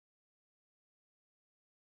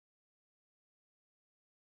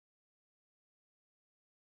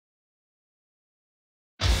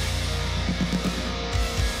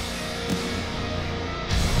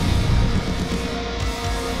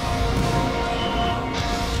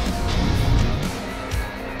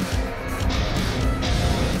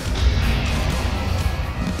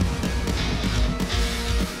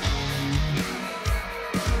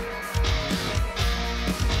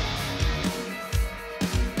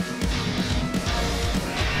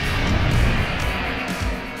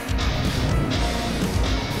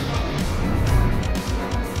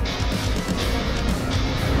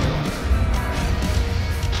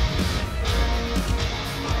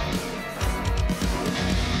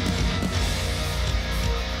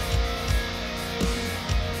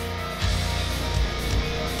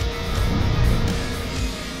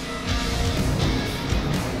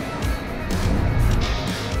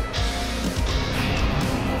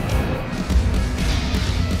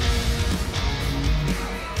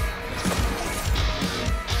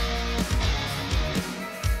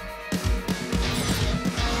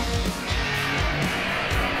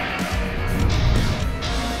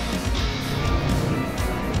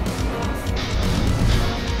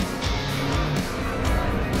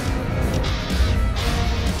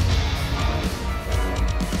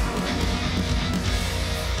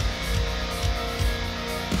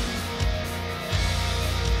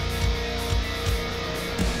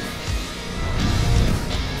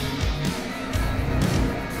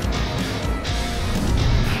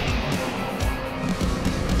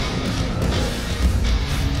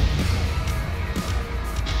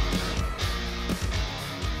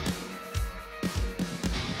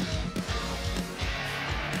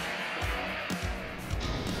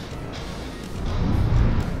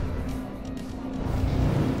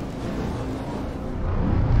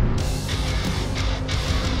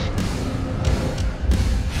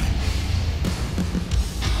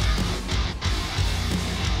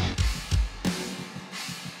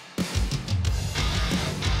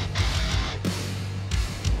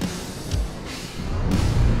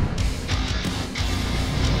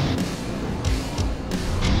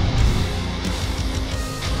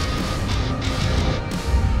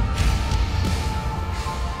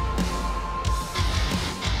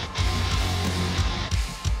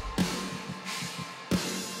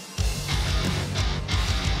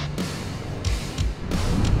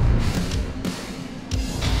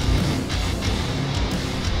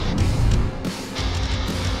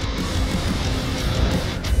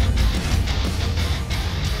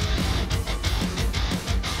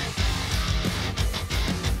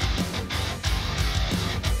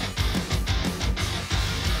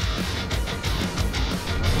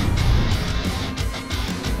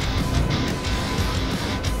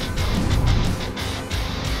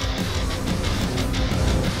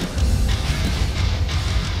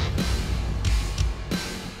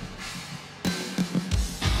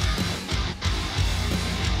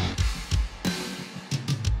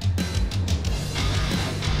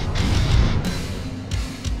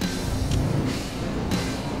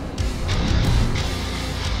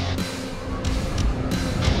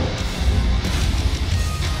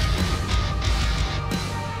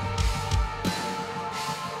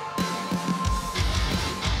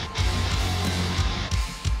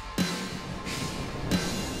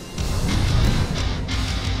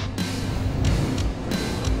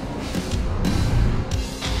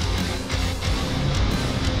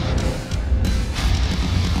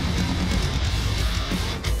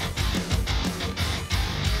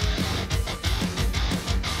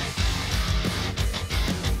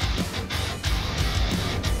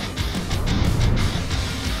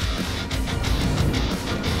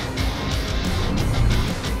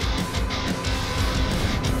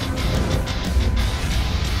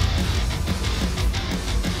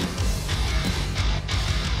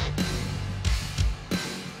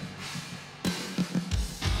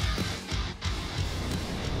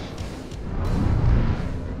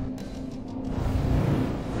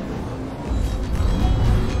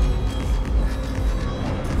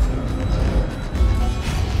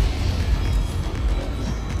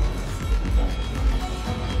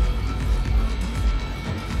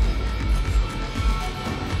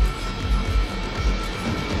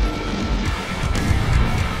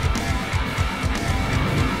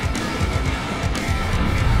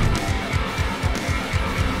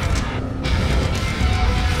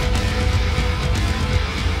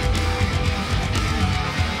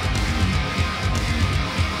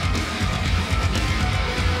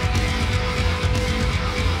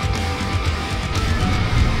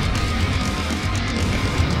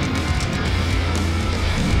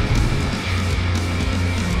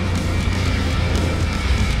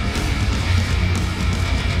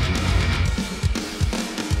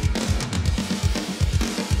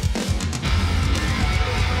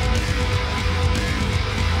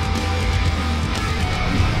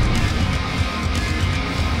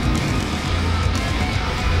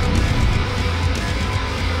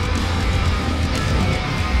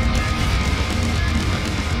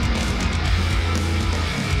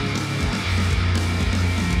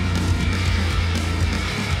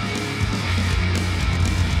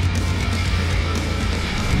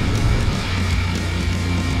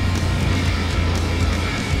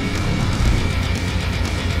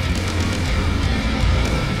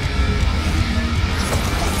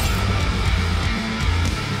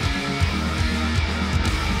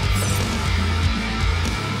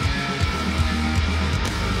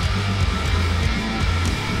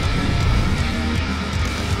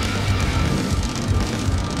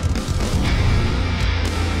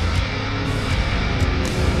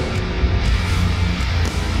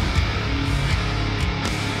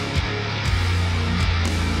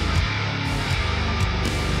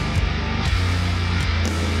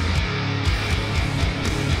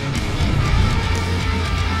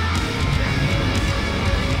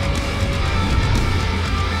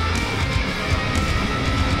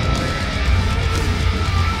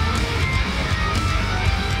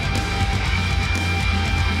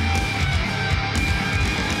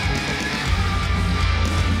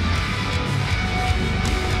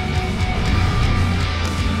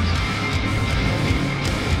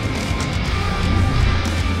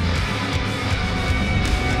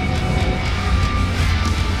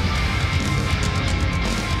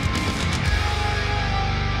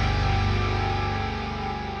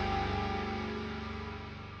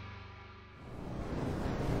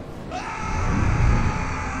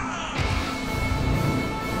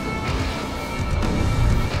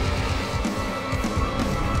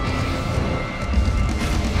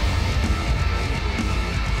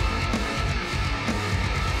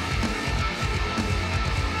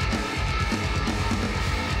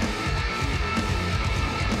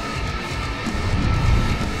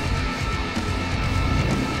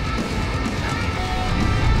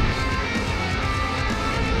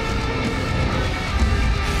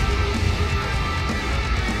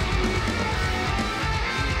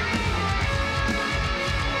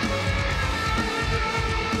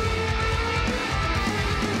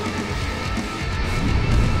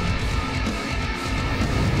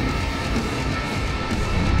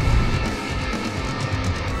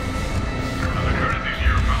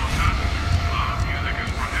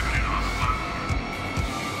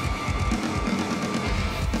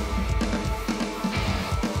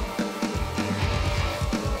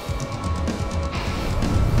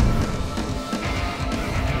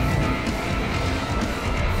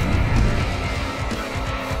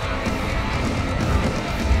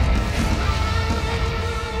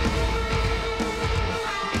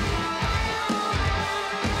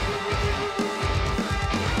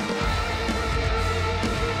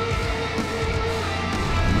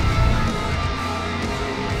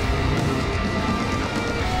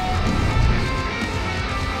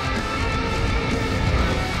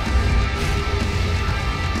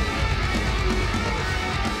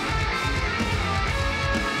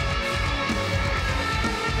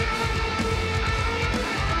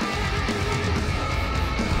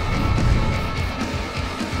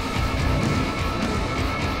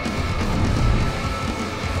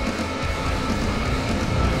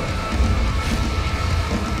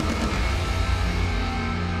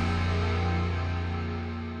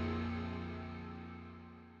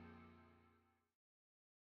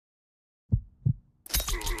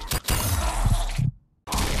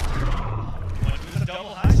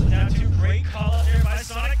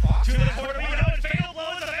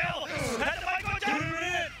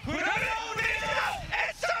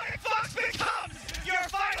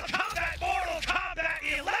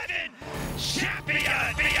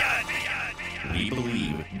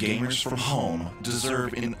believe gamers from home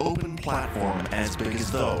deserve an open platform as big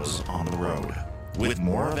as those on the road. With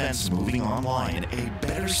more events moving online, a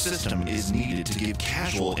better system is needed to give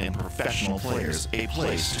casual and professional players a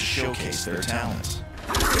place to showcase their talent.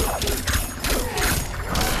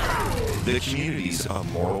 The communities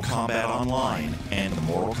of Mortal Kombat Online and the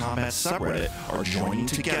Mortal Kombat subreddit are joining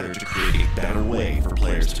together to create a better way for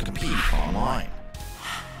players to compete online.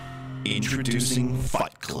 Introducing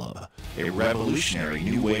Fight Club, a revolutionary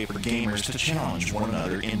new way for gamers to challenge one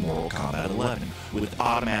another in Mortal Kombat 11, with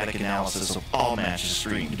automatic analysis of all matches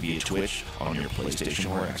streamed via Twitch on your PlayStation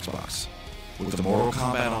or Xbox. With the Mortal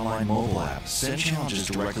Kombat Online mobile app, send challenges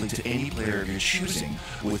directly to any player of your choosing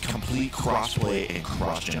with complete crossplay and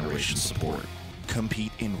cross-generation support.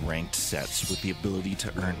 Compete in ranked sets with the ability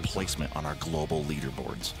to earn placement on our global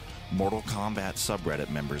leaderboards. Mortal Kombat subreddit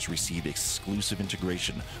members receive exclusive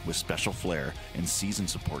integration with special flair and season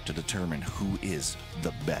support to determine who is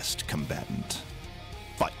the best combatant.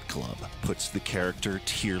 Fight Club puts the character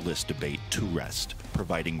tier list debate to rest,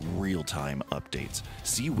 providing real-time updates.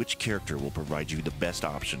 See which character will provide you the best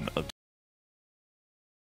option of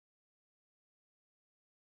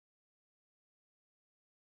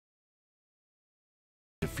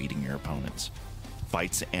defeating your opponents.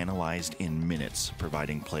 Fights analyzed in minutes,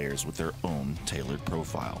 providing players with their own tailored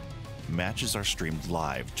profile. Matches are streamed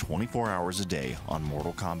live 24 hours a day on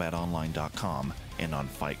MortalKombatOnline.com and on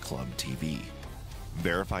Fight Club TV.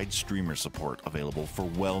 Verified streamer support available for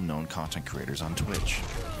well-known content creators on Twitch.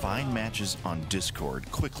 Find matches on Discord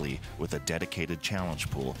quickly with a dedicated challenge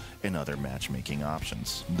pool and other matchmaking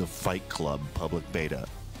options. The Fight Club public beta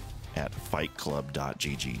at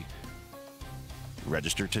fightclub.gg.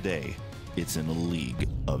 Register today. It's in a league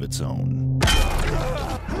of its own.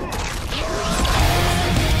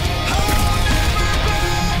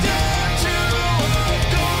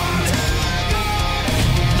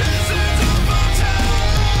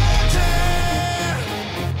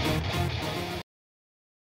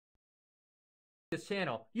 This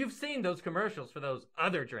channel, you've seen those commercials for those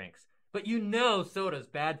other drinks, but you know soda's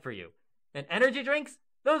bad for you. And energy drinks?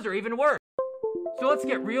 Those are even worse. So let's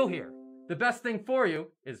get real here. The best thing for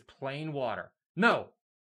you is plain water. No,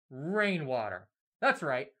 rainwater. That's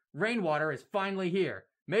right, rainwater is finally here,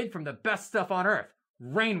 made from the best stuff on earth,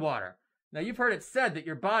 rainwater. Now you've heard it said that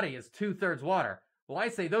your body is 2/3 water. Well, I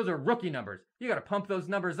say those are rookie numbers. You gotta pump those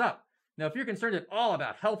numbers up. Now if you're concerned at all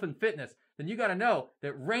about health and fitness, then you gotta know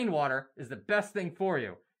that rainwater is the best thing for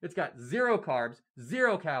you. It's got 0 carbs,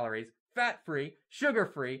 0 calories, fat-free,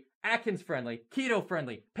 sugar-free, Atkins-friendly,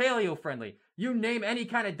 keto-friendly, paleo-friendly. You name any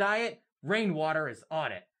kind of diet, rainwater is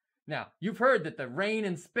on it. Now, you've heard that the rain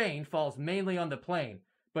in Spain falls mainly on the plain,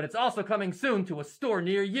 but it's also coming soon to a store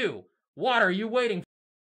near you. What are you waiting for?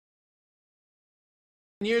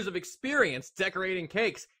 Years of experience decorating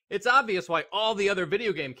cakes, it's obvious why all the other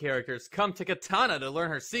video game characters come to Katana to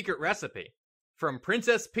learn her secret recipe. From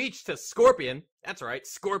Princess Peach to Scorpion, that's right,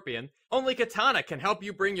 Scorpion, only Katana can help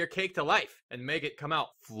you bring your cake to life and make it come out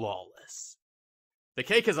flawless. The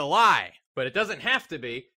cake is a lie, but it doesn't have to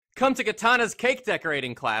be. Come to Katana's cake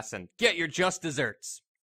decorating class and get your just desserts.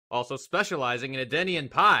 Also specializing in Edenian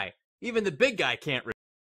pie, even the big guy can't You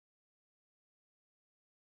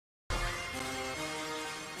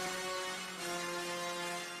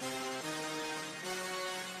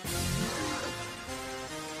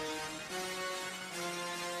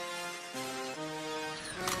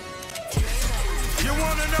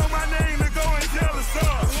wanna know my name, then go and tell the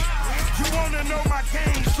stars. You wanna know my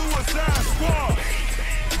game, Suicide Squad.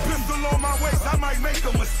 Pistol on my waist, I might make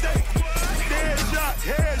a mistake.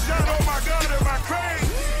 Headshot, oh my God, am I crazy?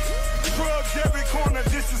 Drugs every corner,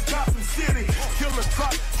 this is Gotham City. Killer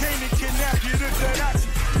cop, came to kidnap you, this that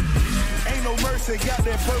ain't no mercy, got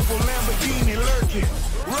that purple Lamborghini lurking.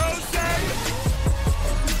 Rose,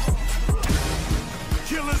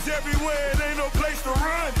 killers everywhere, it ain't no place to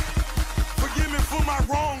run. Forgive me for my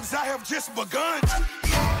wrongs, I have just begun.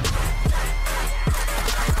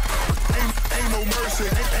 Ain't no mercy,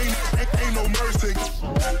 ain't no mercy.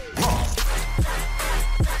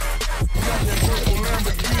 Got that purple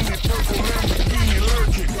Lamborghini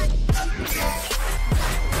lurking.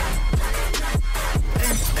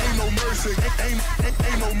 Ain't no mercy,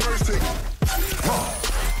 ain't no mercy.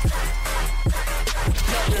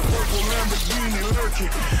 Got that purple Lamborghini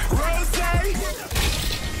lurking. Rose.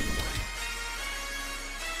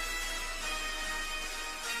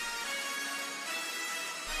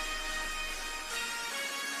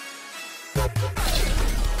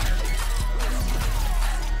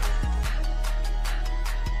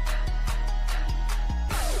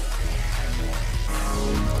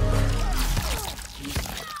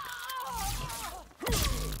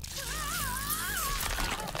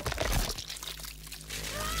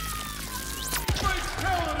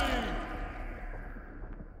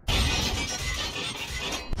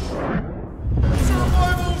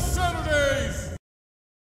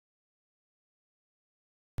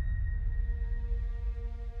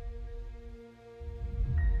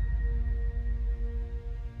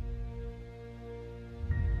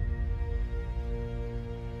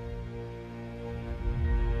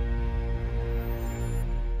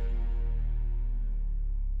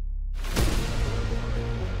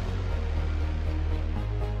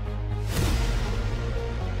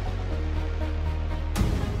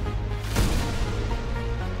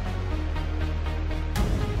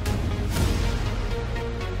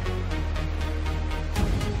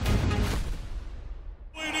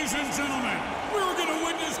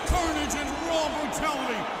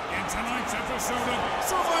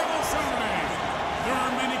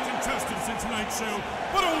 Jiu-Jitsu,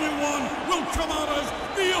 but only one will come out as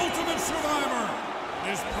the ultimate survivor.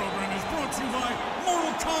 This program is brought to you by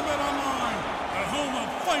Mortal Kombat Online, the home of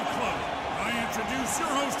Fight Club. I introduce your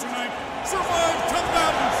host tonight, Survive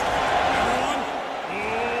Combatants. Everyone,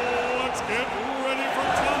 let's get ready for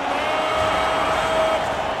combat!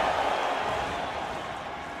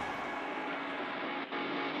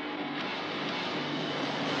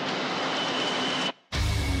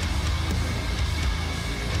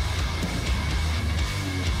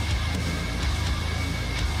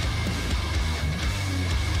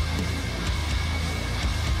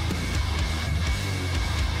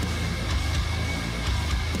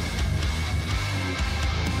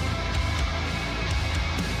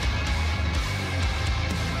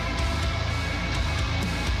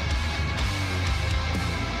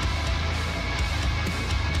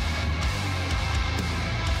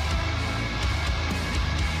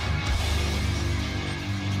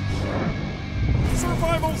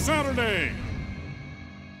 Survival Saturday.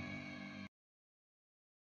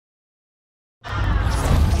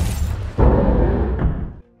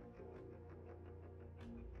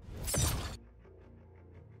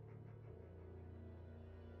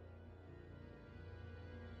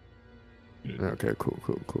 Okay, cool.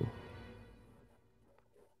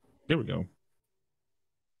 There we go.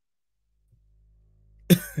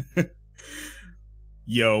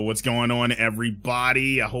 Yo, what's going on,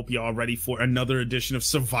 everybody? I hope y'all ready for another edition of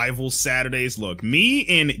Survival Saturdays. Look, me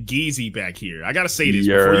and Geezy back here. I gotta say this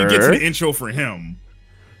before you get to the intro for him.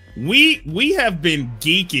 We have been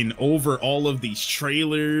geeking over all of these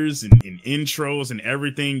trailers and intros and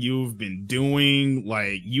everything you've been doing.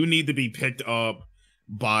 Like, you need to be picked up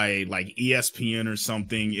by like ESPN or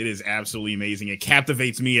something. It is absolutely amazing. It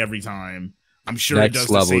captivates me every time. I'm sure it does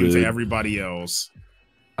the same to everybody else.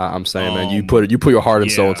 I'm saying, man, you put your heart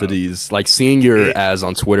and soul into these. Like, seeing your ads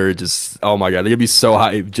on Twitter, just, oh my god, they're gonna be so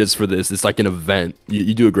hyped just for this. It's like an event.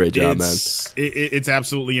 You do a great job, man. It's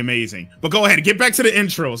absolutely amazing. But go ahead, get back to the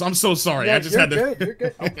intros. I'm so sorry. Yeah, I just had to. You're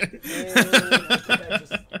good. Oh, Okay.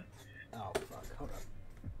 Oh fuck, hold up.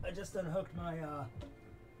 I just unhooked my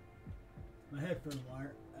my headphone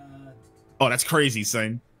wire. Oh, that's crazy,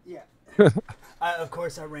 son. Yeah. Of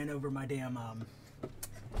course, I ran over my damn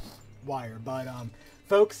wire, but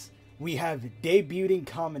folks, we have debuting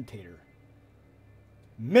commentator,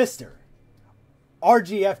 Mr.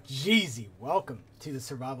 RGF Jeezy. Welcome to the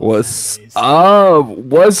Survival Saturdays.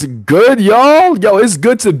 What's good, y'all? Yo, it's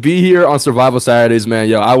good to be here on Survival Saturdays, man.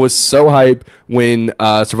 Yo, I was so hyped when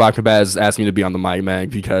Survival Combat asked me to be on the mic, man,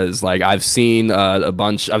 because like I've seen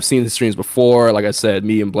I've seen the streams before. Like I said,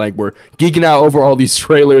 me and Blank were geeking out over all these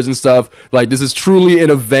trailers and stuff. Like, this is truly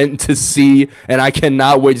an event to see, and I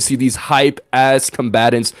cannot wait to see these hype ass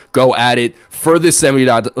combatants go at it for this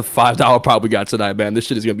 $75 prop we got tonight, man. This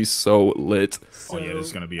shit is gonna be so lit. Oh yeah, this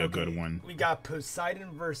is gonna be a good one. We got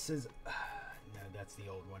Poseidon versus no, that's the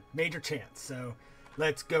old one. Major Chance. So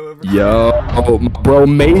let's go over. Yo, bro,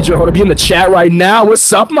 Major, hold up, be in the chat right now.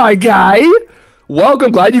 What's up, my guy?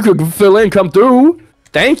 Welcome. Glad you could fill in, come through.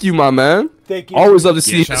 Thank you, my man. Thank you. Always love to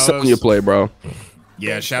see Sonya play, bro.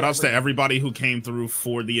 Yeah, shout outs to everybody who came through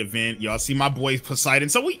for the event. Y'all see my boy Poseidon.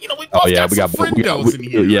 So we both got some friendos in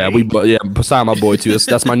here. Yeah, right? Poseidon, my boy too.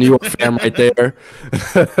 That's my New York fam right there.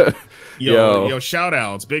 Yo, shout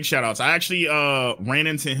outs, big shout outs. I actually ran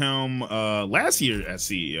into him last year at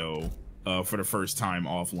CEO for the first time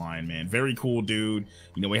offline, man. Very cool dude.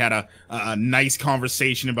 You know, we had a nice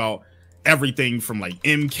conversation about everything from like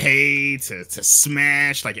MK to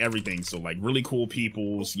Smash, like everything. So like really cool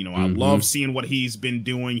peoples. You know, I love seeing what he's been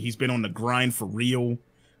doing. He's been on the grind for real.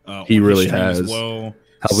 He really has. As well.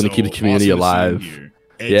 Helping to keep the community alive.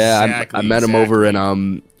 Exactly, yeah, I met him over in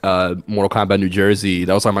Mortal Kombat New Jersey.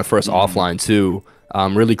 That was like my first offline too.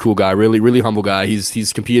 Really cool guy, really humble guy.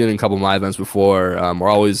 He's competed in a couple of my events before. We're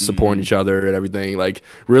always supporting each other and everything. Like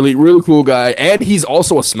really cool guy. And he's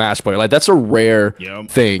also a Smash player. Like that's a rare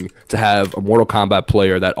thing to have a Mortal Kombat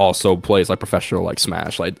player that also plays like professional like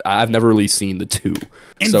Smash. Like I've never really seen the two.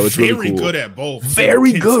 And so it's very really cool. good at both.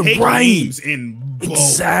 Very good, right? In both.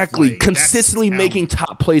 Exactly. Like, consistently making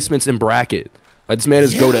top placements in bracket. Like this man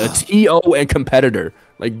is go to a TO and competitor.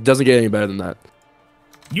 Like doesn't get any better than that.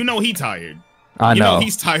 You know he tired. I know.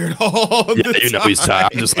 He's tired all the time. You know he's tired.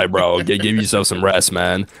 I'm just like, bro, give yourself some rest,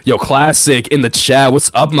 man. Yo, Classic in the chat.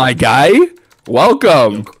 What's up, my guy?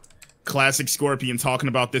 Welcome. Yo, Classic Scorpion talking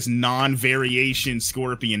about this non-variation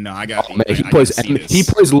Scorpion. No, I got. Oh, man, he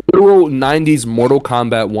plays literal 90s Mortal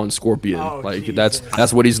Kombat 1 Scorpion. Like Jesus.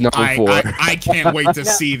 that's what he's known for. I can't wait to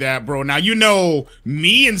see that, bro. Now you know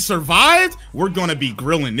me and Survived. We're gonna be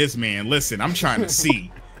grilling this man. Listen, I'm trying to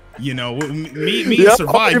see. You know, me and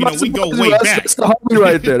Survive, you know, we go way back. That's the homie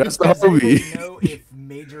right there. That's the homie. Know if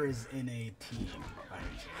Major is in a team?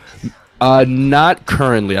 Not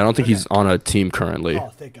currently. I don't think he's on a team currently.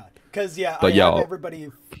 Oh, thank God. Because but have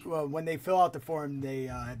everybody when they fill out the form, they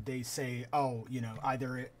say, oh, you know,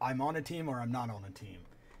 either I'm on a team or I'm not on a team,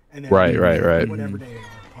 and then right. whatever they are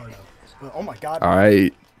part of. But, oh my God. All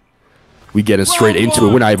right. We getting straight into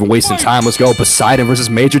it. We're not even wasting time. Let's go. Poseidon versus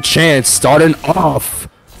Major Chance. Starting off.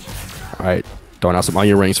 All right. Throwing out some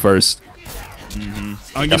onion rings first.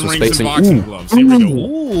 Onion rings and boxing gloves. Here we go.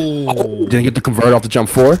 Ooh. Oh, didn't get the convert off the jump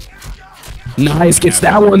 4. Nice. Gets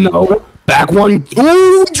that one, though. Back one.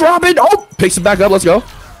 Ooh, drop it. Oh, picks it back up. Let's go. All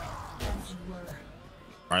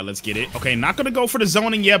right, let's get it. Okay, not going to go for the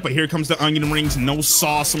zoning yet, but here comes the onion rings. No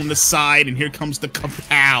sauce on the side, and here comes the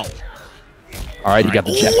kapow. All right, you got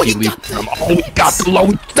the jet leap. Oh, we got the low.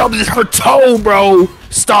 Stubbed her toe, bro.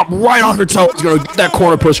 Stop right on her toe. He's going to get that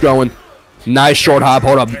corner push going. Nice short hop.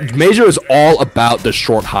 Hold up. Major is all about the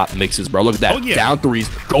short hop mixes, bro. Look at that. Down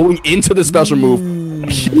 3s. Going into the special move.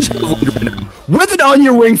 With an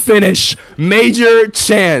onion ring finish. Major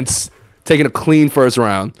Chance taking a clean first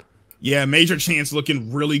round. Yeah, Major Chance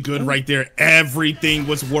looking really good right there. Everything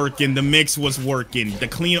was working. The mix was working. The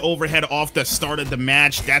clean overhead off the start of the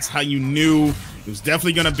match. That's how you knew it was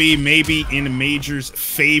definitely going to be maybe in Major's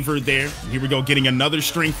favor there. Here we go, getting another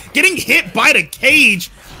string. Getting hit by the cage.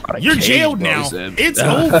 You're jailed now. It's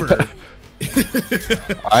over.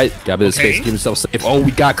 All right, got a bit of space. Keep himself safe. Oh, we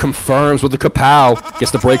got confirms with the kapow.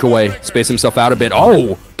 Gets the breakaway. Space himself out a bit.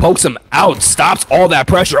 Oh, pokes him out. Stops all that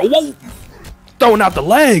pressure. Whoa. Throwing out the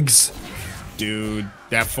legs. Dude,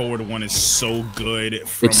 that forward one is so good.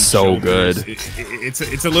 It's so good.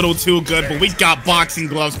 It's a little too good, but we got boxing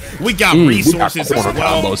gloves. We got resources we got as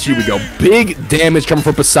well. Combos. Here we go. Big damage coming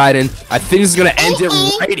from Poseidon. I think this is going to end it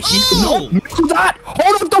right here. No,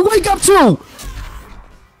 hold up the wake up too.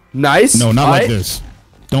 Nice. No, not like this.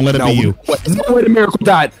 Don't let it be you. No way to miracle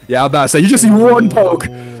dot. Yeah, I'm about to say, you just need one poke.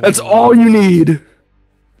 That's all you need.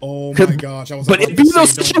 Oh my gosh. But it be those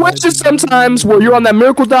situations sometimes where you're on that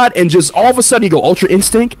miracle dot and just all of a sudden you go Ultra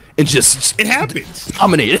Instinct and just... It happens.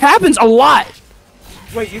 Dominate. It happens a lot.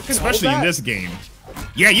 Wait, you can Especially hold that? in this game.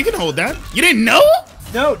 Yeah, you can hold that. You didn't know?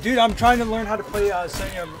 No, dude, I'm trying to learn how to play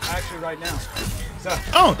Sonya actually right now. So.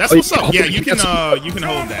 Oh, that's what's up. Yeah, you can hold that. You can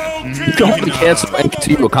hold the cancel and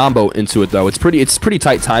continue a combo into it though. It's pretty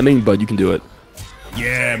tight timing, but you can do it.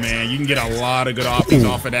 Yeah, man, you can get a lot of good options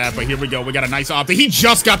off of that, but here we go. We got a nice option. He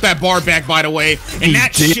just got that bar back, by the way, and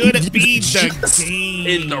that should be the game.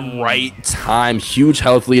 In the right time. Huge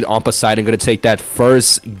health lead on Poseidon. Going to take that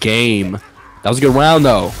first game. That was a good round,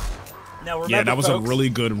 though. Now remember, yeah, that was folks, a really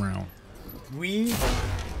good round. We,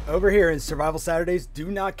 over here in Survival Saturdays, do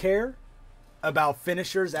not care about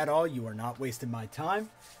finishers at all. You are not wasting my time.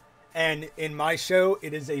 And in my show,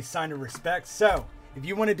 it is a sign of respect. So... if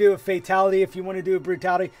you want to do a fatality, if you want to do a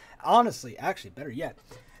brutality, honestly, actually, better yet,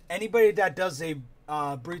 anybody that does a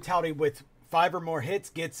brutality with 5 or more hits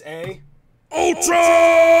gets a Ultra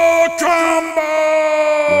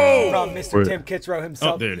Combo from Mr. Tim Kitzrow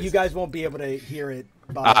himself. Oh, there it is. You guys won't be able to hear it.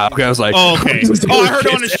 Okay, I was like, oh, okay. Oh, I heard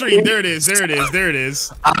it on the stream. There it is. There it is. There it is.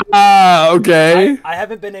 Okay. I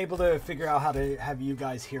haven't been able to figure out how to have you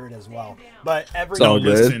guys hear it as well. But every all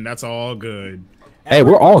good. Listen, that's all good. Hey,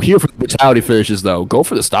 we're all here for the brutality finishes, though. Go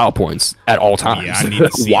for the style points at all times. Yeah, I need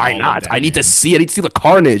to see Why not? I need to see it. I need to see the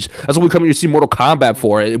carnage. That's what we come here to see Mortal Kombat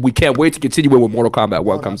for. We can't wait to continue with Mortal Kombat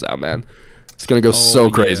when it comes out, man. It's going to go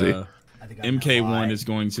so crazy. MK1 is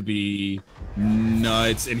going to be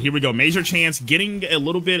nuts. And here we go. Major Chance getting a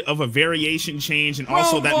little bit of a variation change. And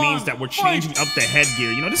also that means that we're changing up the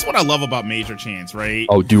headgear. You know, this is what I love about Major Chance, right?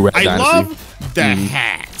 Oh, do-rag I Dynasty. love the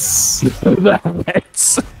hats. The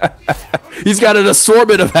hats. He's got an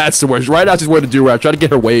assortment of hats to wear. Right now, she's wearing the do-rag. Trying to get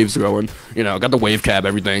her waves going. You know, got the wave cap,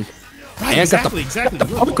 everything. Right, and exactly. got the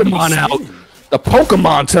Pokemon out. The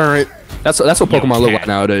Pokemon turret. That's what Pokemon look like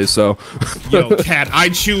nowadays. So, yo, Cat, I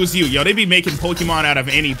choose you. Yo, they be making Pokemon out of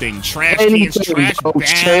anything. Trash cans, trash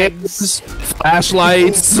bags,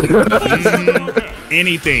 flashlights,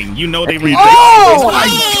 anything. You know they read. Oh my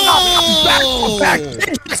God! Back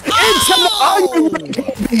into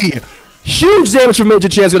the huge damage from Major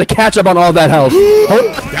Chance. Gonna catch up on all that health.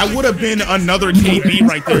 That would have been another KB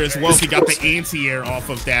right there as well if he got the anti-air off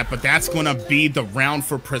of that, but that's gonna be the round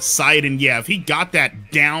for Poseidon. Yeah, if he got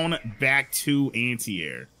that down back to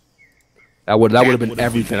anti-air. That would have been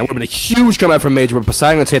everything. That would have been a huge comeback from Major, but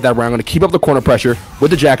Poseidon gonna take that round. Gonna keep up the corner pressure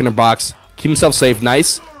with the Jack in the Box. Keep himself safe.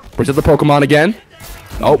 Nice. Brings up the Pokemon again.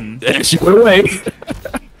 Oh, she went away.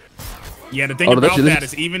 Yeah, the thing about that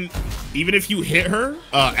is even if you hit her,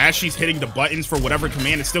 as she's hitting the buttons for whatever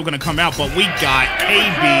command, it's still gonna come out. But we got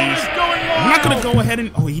KBs. I'm not gonna go ahead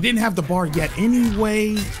and he didn't have the bar yet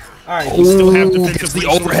anyway. All right, we still have defensive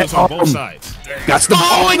overhead on both sides. That's the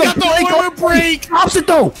he got the over break. Drops it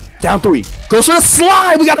though. Down 3. Goes for the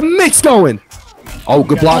slide. We got a mix going. Oh,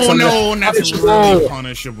 good blocks on no, that's really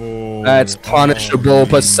punishable. That's punishable.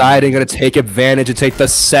 Poseidon gonna take advantage and take the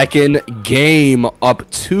second game up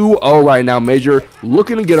 2-0 right now. Major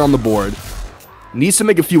looking to get on the board. Needs to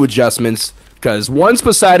make a few adjustments because once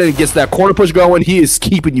Poseidon gets that corner push going, he is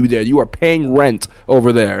keeping you there. You are paying rent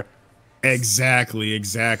over there. Exactly.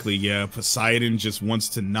 Yeah, Poseidon just wants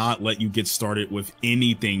to not let you get started with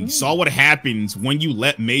anything. You saw what happens when you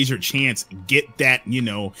let Major Chance get that,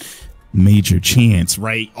 Major Chance,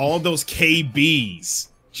 right? All those KBs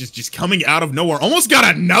just coming out of nowhere. Almost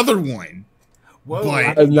got another one. Whoa,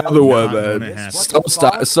 but another one, man.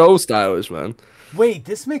 So stylish, man. Wait,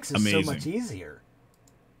 this makes it amazing. So much easier.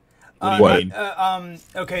 What?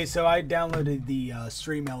 Okay, so I downloaded the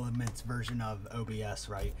Stream Elements version of OBS,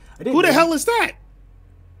 right? Who the hell is that?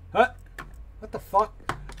 What the fuck?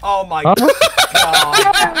 Oh my god!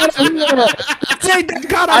 Take that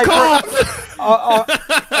kind of cough.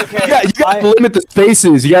 Okay. Yeah, you gotta limit the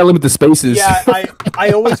spaces. Yeah, I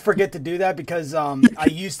always forget to do that because I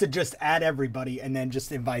used to just add everybody and then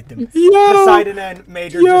just invite them. Poseidon and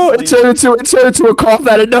Major. It turned into a cough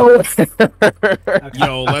out of nowhere. Okay.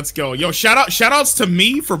 Yo, let's go. Yo, shout outs to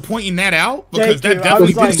me for pointing that out because that I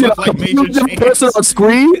was definitely looked like Major Chance. Person on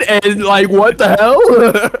screen and what the hell?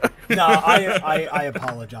 No, I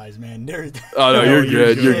apologize, man. Oh no, you're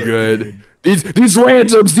good. You're good. These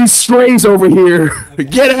randoms, these strays over here,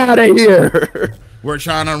 get out of here. We're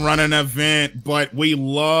trying to run an event, but we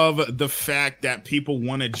love the fact that people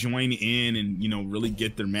want to join in and really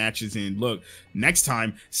get their matches in. Look, next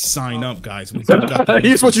time, sign up, guys.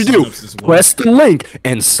 Here's what you do: press the link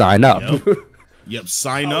and sign up. Yep,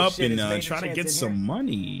 sign up and try to get some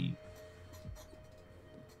money.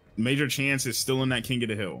 Major Chance is still in that King of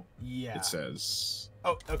the Hill. Yeah. It says.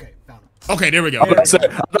 Oh, okay, found him. Okay, there we go. I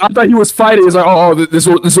thought he was fighting. He's like, this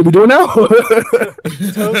what we doing now?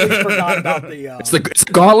 Totally forgot about the. It's the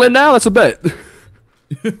gauntlet now. That's a bet.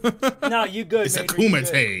 No, you good. It's Major, a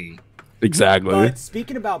Kumite. Exactly. But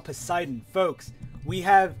speaking about Poseidon, folks, we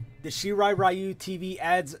have the Shirai Ryu TV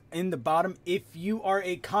ads in the bottom. If you are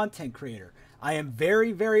a content creator, I am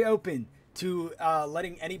very, very open to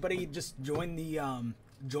letting anybody just join the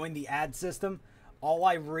ad system. All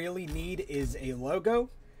I really need is a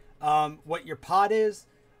logo, what your pod is,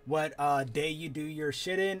 what day you do your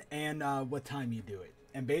shit in, and what time you do it.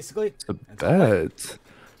 And basically, that's a bet.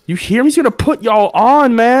 You hear me? He's gonna put y'all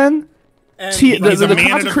on, man. And he's a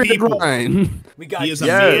man of the people. We got he is a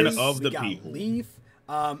man of the people. Leaf.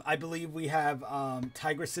 I believe we have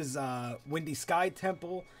Tigress's Windy Sky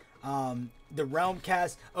Temple. The Realm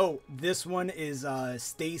cast. Oh, this one is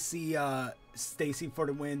Stacy for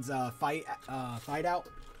the wins. Fight out.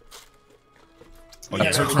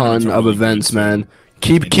 A ton of events, man.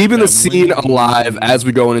 Keeping the scene alive as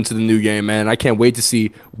we go into the new game, man. I can't wait to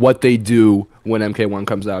see what they do when MK1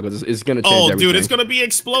 comes out because it's gonna change everything. Dude, it's gonna be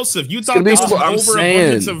explosive. You thought there was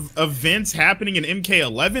overabundance of events happening in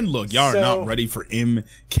MK11? Look, y'all are not ready for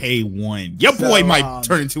MK1. Your boy might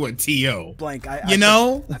turn into a TO. Blank. I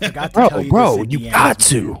forgot to tell you. Bro, you got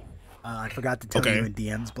to. I forgot to tell you in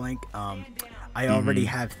DMs, Blank. I already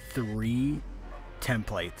have 3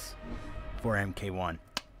 templates for MK1.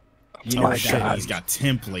 You know what that means. He's got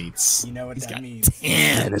templates. You know what that means.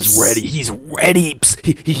 Man is ready. He's ready.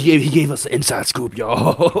 He gave us the inside scoop,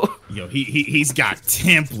 y'all. Yo, he's got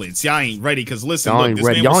templates. Y'all ain't ready because listen, look, this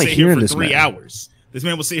man will sit here for 3 hours. This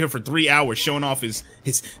man will sit here for 3 hours showing off his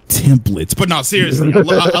templates. But no, seriously,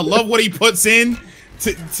 I love what he puts in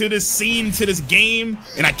to this scene, to this game,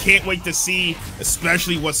 and I can't wait to see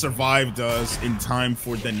especially what Survive does in time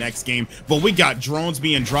for the next game. But we got drones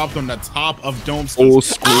being dropped on the top of domes. Old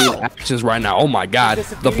school actions right now. Oh my god.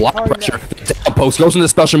 The block pressure. The down post goes into the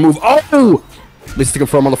special move. Oh! Needs to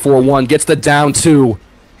confirm on the 4-1. Gets the down 2.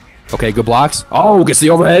 Okay, good blocks. Oh, gets the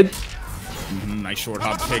overhead. Nice short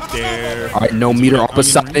hop pick there. All right, no meter on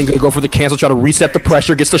Poseidon. Gonna go for the cancel. Try to reset the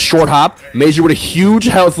pressure. Gets the short hop. Major with a huge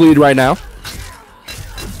health lead right now.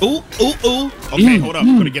 Ooh. Okay, hold up.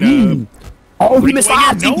 I'm gonna get a. Oh, we missed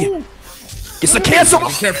the no. It's the cancel.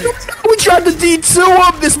 We tried the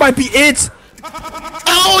D2 him. This might be it.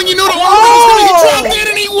 Oh, and you know the he dropped in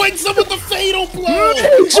and he wakes up with the fatal blow.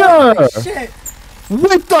 Oh, shit.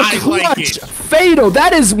 with the clutch. like it. Fatal.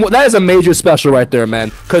 That is a major special right there, man.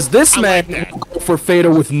 Because this man like will go for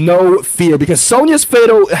Fatal with no fear. Because Sonya's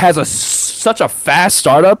Fatal has such a fast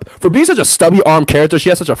startup. For being such a stubby arm character, she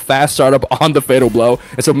has such a fast startup on the Fatal blow.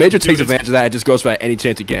 And so Major takes advantage of that and just goes for that any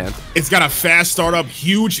chance he can. It's got a fast startup,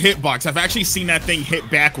 huge hitbox. I've actually seen that thing hit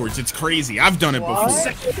backwards. It's crazy. I've done it before.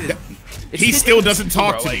 He still doesn't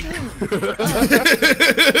talk to me.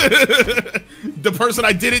 The person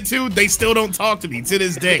I did it to, they still don't talk to me to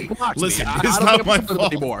this day. Listen, it's not my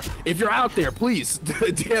fault anymore. If you're out there, please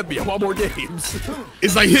DM me. I want more games.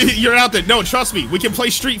 It's like, you're out there. No, trust me. We can play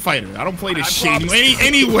Street Fighter. I don't play this shit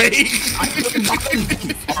anyway.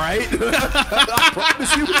 All right? I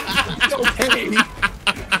promise you, it's okay.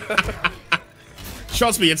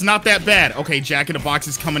 Trust me, it's not that bad. Okay, Jack in the Box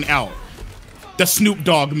is coming out. The Snoop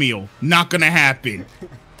Dogg meal. Not gonna happen.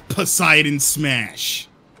 Poseidon smash.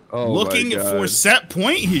 Oh, looking for set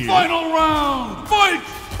point here. Final round, fight!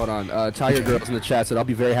 Hold on, Tiger Girls in the chat said, I'll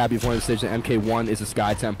be very happy if one of the stages in MK1 is a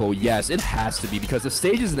Sky Temple. Yes, it has to be, because the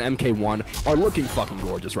stages in MK1 are looking fucking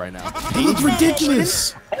gorgeous right now. They look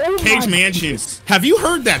ridiculous. Cage Mansion. Have you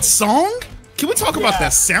heard that song? Can we talk about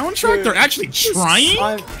that soundtrack? Dude, they're actually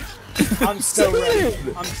trying? I'm so ready.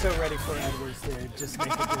 I'm so ready for Edwards to just make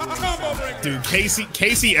it Dude,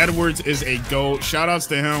 Casey Edwards is a GOAT. Shout outs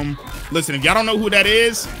to him. Listen, if y'all don't know who that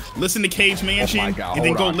is, listen to Cage Mansion, and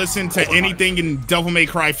then go listen to anything in Devil May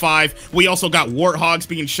Cry 5. We also got Warthogs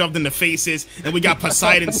being shoved in the faces, and we got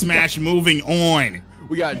Poseidon Smash moving on.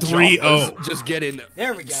 We got 3-0. Just getting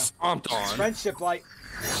there we go. Stomped on. Friendship light.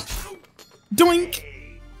 Doink.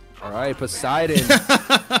 All right, Poseidon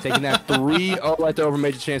taking that 3-0 right there over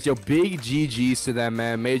Major Chance. Yo, big GGs to them,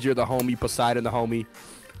 man. Major the homie, Poseidon the homie.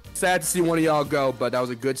 Sad to see one of y'all go, but that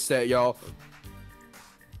was a good set, y'all.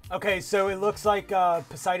 Okay, so it looks like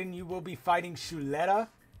Poseidon, you will be fighting Shuletta.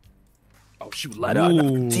 Oh,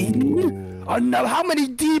 Shuletta. Oh, no, how many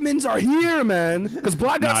demons are here, man? Because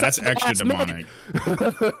Black Nah, that's extra demonic.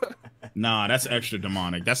 Nah, that's extra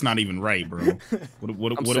demonic. That's not even right, bro.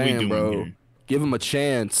 What are we doing here? Give him a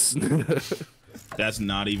chance. That's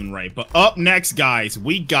not even right. But up next, guys,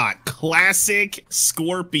 we got Classic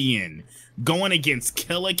Scorpion going against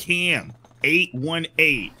Killer Cam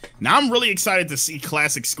 818. Now, I'm really excited to see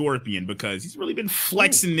Classic Scorpion because he's really been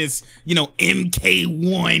flexing this, you know,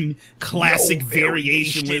 MK1 classic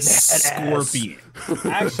variationless Scorpion.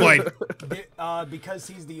 Actually, because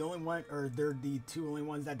he's the only one, or they're the two only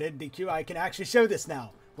ones that did DQ, I can actually show this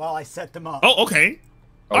now while I set them up. Oh, okay.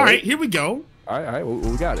 All right, here we go. All right,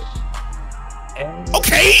 we got it.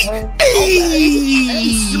 Okay.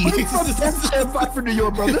 For New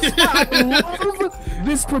York, bro. I love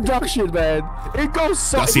this production, man. It goes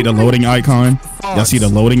so. Y'all see the loading icon? Y'all see the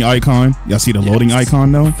loading icon? Y'all see the loading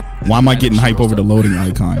icon though? Why am I getting hype over the loading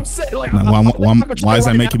icon? Why is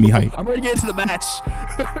that making me hype? I'm ready to get into the match.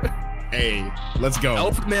 Hey, let's go.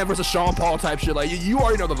 Elephant Man versus Sean Paul type shit. Like you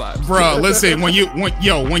already know the vibes. Bro, listen, when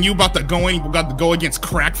you about to go against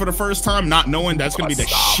Crack for the first time, not knowing that's gonna be the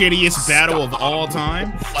shittiest battle of all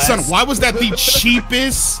time. Son, why was that the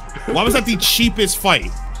cheapest? Why was that the cheapest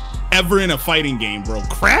fight ever in a fighting game, bro?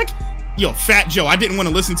 Crack? Yo, Fat Joe, I didn't want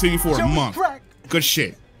to listen to you for a month. Good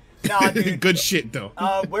shit. Nah, dude. Good shit though.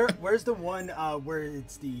 Where's the one where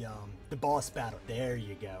it's the boss battle? There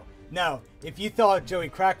you go. No, if you thought Joey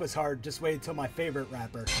Crack was hard, just wait until my favorite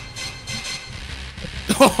rapper.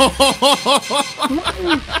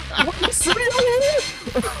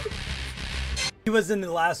 He was in the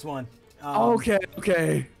last one.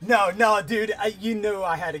 Okay. No, dude, you knew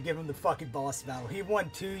I had to give him the fucking boss battle. He won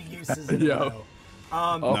 2 uses in a row.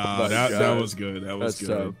 Nah, that was good. That was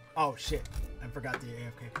good. Oh shit, I forgot the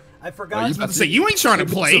AFK. I forgot. You about to say you ain't trying to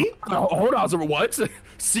play? Hold on, what?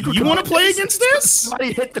 Secret you want to play against this?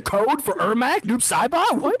 Somebody hit the code for Ermac? Noob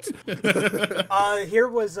Saibot? What? Here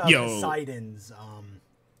was Poseidon's.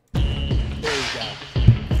 There you go.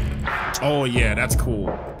 Oh yeah, that's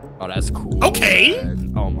cool. Oh, that's cool. Okay.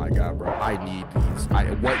 Man. Oh my god, bro. I need these.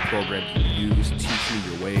 What program do you use? Teach me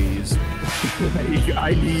your ways.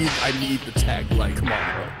 I need the tech. Like, come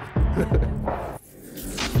on, bro.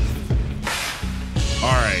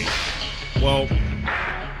 All right. Well,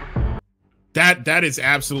 that is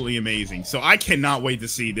absolutely amazing. So I cannot wait to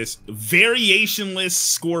see this variationless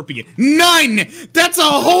Scorpion. 9. That's a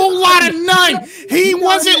whole lot of 9. He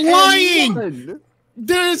wasn't lying.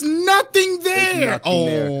 There's nothing there.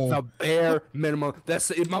 The bare minimum. That's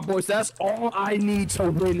it, my boys. That's all I need to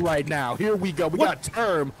win right now. Here we go. We got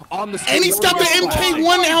Term on the screen. And he's got the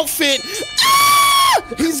MK1 outfit.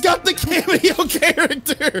 Ah! He's got the cameo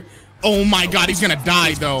character. Oh my god, he's gonna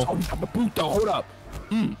die though. Hold up.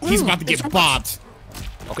 He's about to get bopped.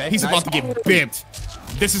 Okay. He's about to get bipped.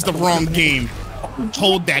 This is the wrong game.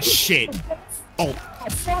 Hold that shit. Oh.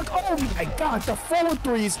 Fuck. Oh my god. The forward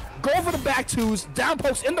threes. Go over the back twos. Down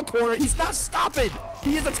post in the corner. He's not stopping.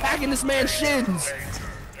 He is attacking this man's shins.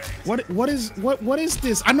 What is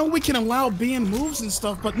this? I know we can allow band moves and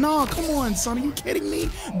stuff, but no, come on, son. Are you kidding me?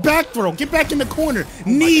 Back throw. Get back in the corner.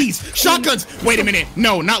 Knees. Shotguns. Wait a minute.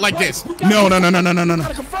 No, not like this. No.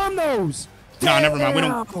 Gotta confirm those. No, never mind.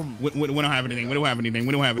 We don't have anything. We don't have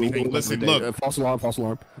anything. Listen, look. False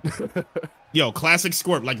alarm. Yo, classic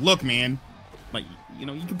Scorp. Like, look, man. Like, you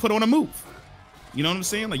know, you can put on a move. You know what I'm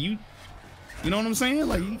saying? Like, you know what I'm saying?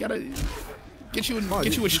 Like, you gotta get you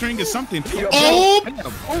a string or something. Oh! Let's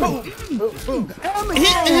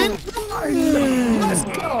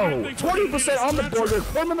go. 20% on the board.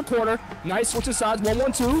 Put him in the corner. Nice. Switches sides.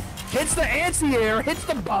 1-1-2. Hits the anti-air. Hits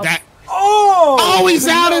the buff. Oh, he's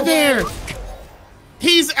out of there.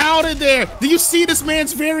 He's out of there. Do you see this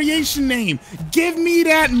man's variation name? Give me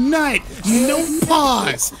that nut. No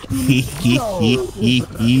pause.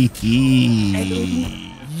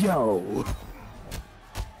 Yo.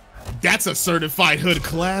 That's a certified hood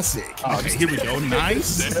classic. Okay, here we go.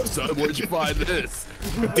 Nice. Son, where'd you find this?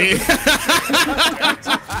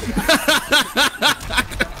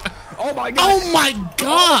 Oh my god. Oh my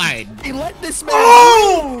god. He let this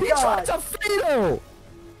man. He tried to fatal.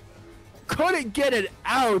 Couldn't get it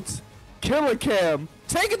out. Killer Cam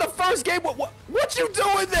taking the first game. What you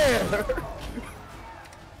doing there?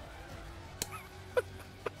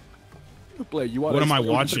 Blake, you want? What am I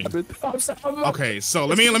watching? Okay, so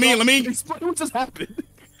let me. Explain what just happened.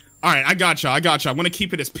 All right, I got you. I want to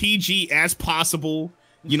keep it as PG as possible.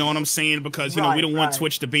 You know what I'm saying? Because you know we don't want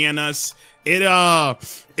Twitch to ban us. It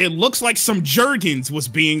looks like some Jergens was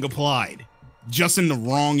being applied, just in the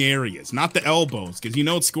wrong areas, not the elbows, because you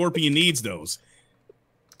know Scorpion needs those.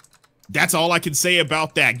 That's all I can say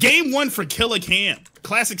about that. Game 1 for Killer Cam.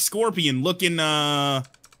 Classic Scorpion looking, you know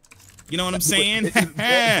what I'm saying?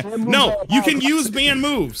 No, you can use band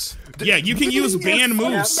moves. Yeah, you can use band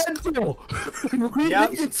moves. It's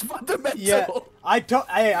fundamental. Yeah, I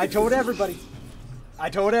told everybody.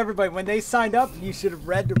 When they signed up, you should have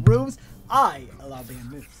read the rules. I allow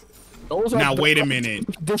band moves. Now wait a minute.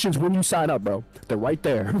 Conditions when you sign up, bro. They're right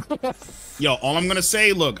there. Yo, all I'm gonna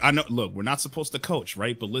say, look, I know, look, we're not supposed to coach,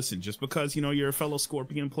 right? But listen, just because you know you're a fellow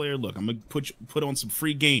Scorpion player, look, I'm gonna put on some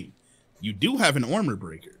free game. You do have an armor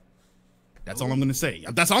breaker. That's all I'm gonna say.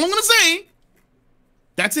 That's all I'm gonna say.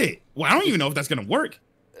 That's it. Well, I don't even know if that's gonna work.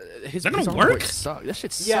 Is that gonna work? That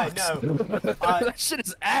shit sucks. Yeah, no. That shit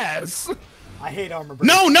is ass. I hate armor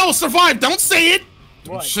breaker. No, survive. Don't say it.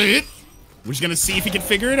 What? Don't say it. We're just gonna see if he can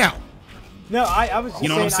figure it out. No, I was just you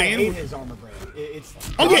know what I'm saying? I hate his armor break.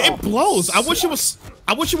 Oh yeah, it blows. I wish it was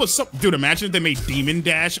so. Dude, imagine if they made Demon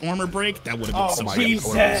Dash armor break. That would have been so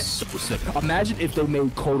Jesus. Super sick. Imagine if they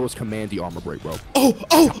made Kodo's command the armor break, bro. Oh!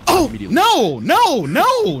 No!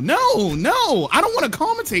 I don't want to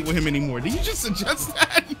commentate with him anymore. Did you just suggest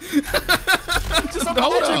that? Just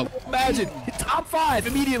hold up. Imagine top 5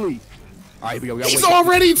 immediately. All right, here we go. He's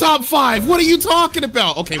already top 5. What are you talking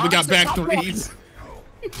about? Okay, we got back threes.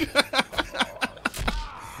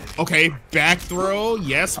 Okay, back throw.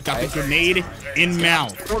 Yes, got the grenade in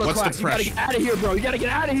mouth. What's the pressure? You gotta get out of here, bro. You gotta get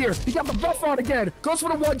out of here. He got the buff on again. Goes for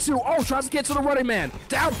the 1-2. Oh, tries to get to the running man.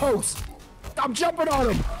 Down post. I'm jumping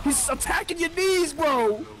on him. He's attacking your knees,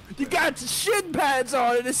 bro. You got shin pads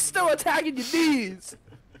on and it's still attacking your knees.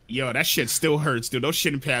 Yo, that shit still hurts, dude. Those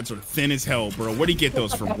shin pads are thin as hell, bro. Where'd he get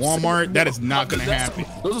those from? Walmart? That is not gonna happen.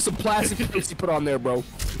 Those are some plastic plates he put on there, bro.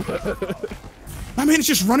 My man is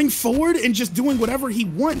just running forward and just doing whatever he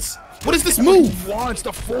wants. What is this move? He wants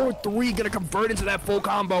the 4-3 gonna convert into that full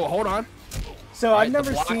combo. Hold on. So I've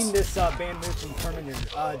never seen this band move from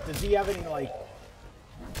Terminator. Does he have any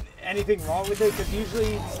anything wrong with it? Because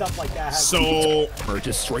usually stuff like that has. Or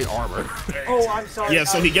just straight armor. Oh, I'm sorry. Yeah,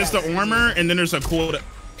 so he gets the armor and then there's a quota.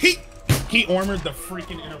 He armored the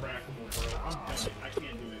freaking interactable, bro. I'm done. I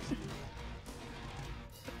can't do this.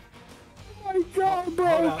 Oh my god,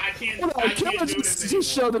 bro. I can't do this. Just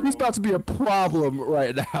showed that he's about to be a problem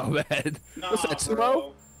right now, man. Nah, what's that,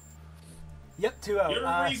 2-0? Yep,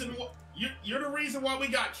 2-0. You're the reason why we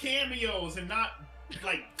got cameos and not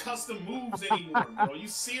like custom moves anymore, bro. You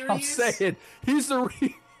serious? I'm saying he's the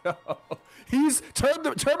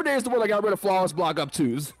Terminator's the one that got rid of flawless block up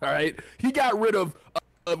 2s. All right, he got rid of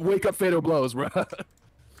wake up fatal blows, bro.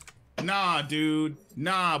 Nah, dude.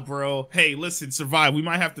 Nah, bro. Hey, listen, Survive. We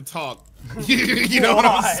might have to talk. You know what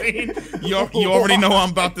I'm saying? You already know what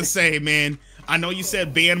I'm about to say, man. I know you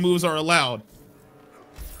said band moves are allowed.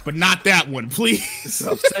 but not that one, please.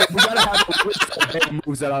 So we gotta have a list of band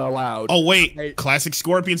moves that are allowed. Oh wait, classic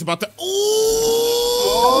Scorpion's about to. Ooh!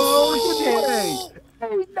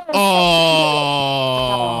 Oh,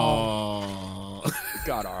 Oh!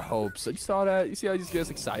 Got our hopes. You saw that? You see how he just gets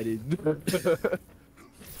excited?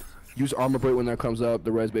 Use armor break when that comes up.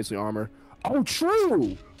 The red's basically armor. Oh,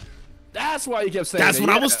 true. That's why you kept saying. That's that.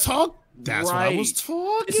 what I was talking. That's what I was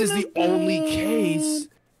talking. This is the only case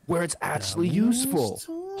where it's actually useful.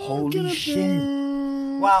 Holy shit!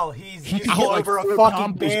 Wow, he's useful hit, like, over a 4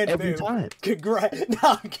 fucking combos band every move. time. Congrats. No,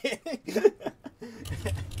 I'm kidding.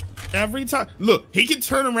 Every time. Look, he can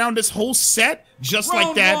turn around this whole set just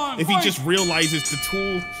like that if he just realizes the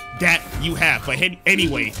tool that you have. But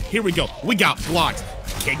anyway, here we go. We got blocks.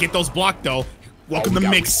 Can't get those blocked though. Welcome to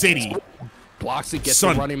Mix City. Blocks it, gets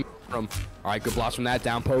the running from. All right, good blocks from that.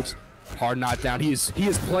 Down pokes. Hard knockdown. He is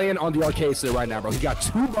playing on the arcade set right now, bro. He got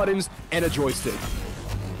 2 buttons and a joystick.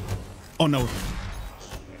 Oh no.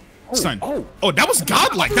 Son. Oh, that was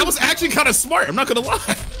godlike. That was actually kind of smart. I'm not gonna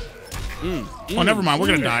lie. Oh, never mind. We're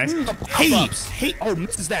gonna die. Hey. Oh,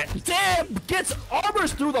 misses that. Damn! Gets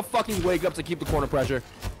armors through the fucking wake up to keep the corner pressure.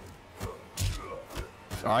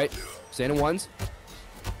 All right, staying in ones.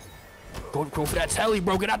 Go for that telly,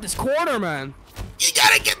 bro. Get out this corner, man. You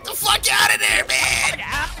gotta get the fuck out of there, man.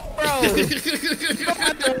 Bro,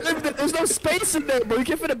 there's no space in there, bro. You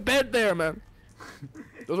can't fit a bed there, man.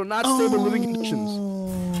 Those are not stable living conditions.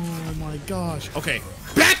 Oh my gosh. Okay,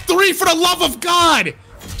 back 3 for the love of God.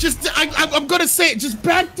 Just, I'm gonna say it. Just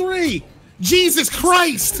back 3. Jesus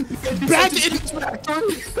Christ. Back in.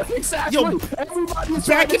 Exactly. Yo,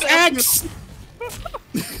 back in X.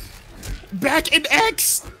 Back in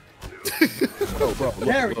X. Bro,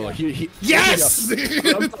 yes! Here's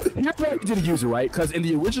why he didn't use it, right? Because in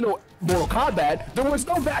the original Mortal Kombat, there was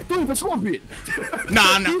no back 3 for Scorpion.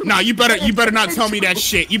 Nah. You better not tell me that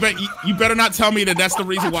shit. You better not tell me that that's the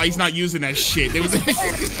reason why he's not using that shit. There was. I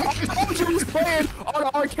told you he's playing on an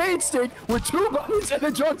arcade stick with 2 buttons and a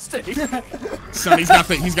joystick. Son, he's got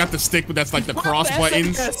the stick, but that's like the cross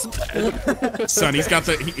buttons. Son, he's got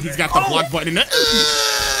the block button.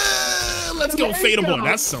 Let's go, Fadeable.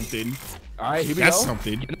 That's something. All right, here we go. That's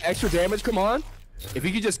something. Extra damage, come on. If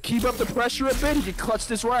he could just keep up the pressure a bit, he could clutch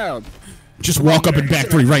this round. Just walk up and back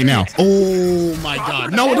 3 right now. Oh my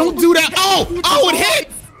God. No, don't do that. Oh, it hit.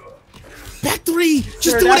 Back 3.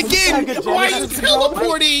 Just do it again. Why are you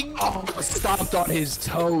teleporting? Oh, stomped on his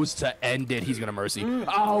toes to end it. He's gonna mercy.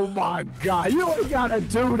 Oh my God, you ain't gotta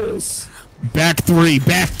do this. Back 3,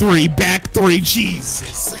 back 3, back 3.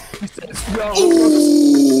 Jesus.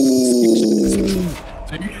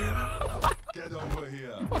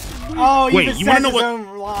 Oh, you wait, just you said wanna know his what?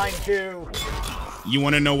 own line too. You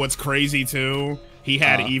want to know what's crazy too? He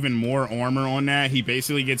had even more armor on that. He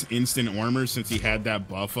basically gets instant armor since he had that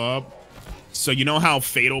buff up. So you know how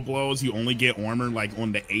fatal blows, you only get armor like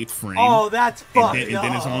on the 8th frame. Oh, that's fucked and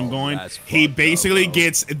then it's ongoing. He basically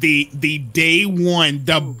gets the day 1,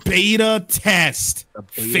 the beta test,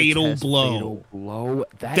 fatal blow.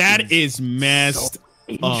 That is messed so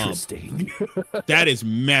interesting. up. That is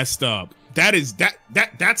messed up. That's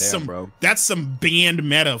Damn, some bro. That's some band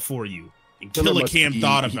meta for you. And Killer Cam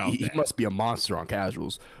thought about that. He must be a monster on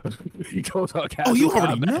casuals. He goes on casuals. Oh, you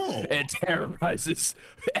already know. And terrorizes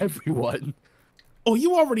everyone. Oh,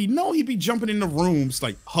 you already know he'd be jumping in the rooms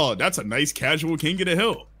like, huh, that's a nice casual king of the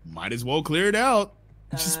hill. Might as well clear it out.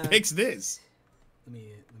 Just picks this. Let me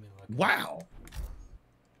look. Wow.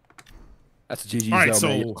 That's a GG. All right,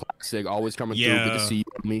 so classic, always coming through. Good to see you,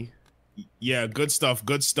 me. Yeah, good stuff.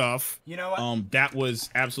 Good stuff. You know what? That was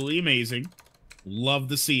absolutely amazing. Love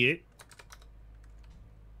to see it.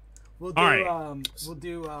 We'll do, all right. We'll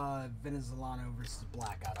do Venezolano versus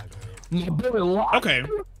Blackout, I believe. My boy, okay.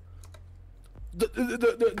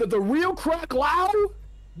 The real crack Lau.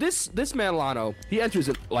 This man Lano, he enters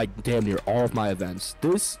in like damn near all of my events.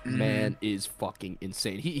 This man is fucking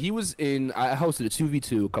insane. He was in. I hosted a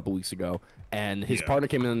 2v2 a couple weeks ago, and his partner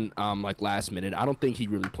came in like last minute. I don't think he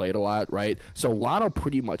really played a lot, right? So Lano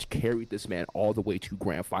pretty much carried this man all the way to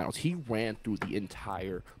grand finals. He ran through the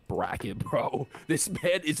entire bracket, bro. This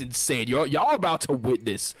man is insane. Y'all about to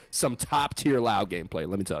witness some top tier Lau gameplay.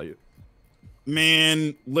 Let me tell you.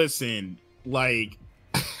 Man, listen, like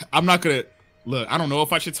I'm not gonna. Look, I don't know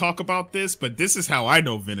if I should talk about this, but this is how I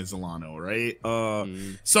know Venezolano, right?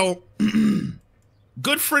 So,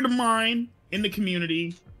 good friend of mine in the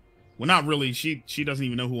community. Well, not really. She doesn't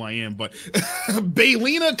even know who I am, but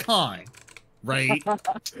Baylina Khan, right?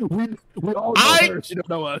 we all know her. She don't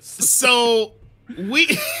know us. So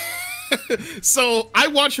we So I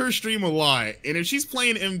watch her stream a lot, and if she's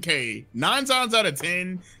playing MK, 9 times out of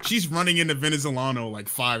 10, she's running into Venezolano like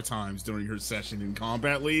 5 times during her session in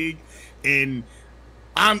Kombat League. And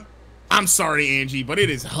I'm sorry, Angie, but it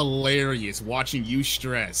is hilarious watching you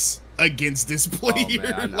stress against this player.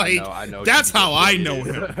 Oh, man, I know, that's how I know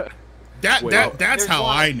him. That's how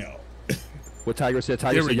I know. What Tiger said,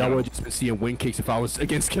 y'all would have just been seeing wing kicks if I was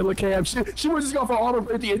against Killer Cam. She was just going for auto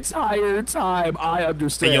break the entire time. I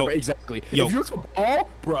understand. Yo, exactly. Yo. If you're the ball,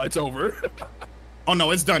 bro, it's over. Oh,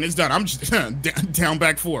 no, it's done. It's done. I'm just down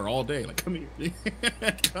back 4 all day. Like, come here.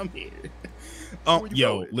 Come here. Oh,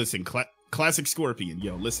 yo, going? Listen, classic Scorpion.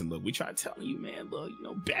 Yo, listen, look, we try to tell you, man, look,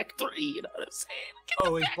 back 3, you know what I'm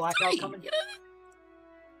saying? Is Blackout coming?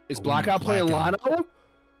 Is Blackout playing Lano?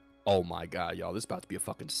 Oh my god, y'all, this is about to be a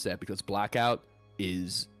fucking set because Blackout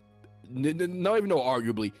is, not even though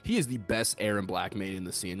arguably, he is the best Aaron Black main in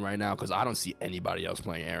the scene right now because I don't see anybody else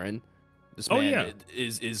playing Aaron. This man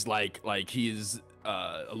is like he is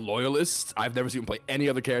a loyalist. I've never seen him play any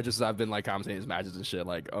other characters since I've been like commentating his matches and shit.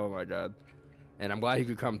 Like, oh my god. And I'm glad he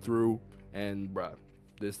could come through. And bruh,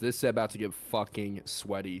 this set about to get fucking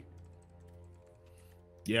sweaty.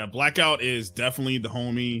 Yeah, Blackout is definitely the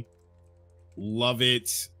homie. Love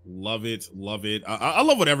it. Love it. Love it. I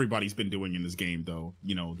love what everybody's been doing in this game, though,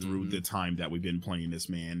 through the time that we've been playing this,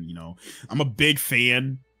 man. I'm a big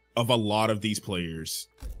fan of a lot of these players,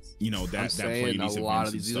 that play these a lot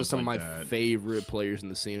of these. These are some like of my that. favorite players in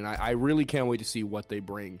the scene. And I really can't wait to see what they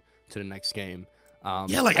bring to the next game.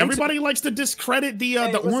 Yeah, like everybody likes to discredit the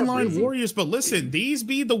online warriors, but listen, these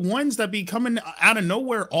be the ones that be coming out of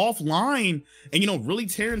nowhere offline and really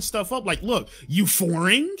tearing stuff up. Like, look,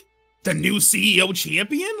 Euphoric, the new CEO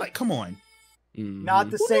champion. Like, come on.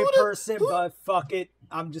 Not the same person, but fuck it,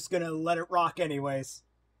 I'm just gonna let it rock anyways.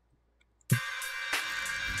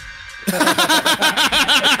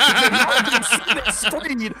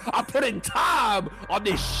 I put in time on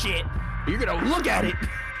this shit. You're gonna look at it.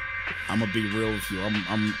 I'm gonna be real with you.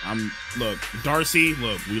 I'm look, Darcy,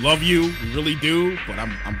 look, we love you, we really do, but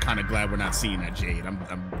I'm kind of glad we're not seeing that Jade. I'm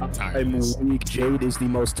tired of this. Jade is the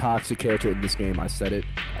most toxic character in this game. I said it.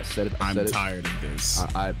 I'm tired of this.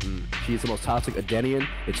 She's the most toxic. Adenian.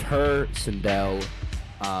 It's her, Sindel.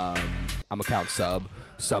 I'm gonna count Sub.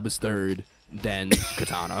 Sub is 3rd. Then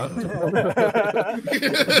Katana.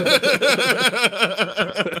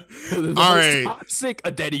 All right. Toxic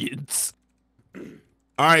Adenians.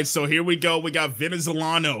 All right, so here we go. We got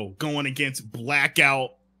Venezolano going against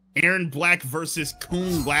Blackout. Aaron Black versus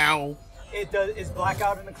Kung Lao. Is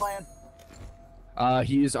Blackout in the clan?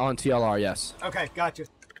 He is on TLR, yes. Okay, gotcha.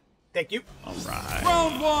 Thank you. All right.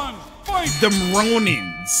 Round 1, fight! The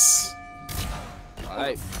Ronins. All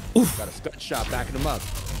right. Oof. Got a scud shot backing him up.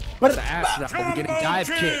 But the ass now, we're getting dive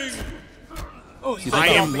kicked. Oh, I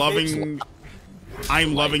am loving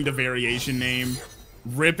the variation name.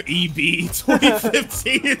 RIP EB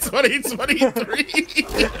 2015 and 2023.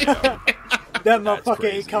 That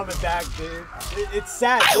motherfucker ain't coming back, dude. It's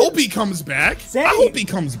sad. I hope he comes back. Same. I hope he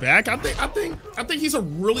comes back. I think he's a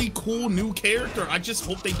really cool new character. I just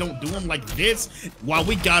hope they don't do him like this while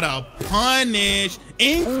we gotta punish.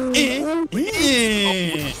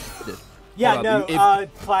 Yeah, no,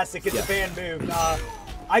 classic. It's a band move.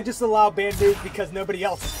 I just allow band moves because nobody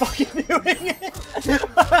else is fucking doing it.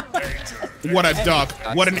 What a duck.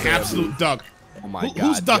 What an absolute duck. Oh my god.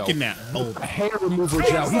 Who's ducking that? Oh, hair removal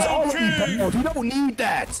gel. He's already bald. You don't need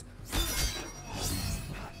that.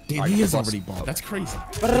 Damn, he is already bald. That's crazy.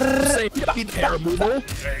 Say, you don't need hair removal.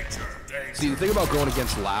 See, the thing about going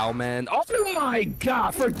against Lao, man. Oh my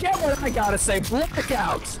god. Forget what I gotta say.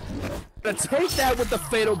 Blackout. Gonna take that with the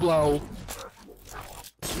fatal blow.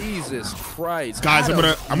 Jesus Christ. Guys, I'm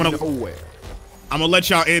gonna let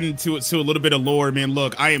y'all into a little bit of lore, man.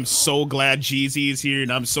 Look, I am so glad Jeezy is here,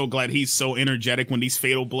 and I'm so glad he's so energetic when these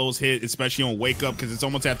fatal blows hit, especially on Wake Up, because it's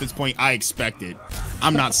almost at this point I expect it.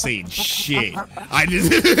 I'm not saying shit. I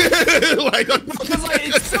just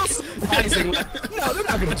it's so surprising. No, they're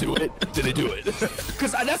not gonna do it. Did they do it?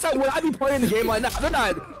 Because that's how when I be playing the game like that, they're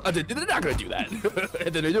not gonna do that.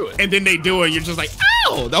 And then they do it. And then they do it. You're just like,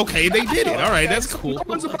 oh, okay, they did it. All right, that's cool. No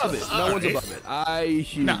one's above it. No one's above it. I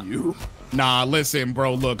hear you. Nah, listen,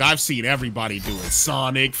 bro. Look, I've seen everybody do it.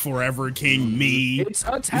 Sonic, Forever King, me. It's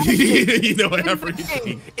a tactic. You know,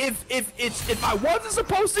 everything. If I wasn't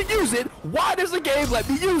supposed to use it, why does the game let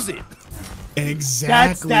me use it?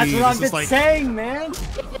 Exactly. That's what I've been saying, man.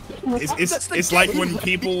 It's like when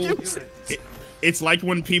people. It's like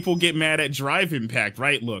when people get mad at Drive Impact,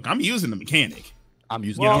 right? Look, I'm using the mechanic. I'm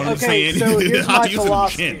using. You know what I'm saying? So here's my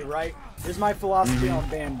philosophy, right? Here's my philosophy on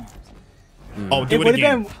band moves. Oh, It would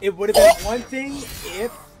have been one thing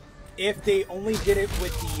if if they only did it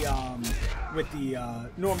with the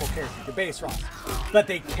normal character, the base roster, but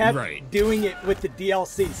they kept doing it with the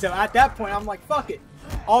DLC. So at that point, I'm like, fuck it,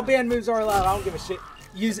 all band moves are allowed. I don't give a shit.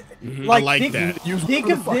 Use think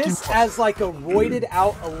of this as like a roided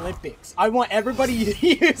out Olympics. I want everybody to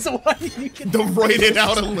use what you can. The roided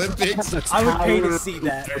out Olympics. I would pay to see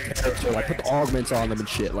that. Like put the augments on them and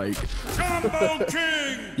shit. Like,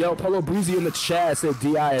 yo, Polo Breezy in the chat said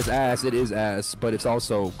DI is ass. It is ass, but it's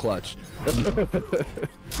also clutch.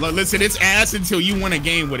 Look, listen, it's ass until you win a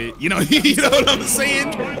game with it. You know, you know what I'm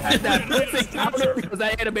saying? That perfect counter because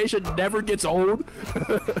that animation never gets old.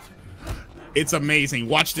 It's amazing.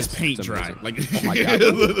 Watch this paint dry. Like, oh my god!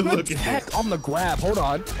 Look at heck on the grab. Hold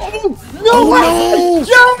on. Oh no!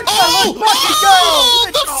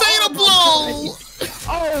 The fatal blow!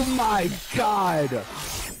 Oh my god!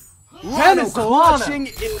 Dennis clutching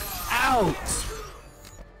it out.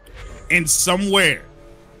 And somewhere,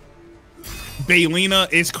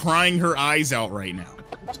 Baylina is crying her eyes out right now.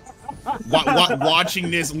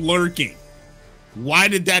 Watching this, lurking. Why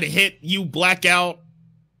did that hit you, Blackout?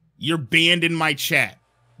 You're banned in my chat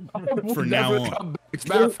for now on. As a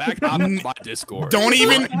matter of fact, I'm in my Discord. Don't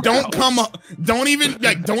even come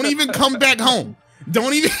back home.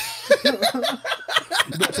 Don't even.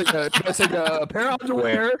 Take a pair of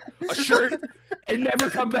underwear, a shirt, and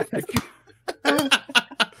never come back.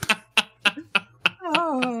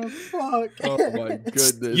 Oh fuck! Oh my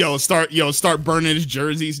goodness! Start burning his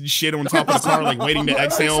jerseys and shit on top of the car, like waiting to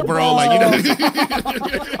exhale, bro. Like, you know.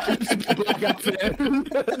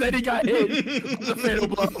 Then he got hit with the fatal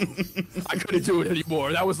blow. I couldn't do it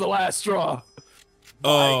anymore. That was the last straw.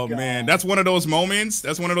 Oh man, that's one of those moments.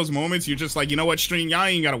 You're just like, you know what, stream, y'all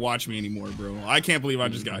ain't gotta watch me anymore, bro. I can't believe I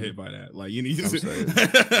just got hit by that. Like, you need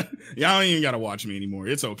to, y'all ain't gotta watch me anymore.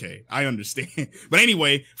 It's okay. I understand. But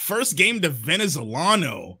anyway, first game to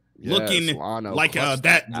Venezolano. Looking Solano like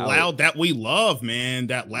that loud that we love, man.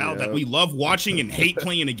 That loud that we love watching and hate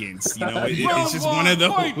playing against. You know, it's just one of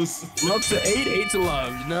those. Love to hate to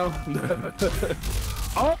love, you know?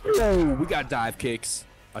 Oh, we got dive kicks.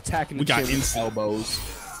 Attacking the chin with elbows.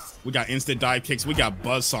 We got instant dive kicks. We got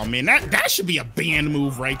buzzsaw, man. That should be a banned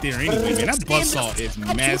move right there. Anyway, man, that buzzsaw is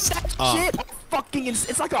messed up. Fucking,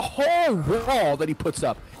 it's like a whole wall that he puts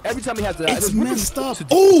up every time he has to. It's messed up.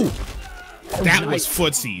 Oh, that was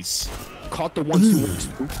footsies. Caught the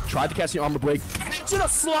 1-2. Tried to catch the armor break. To the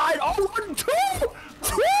slide. Oh, 1-2.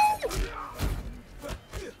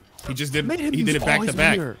 He just did. He did it back to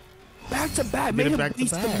back. Back to back. Made him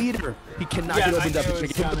waste the meter. He cannot get opened up.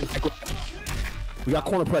 We got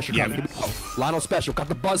corner pressure coming. Lionel special. Got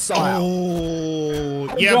the buzzsaw out.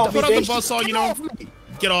 Oh, yeah. Put on the buzzsaw, you know.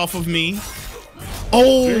 Get off of me.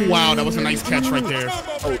 Oh, wow. That was a nice catch right there.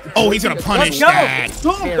 Oh, he's going to punish that.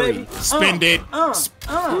 Spend it. Oh,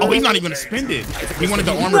 he's not even going to spend it. He wanted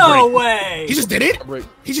the armor break. No way. He just did it?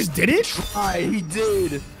 He just did it? He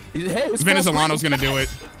did. Venezolano's going to do it.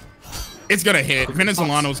 It's going to hit.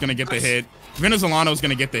 Venezolano's going to get the hit. Venezolano's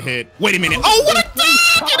going to get the hit. Wait a minute. Oh, what a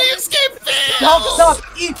dog! And he escaped it! Stop,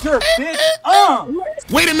 eat your bitch.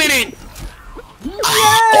 Wait a minute.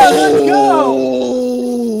 Yeah, let's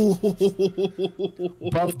go.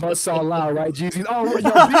 Buzzsaw loud, right, Jeezy? Oh, yo,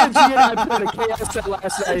 BNG and I played a chaos set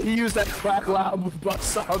last night. He used that crack loud with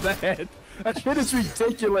Buzzsaw, man. That shit is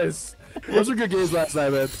ridiculous. Those were good games last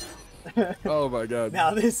night, man. Oh my god.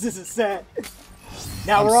 Now this is a set.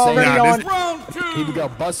 Now we're already on round 2. Here we go.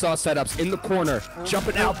 Buzzsaw setups in the corner.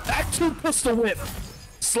 Jumping out. Back to pistol whip.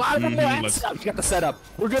 Slide him ass up. He got the setup.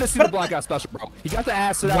 We're going to see the blackout special, bro. He got the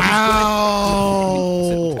ass set up.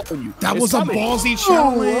 Wow. That was a ballsy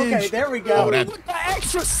challenge. Okay, there we go. With the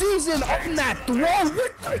extra season on that throw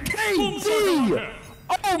with the KD.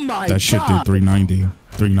 Oh my god. That shit did 390.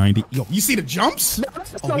 390. Yo, you see the jumps? No,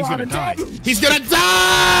 oh, he's going to die. He's going to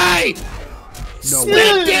die. No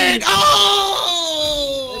way. Oh!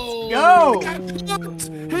 Go!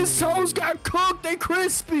 His toes got cooked. They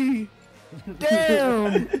crispy.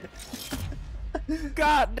 Damn.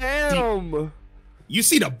 God damn. You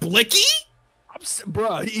see the blicky?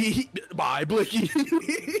 Bruh, bye, blicky. You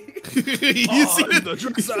see the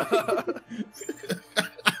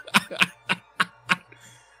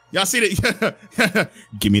Y'all see that?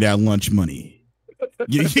 Give me that lunch money.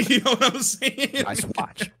 You know what I'm saying? Nice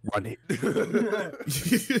watch. Run it.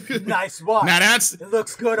 Nice watch. Now that's it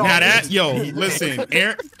looks good. Now that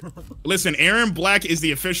listen, Aaron Black is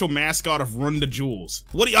the official mascot of Run the Jewels.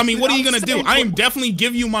 What are you gonna do? I am definitely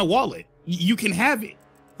give you my wallet. You can have it.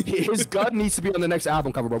 His gun needs to be on the next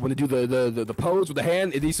album cover, bro. When they do the pose with the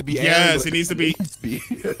hand, it needs to be. Yes, it needs to be.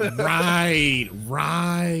 Right.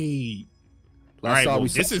 All right, well,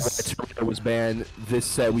 this is was banned. This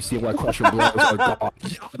said we see why crushing blows are gone.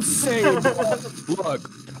 I'm saying, look,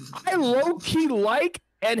 I low key like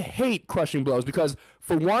and hate crushing blows because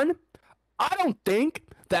for one, I don't think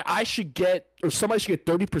that I should get or somebody should get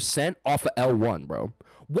 30% off of L1, bro.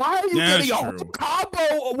 Why are you getting a whole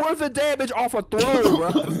combo worth of damage off a throw,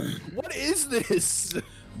 bro? What is this?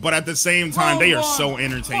 But at the same time, they are so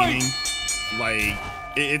entertaining. Like,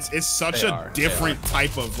 it's such a different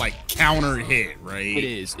type of like counter hit, right?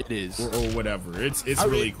 It is, or whatever. It's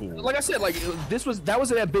really cool. Like I said, like that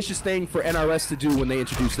was an ambitious thing for NRS to do when they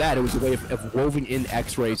introduced that. It was a way of woven in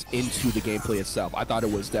X-rays into the gameplay itself. I thought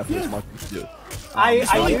it was definitely smart to do. I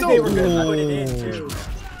knew they were gonna put it in too.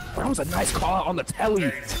 That was a nice call on the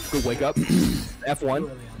telly. Good wake up.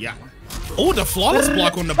 F1. Yeah. Oh, the flawless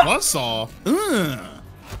block on the buzzsaw.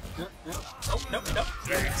 Nope.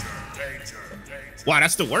 Wow,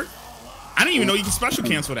 that still work? I didn't even know you can special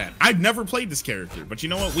cancel that. I've never played this character, but you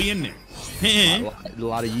know what? We in there. A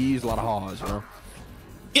lot of yees, a lot of haws, you know?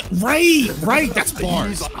 Yeah, right. That's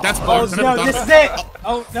bars. That's bars. Oh, no, this is it.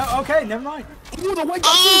 Oh, no, okay, never mind. Ooh, the wake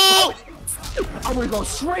up. I'm gonna go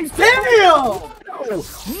straight Fatal! No,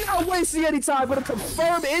 not wasting any time, but a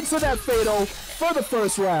confirm into that fatal for the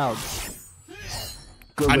first round.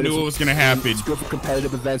 I knew it was gonna happen. It's good for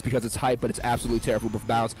competitive events because it's hype, but it's absolutely terrible for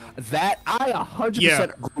balance. That I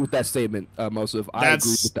 100% agree with that statement, Mosif. I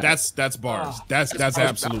agree with that. That's bars. That's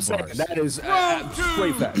absolute bars. That is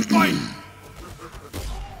straight fact.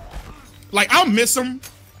 Like I'll miss him,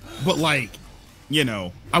 but like, you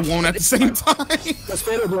know, I won't at the same time. The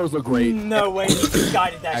fatal blows look great. No way, he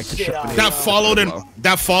guided that shit up. That followed him.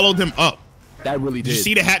 That followed him up. That really did. Did you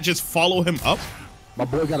see the hat just follow him up? My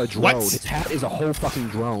boy got a drone. What? His hat is a whole fucking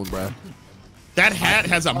drone, bro. That hat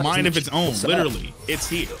has a mind of its own. Literally, it's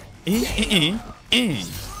here.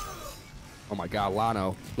 Oh my God,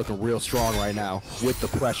 Lano looking real strong right now with the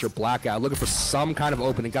pressure. Blackout looking for some kind of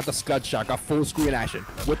opening. Got the scud shot. Got full screen action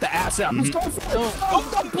with the ass out. Let's go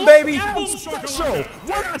for it. Baby. Special.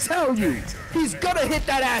 What I tell you? He's gonna hit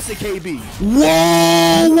that ass at KB.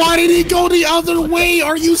 Whoa! Why did he go the other way?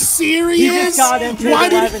 Are you serious? He just got into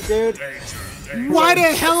 11, dude. Why the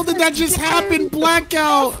hell did that just happen?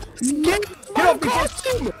 Blackout. Get off the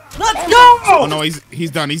costume. Let's go! Oh no, he's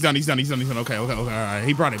done. He's done. Okay. All right.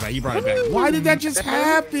 He brought it back. Why did that just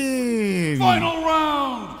happen? Final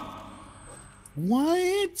round.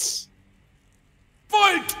 What?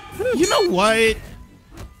 Fight. You know what?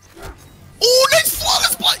 Oh, nice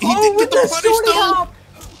flawless block. He didn't get the punish though.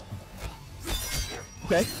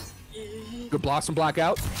 Okay. Good blocks and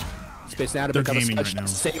blackout. Space out of They're gaming right now.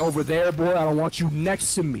 Stay over there, boy. I don't want you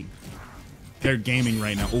next to me. They're gaming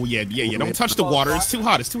right now. Oh yeah. Don't touch the water. It's too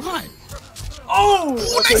hot. Oh,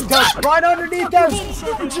 nice got right underneath them.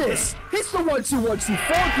 Gorgeous. Hits the 1-2-1-2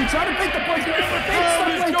 fork. You try to make the point.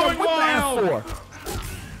 What the F4?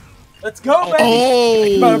 Let's go,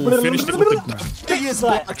 baby. Oh, finished it with the biggest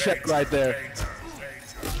block check right there.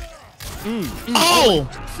 Oh!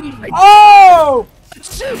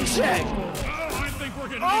 Shoot check.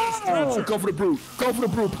 Oh, go for the brute.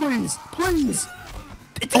 Please.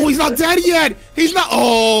 Oh, he's not dead yet. He's not.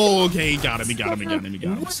 Oh, okay. He got him.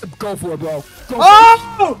 Go for it, bro.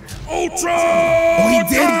 Oh! Ultra. Oh, he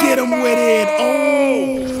did get him with it.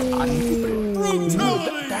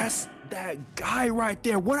 Brutality. That's that guy right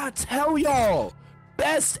there. What I tell y'all?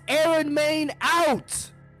 Best Aaron main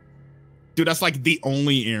out. Dude, that's like the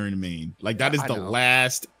only Aaron main. Like that is the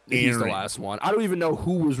last Aaron. He's the last one. I don't even know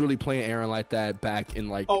who was really playing Aaron like that back in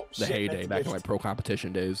like the heyday, back in like pro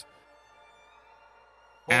competition days.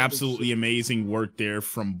 Absolutely amazing work there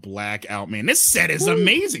from Blackout, man. This set is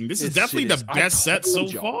amazing. This is definitely the best set so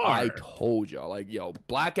far. I told y'all, like, yo,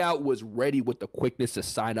 Blackout was ready with the quickness to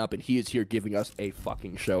sign up, and he is here giving us a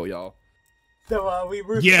fucking show, y'all. So we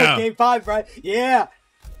root for game 5, right? Yeah.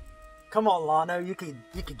 Come on, Lano, you can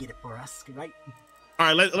get it for us, right?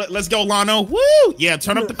 All right, let's go, Lano. Woo! Yeah,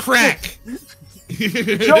 turn up the crack. You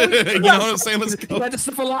know what I'm saying? Let's go. Let us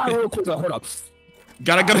for Lano real quick. Hold up.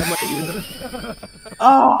 Gotta.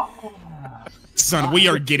 Oh, son, we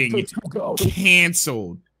are getting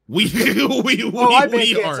canceled. I've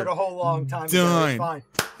been canceled a whole long time ago. It's fine.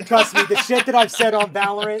 Trust me, the shit that I've said on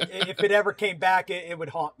Valorant, if it ever came back, it would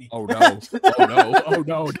haunt me. Oh no!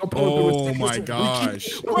 Don't oh my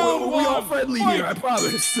gosh! We are friendly here, I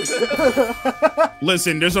promise.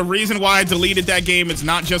 Listen, there's a reason why I deleted that game. It's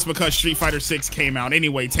not just because Street Fighter 6 came out.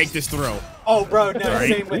 Anyway, take this throw. Oh, bro, no,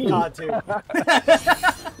 same with COD 2.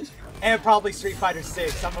 And probably Street Fighter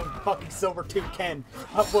 6. I'm a fucking Silver 2 Ken.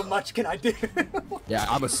 What much can I do? Yeah,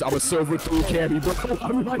 I'm a Silver 2 Kenny, bro.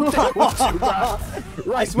 I'm right there with you,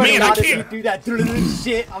 bro. I swear Man, to God, I if you can't- do that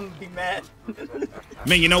shit, I'm gonna be mad.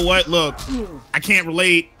 Man, you know what? Look, I can't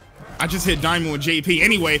relate. I just hit Diamond with JP.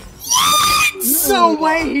 Anyway. No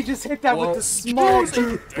way! He just hit that with the small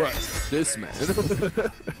dude. Bro, this man.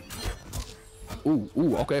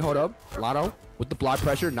 Ooh, okay, hold up. Lano with the block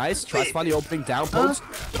pressure. Nice. Tries to find the opening down post.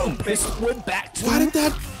 This went back to.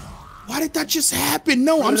 Why did that just happen?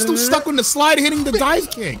 No, I'm still stuck on the slide hitting the dive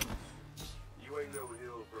kick.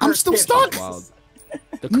 I'm still stuck. Wow.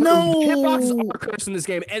 No. Hitboxes are cursed in this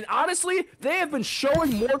game, and honestly, they have been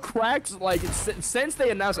showing more cracks like since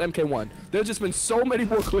they announced MK1. There's just been so many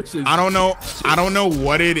more glitches. I don't know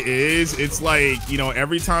what it is. It's like, you know,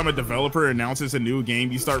 every time a developer announces a new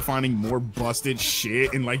game, you start finding more busted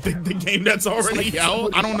shit in like the game that's already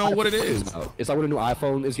out. I don't know what it is. It's like when a new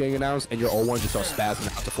iPhone is getting announced and your old one just starts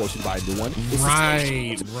spazzing out to force you to buy a new one.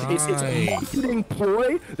 Right. It's a marketing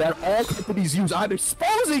ploy that all companies use. I'm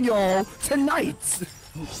exposing y'all tonight.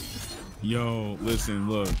 Yo, listen,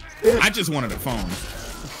 look. I just wanted a phone.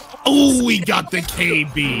 Oh, we got the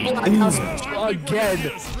KB. Again.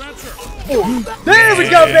 There we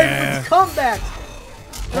go, baby! It's comeback!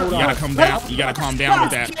 You gotta come down. You gotta calm down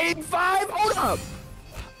with that. Game 5, hold up.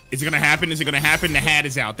 Is it gonna happen? Is it gonna happen? The hat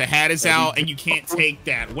is out. The hat is out, and you can't take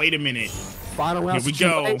that. Wait a minute. Final round. Here we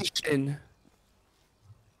go. Situation.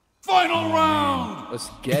 Final round. Let's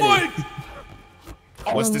get Fight. it.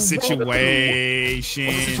 What's the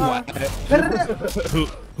situation?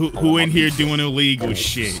 Who in here doing illegal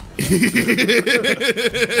shit? Baby.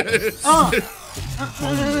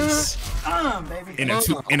 In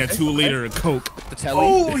a 2-liter of Coke.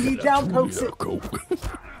 Oh, he down pokes it.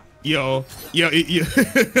 Yo,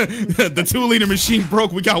 the 2-liter machine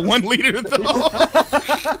broke. We got 1 liter though.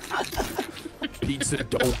 Pizza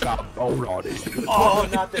don't got bone on it. Oh,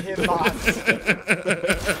 not the hitbox.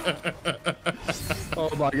 Oh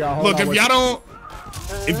my god. Look,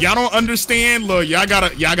 if y'all don't understand, look, y'all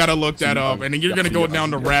gotta look that up, and then you're gonna go down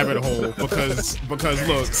the rabbit hole because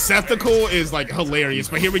look, Sceptical is like hilarious.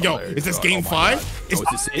 But here we go. Is this game 5?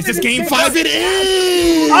 Is this game 5? It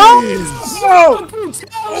is. Oh!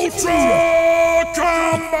 Ultra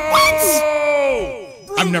combo.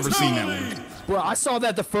 What? I've never seen that one. Bro, I saw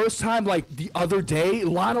that the first time like the other day.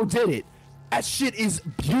 Lano did it. That shit is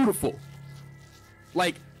beautiful.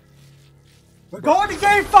 Like, We're going to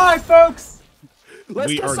game 5, folks!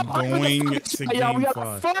 We are going to game we got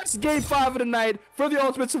 5. the first game 5 of the night for the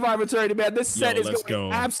Ultimate Survivor Tournament, man. This set is let's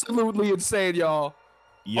going go. absolutely insane, y'all.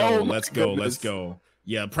 Yo, Oh my let's go. goodness. Let's go.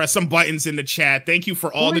 Yeah, press some buttons in the chat. Thank you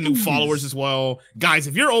for all the new followers as well. Guys,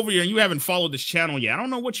 if you're over here and you haven't followed this channel yet, I don't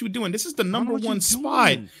know what you're doing. This is the #1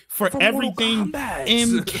 spot for everything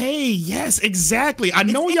MK. Yes, exactly. I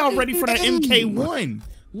know y'all ready for that MK1.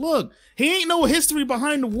 Look, he ain't no history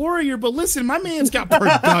behind the warrior, but listen, my man's got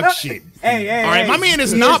production. Hey, all right, my man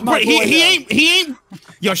is not. He ain't.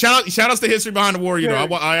 Yo, shout outs to history behind the warrior.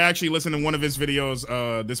 Though I actually listened to one of his videos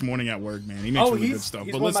this morning at work. Man, he makes really good stuff.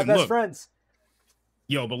 He's But one listen, of my best look. friends.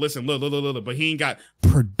 Yo, but listen, look, but he ain't got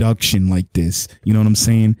production like this. You know what I'm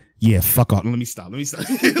saying? Yeah, fuck off. Let me stop. Let me stop.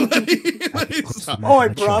 Let me stop. Oi,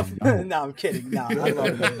 bruv. No, I'm kidding. No, I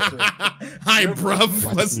love it. Hi,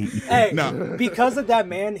 bruv. Hey, No. because of that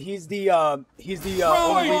man, he's the only reason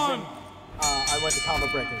I went to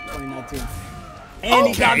Kombat Breaker 2019. And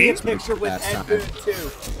he got me a picture with Ed Boon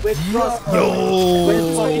too. With Russ.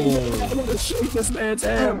 I'm gonna shake this man's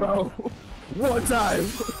hand, bro. One time.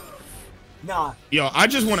 Nah. Yo, I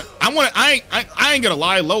ain't gonna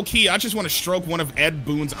lie, low key, I just want to stroke one of Ed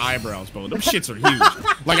Boon's eyebrows, bro. Them shits are huge.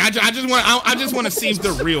 Like I just want to see if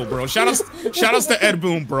they're real, bro. Shout outs to Ed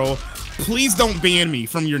Boon, bro. Please don't ban me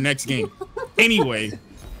from your next game. Anyway.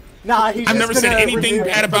 Nah, I've never said anything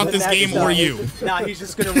bad about this game or you. Nah, he's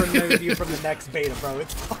just gonna remove you from the next beta, bro.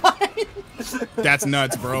 It's fine. That's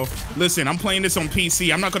nuts, bro. Listen, I'm playing this on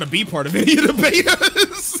PC. I'm not gonna be part of any of the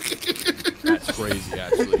betas. That's crazy,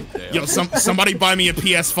 actually. Damn. Yo, somebody buy me a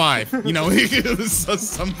PS5. You know,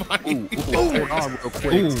 somebody. Hold on real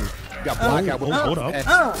quick. You got Blackout with hold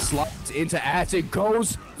up. Slides into ads. It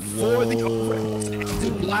goes for the overall.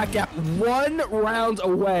 Blackout 1 round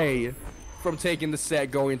away from taking the set,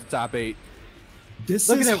 going into top 8. This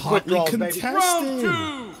Look is at them quick hotly rolls, baby. contested.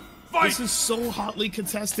 Round 2. Fight. This is so hotly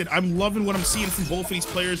contested. I'm loving what I'm seeing from both of these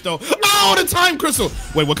players, though. Oh, the time crystal.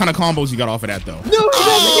 Wait, what kind of combos you got off of that, though? No,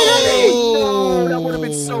 that would have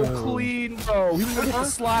been so clean, bro. He was gonna hit the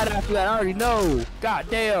slide after that. I already know. God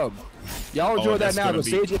damn. Y'all enjoy that that's now. gonna The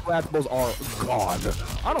be- Sage Interactables are gone.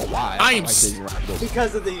 I don't know why. I am like Sage Interactables.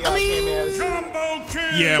 Because of the cameos.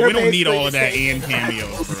 Yeah, They're we don't need basically all of that the and same.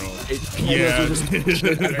 cameos, bro.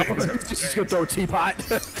 Just gonna throw a teapot.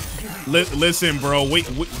 Listen, bro.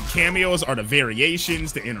 Cameos are the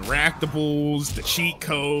variations, the interactables, the cheat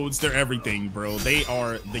codes. They're everything, bro. They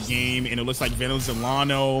are the game, and it looks like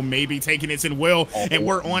Venezolano maybe taking it in Will, and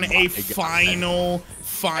we're on a final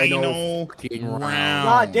round.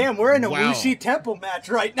 God damn, we're in a Wow. Wuxi Temple match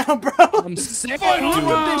right now, bro. I'm sick of this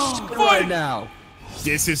shit right now.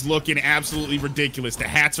 This is looking absolutely ridiculous. The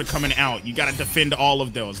hats are coming out. You got to defend all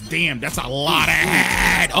of those. Damn, that's a lot of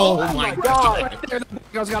hat. Oh my god. Right there, the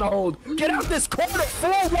guy's got to hold. Get out this corner.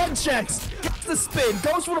 4-1 checks. Gets the spin.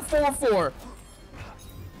 Goes for the 4-4.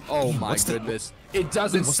 Oh my goodness. It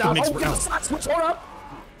doesn't stop. mix Oh, get round? the side switch. Hold up.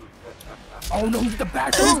 Oh no, he's the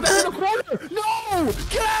back. He's back in the corner. No!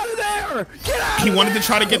 Get out of there! Get out! He wanted to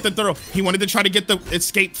try to get the throw. He wanted to try to get the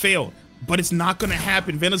escape fail. But it's not going to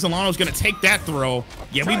happen. Venezolano's going to take that throw.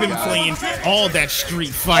 Yeah, we've been playing all that Street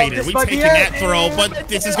Fighter. this We might be taking it. that throw, but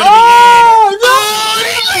this is going to Oh, be no!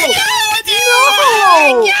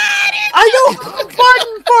 No! I don't have a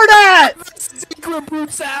button for that! Secret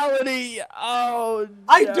brutality. Oh no.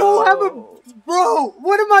 I don't have a... Bro,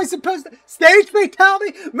 what am I supposed to... Stage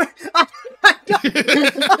fatality? No!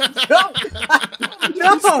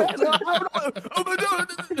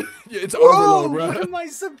 It's Bro, overload, bro. what am I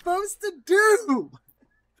supposed to do?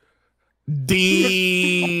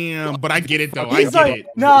 damn. But I get it, though. I He's get like, it.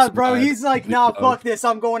 nah, bro. He's like, nah, fuck this.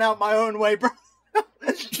 I'm going out my own way, bro.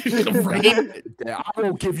 Right? Yeah, I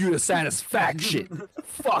won't give you the satisfaction.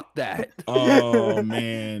 Fuck that. Oh,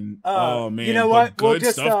 man. Oh, man. you know But what? We'll Good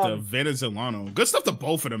just, stuff to Venezolano. Good stuff to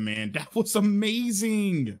both of them, man. That was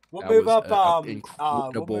amazing. We'll That move was up. an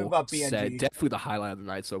We'll move up BNG. set. Definitely the highlight of the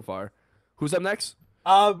night so far. Who's up next?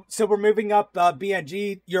 So we're moving up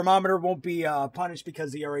BNG. Your monitor won't be punished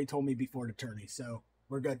because he already told me before the tourney, so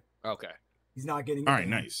we're good. Okay. He's not getting. All right,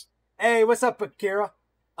 nice. Hey, what's up, Akira?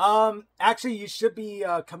 Actually, you should be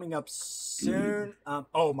coming up soon.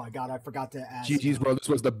 Oh my god, I forgot to ask. GG's, bro. This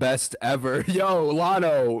was the best ever. Yo,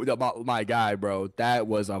 Lano, my guy, bro. That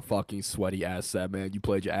was a fucking sweaty ass set, man. You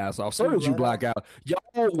played your ass off. So did you, Blackout.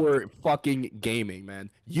 Y'all were fucking gaming, man.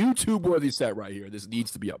 YouTube worthy set right here. This needs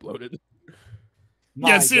to be uploaded.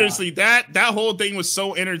 Yeah, seriously, that whole thing was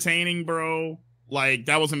so entertaining, bro. Like,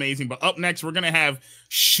 that was amazing. But up next, we're gonna have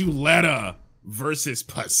Shuletta versus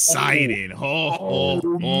Poseidon.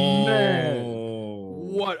 Man.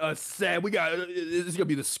 What a set. We got this is gonna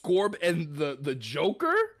be the Scorb and the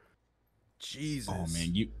Joker. Jesus. Oh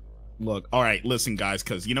man, you look. All right, listen, guys,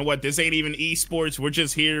 because you know what? This ain't even esports. We're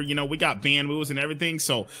just here. You know, we got band moves and everything.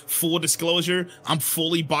 So full disclosure, I'm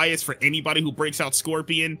fully biased for anybody who breaks out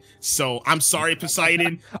Scorpion. So I'm sorry,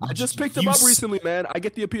 Poseidon. I just picked him up recently, man. I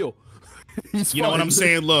get the appeal. You know what I'm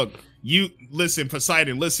saying? Look, you listen,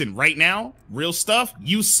 Poseidon. Listen, right now, real stuff.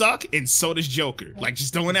 You suck, and so does Joker. Like,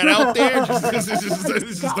 just throwing that out there.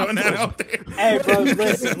 Just throwing that out there. Hey, bro,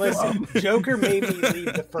 listen. Joker made me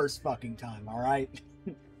leave the first fucking time. All right.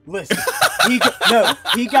 Listen,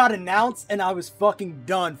 he got announced, and I was fucking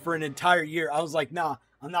done for an entire year. I was like, nah,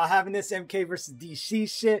 I'm not having this MK versus DC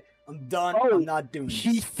shit. I'm done. I'm not doing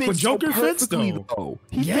He this. fits But Joker so fits, perfectly, though.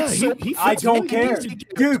 He Yeah, fits so he fits I don't like care, a DC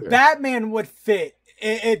dude. character. Batman would fit.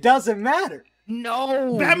 It doesn't matter.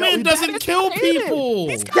 No, Batman doesn't kill people.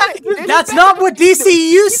 That's not what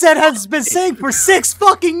DCU said has been saying for 6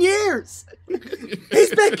 fucking years.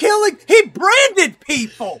 He's been killing. He branded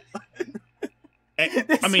people.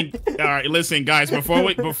 I mean, all right, listen, guys,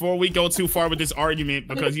 before we go too far with this argument,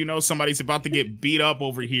 because you know somebody's about to get beat up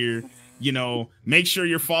over here, you know, make sure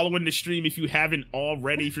you're following the stream if you haven't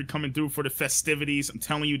already, if you're coming through for the festivities. I'm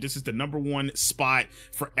telling you, this is the #1 spot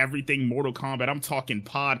for everything Mortal Kombat. I'm talking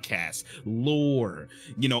podcasts, lore,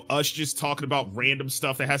 you know, us just talking about random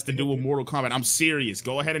stuff that has to do with Mortal Kombat. I'm serious.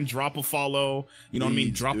 Go ahead and drop a follow. You know what I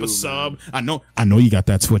mean? Drop a sub. Man. I know you got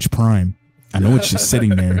that Twitch Prime. I know it's just sitting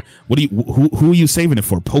there. What do you? Who are you saving it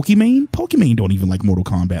for? Pokimane? Pokimane don't even like Mortal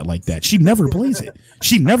Kombat like that. She never plays it.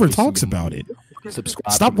 She never talks about it.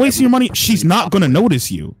 Subscribe. Stop wasting your money. She's not gonna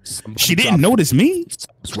notice you. She didn't notice me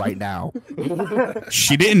right now.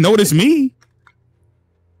 She didn't notice me.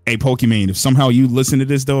 Hey, Pokimane, if somehow you listen to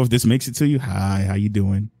this though, if this makes it to you, hi, how you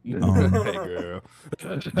doing? Hey, girl.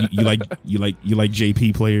 You like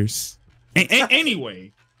JP players?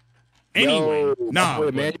 Anyway. Yo, nah,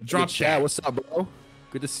 boy, man, drop chat. that. What's up, bro?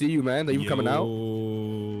 Good to see you, man. Thank you for coming out.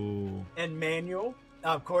 And Manuel,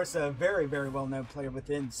 of course, a very, very well-known player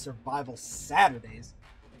within Survival Saturdays.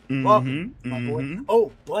 Welcome, my boy.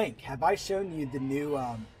 Oh, Blank, have I shown you the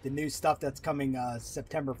new stuff that's coming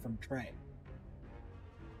September from Trey?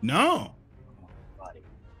 No. Buddy.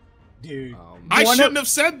 Dude. I shouldn't have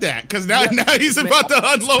said that because now he's about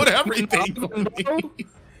to unload everything.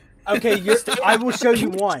 Okay, I will show you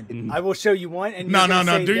one. I will show you one. And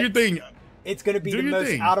no. Do your thing. It's going to be the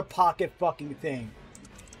most out-of-pocket fucking thing.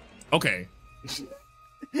 Okay.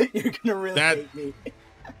 You're going to really hate me.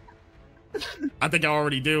 I think I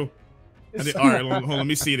already do. All right, hold on, let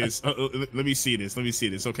me see this. Let me see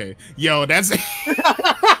this. Okay. Yo, that's...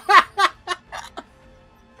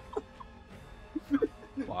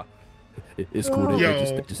 It's cool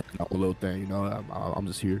to just a little thing, you know. I'm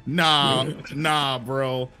just here. Nah,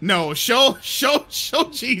 bro. No, show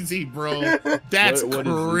Jeezy, bro. That's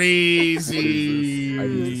crazy. I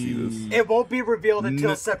need to see this. It won't be revealed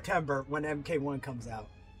until September when MK1 comes out.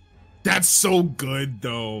 That's so good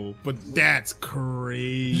though, but that's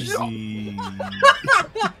crazy.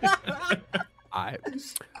 I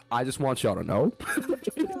just want y'all to know.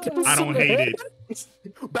 I don't hate it.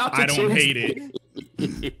 I don't hate it.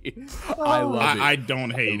 I love it. I don't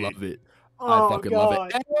hate it. I fucking love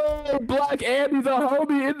it. Hey, Black Andy, the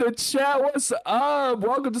homie in the chat. What's up?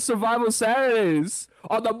 Welcome to Survival Saturdays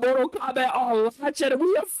on the Mortal Kombat Online channel.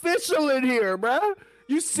 We official in here, bruh.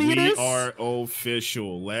 You see this? We are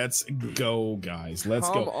official. Let's go, guys. Let's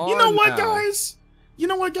go. You know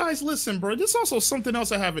what, guys? Listen, bro. There's also something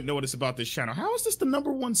else I haven't noticed about this channel. How is this the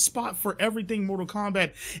 #1 spot for everything Mortal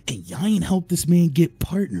Kombat? And y'all ain't helped this man get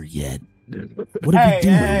partner yet. What are we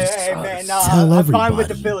doing? Hey, man, tell I'm fine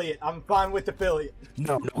with affiliate. I'm fine with affiliate.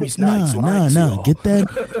 No, he's not. No. Get that?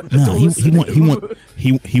 No,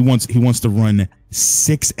 he wants to run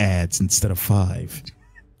 6 ads instead of 5.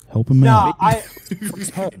 Help him out.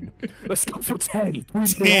 10. Let's go for 10.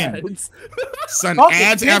 10. Son,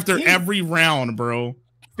 ads after every round, bro.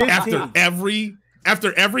 15.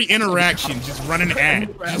 After every interaction, just run an ad.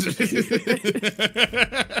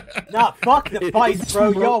 Nah, fuck the fights,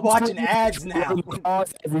 bro. Y'all watching ads now.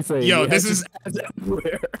 Yo, this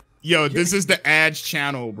is the ads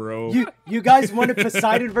channel, bro. You guys wanted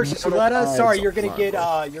Poseidon versus Chuleta? Sorry, you're gonna get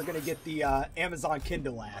the Amazon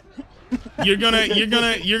Kindle ad. You're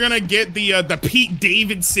gonna get the Pete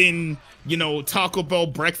Davidson, Taco Bell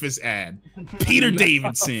breakfast ad. Peter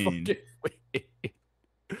Davidson.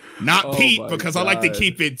 Not Pete, because I like to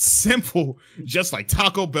keep it simple, just like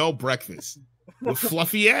Taco Bell breakfast with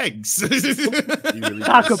fluffy eggs.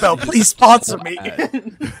 Taco Bell, please sponsor me.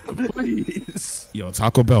 Please. Yo,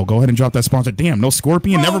 Taco Bell, go ahead and drop that sponsor. Damn, no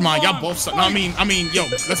Scorpion. Never mind. Y'all both. No, I mean, yo,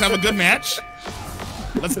 let's have a good match.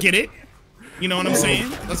 Let's get it. You know what I'm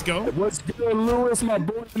saying? Let's go. What's good, Lewis, my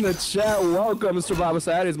boy in the chat? Welcome to Survival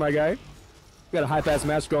Saturdays, my guy. We got a high-pass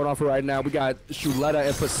match going on for right now. We got Chuleta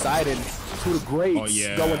and Poseidon, two of the greats,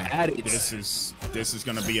 going at it. This is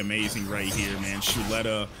gonna be amazing right here, man.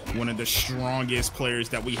 Chuleta, one of the strongest players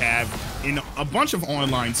that we have in a bunch of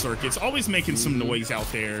online circuits, always making some noise out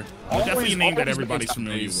there. Definitely a name that everybody's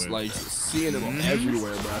familiar with. Like seeing him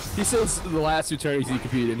everywhere, bro. He says the last 2 tournaments he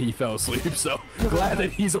competed, he fell asleep. So glad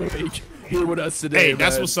that he's awake here with us today. Hey,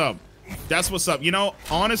 that's what's up. That's what's up.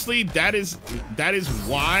 Honestly, that is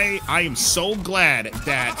why I am so glad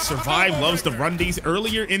that Survive loves to run these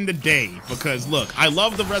earlier in the day. Because look, I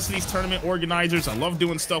love the rest of these tournament organizers. I love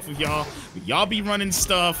doing stuff with y'all. Y'all be running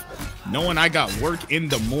stuff knowing I got work in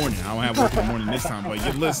the morning. I don't have work in the morning this time,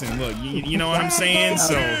 but listen, look, you know what I'm saying?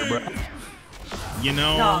 So, we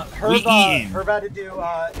eating. Herb had to do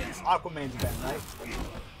it's Aquaman's event, right?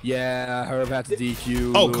 Yeah, Herb had to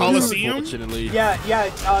DQ. Oh, Coliseum? Unfortunately. Yeah.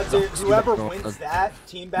 Whoever wins that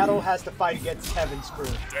team battle has to fight against Kevin's crew,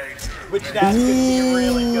 which that's gonna be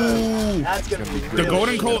really good. That's gonna be really the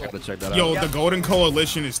Golden good. The Golden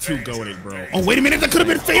Coalition is too goated, bro. Oh, wait a minute, that could have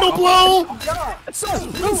been Fatal Blow. We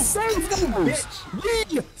saved those.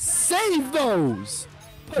 We saved those.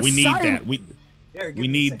 We need that. We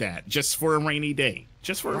need that just for a rainy day.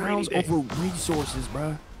 Just for a rainy day. Over resources,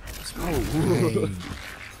 bro. Let's go.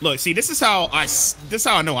 Look, see, this is how I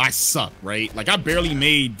know I suck, right? Like I barely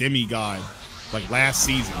made Demigod like last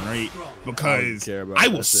season, right? Because I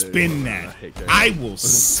will spend that. I will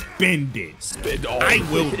spend it. I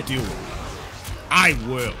will do it. I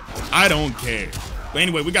will. I don't care. But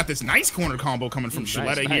anyway, we got this nice corner combo coming from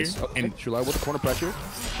Chuleta here. Okay. And Chuleta with the corner pressure.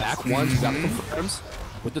 Back one, got the confirms.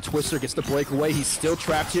 With the twister, gets the breakaway. He's still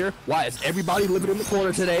trapped here. Why is everybody living in the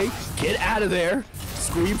corner today? Get out of there.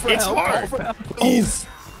 Scream for help. Hard. For help, please.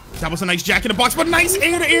 That was a nice jack in the box, but nice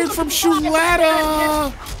air-to-air from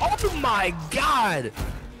Chuleta. Oh my God.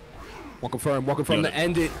 One confirm to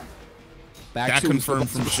end it. That confirmed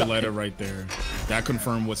from Chuleta right there. That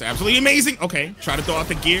confirmed was absolutely amazing. Okay, try to throw out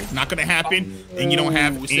the gear. Not going to happen. And you don't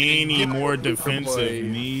have any more defensive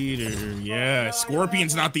meter. Yeah,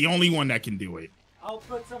 Scorpion's not the only one that can do it. I'll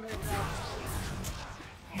put some in.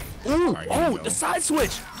 Ooh, right, oh, the side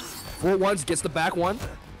switch. 4-1 gets the back one.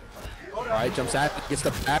 All right, jumps out, gets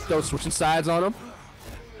the back though, switching sides on him.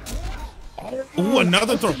 Ooh,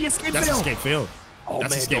 another throw. That's That's escape failed. Oh,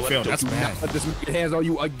 That's man, escape failed. That's bad. Let this get hands on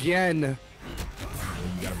you again. You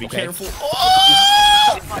gotta be careful.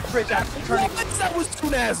 Oh! That was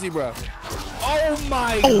too nasty, bro. Oh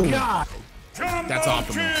my god. That's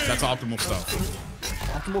optimal. That's optimal stuff.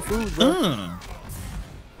 Optimal food, bro.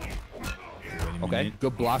 Okay,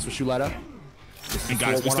 good blocks for Shuletta. And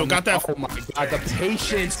guys, we still got that. Oh my god, the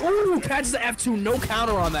patience. Ooh, catches the F2, no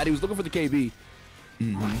counter on that. He was looking for the KB.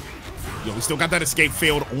 Yo, we still got that escape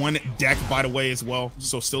failed on deck, by the way, as well.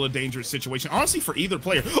 So still a dangerous situation. Honestly, for either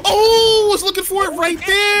player. Oh, was looking for it right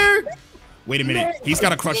there. Wait a minute. He's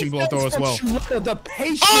got a crushing blow throw as well. The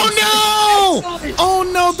patience. Oh, no. Oh,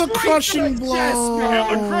 no, the crushing blow. Oh,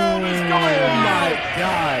 my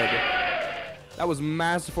God. That was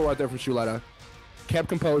masterful right there from Shuletta. Kept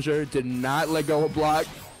composure, did not let go of block,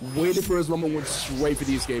 waited for his moment, went straight for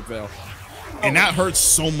the escape fail. And that hurts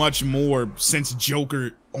so much more since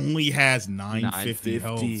Joker only has 950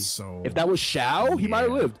 health. So if that was Shao, he might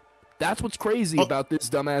have lived. That's what's crazy about this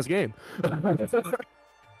dumbass game.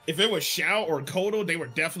 If it was Shao or Kodo, they were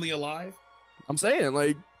definitely alive. I'm saying,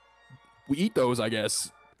 like, we eat those, I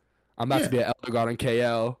guess. I'm about to be an Elder God on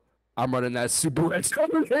KL. I'm running that Super Red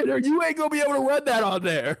Terminator. You ain't gonna be able to run that on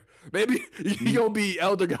there. Maybe you gonna be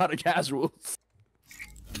Elder God of Casuals.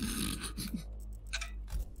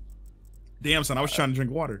 Damn, son, I was trying to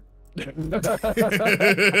drink water. You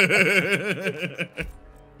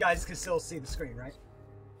guys can still see the screen, right?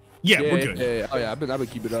 Yeah, we're good. Yeah. Oh yeah, I've been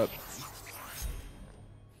keeping it up.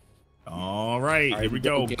 All right, here we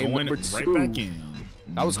go. Going right back in.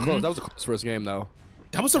 That was close. That was a close first game, though.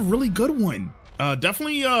 That was a really good one.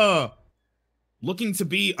 Definitely looking to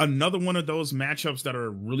be another one of those matchups that are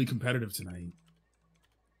really competitive tonight.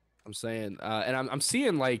 I'm saying, and I'm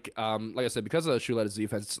seeing like I said, because of Shuletta's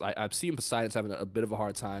defense, I'm seeing Poseidon's having a bit of a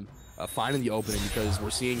hard time finding the opening, because we're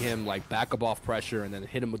seeing him like back up off pressure and then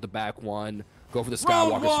hit him with the back one, go for the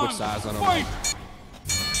Skywalker, switch sides on him.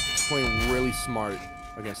 Playing really smart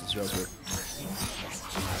against this Joker.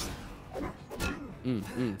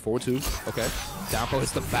 4-2. Okay. Down throw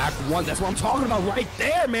hits the back one. That's what I'm talking about right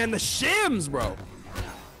there, man. The shims, bro.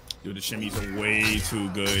 Dude, the shimmies are way too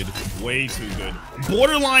good. Way too good.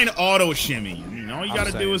 Borderline auto shimmy. You know, all you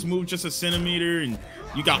gotta do is move just a centimeter and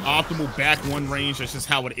you got optimal back one range. That's just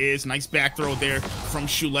how it is. Nice back throw there from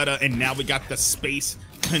Shuletta, and now we got the space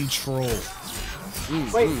control.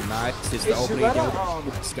 Wait, nice. It's the opening again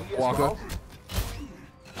with Skywalker.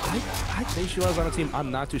 I think Shuletta's on the team.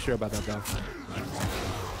 I'm not too sure about that, though.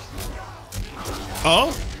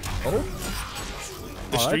 Oh? Oh?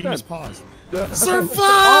 The stream is paused. Survive!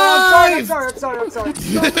 Oh, I'm sorry.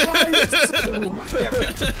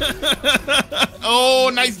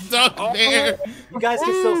 Oh, nice duck there. You guys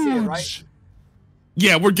can still see it, right?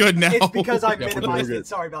 Yeah, we're good now. It's because I minimized it.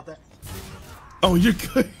 Sorry about that. Oh, you're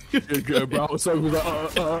good. You're good, bro. So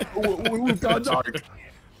we've got dark.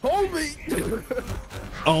 Hold me.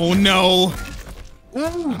 Oh no.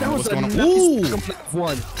 Ooh, that was a nice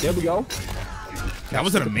one. There we go. That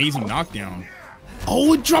was an amazing knockdown.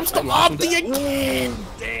 Oh, it drops the opti again.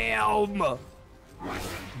 Damn.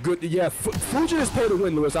 Good. Yeah, Fujin is pay to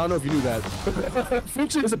win, Lewis. I don't know if you knew that.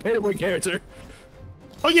 Fujin is a pay to win character.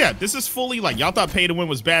 Oh yeah, this is fully like, y'all thought pay to win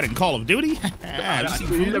was bad in Call of Duty? You've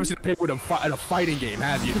never seen a pay to win in a fighting game,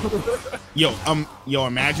 have you? Yo,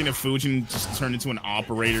 imagine if Fujin just turned into an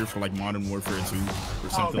operator for like Modern Warfare 2 or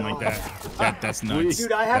something like that. That's nuts.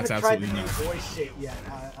 Dude, I haven't That's tried the absolutely new nuts. voice shit yet.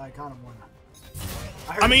 I kind of want to.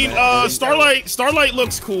 I mean, Starlight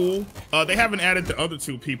looks cool. They haven't added the other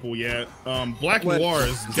two people yet. Black Noir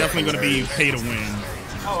is definitely going to be pay to win.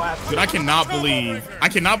 Oh, absolutely. Dude, I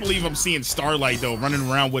cannot believe I'm seeing Starlight though running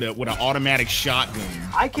around with an automatic shotgun.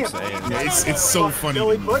 I can't believe It's so funny.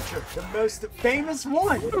 Billy Butcher, the most famous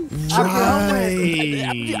one.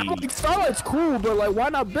 I like Starlight's cool, but like, why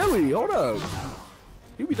not Billy? Hold up.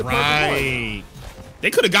 He'd be the perfect one.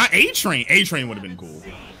 They could have got A-Train. A-Train would have been cool.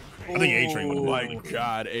 I think A-Train would have been cool. Oh my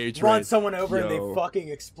god, A-Train. Run someone over and they fucking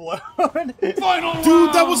explode.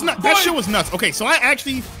 Dude, that was nuts. That shit was nuts. Okay, so I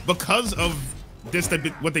actually, because of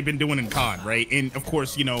what they've been doing in COD, right? And of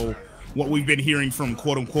course, you know, what we've been hearing from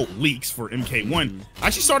quote-unquote leaks for MK1. I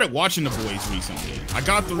actually started watching The Boys recently. I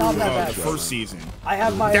got through the first season.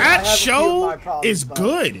 That show is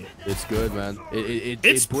good. It's good, man.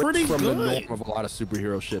 It's pretty from good. the norm of a lot of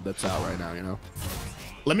superhero shit that's out right now, you know?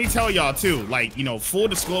 Let me tell y'all too, like, you know, full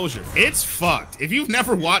disclosure, it's fucked. If you've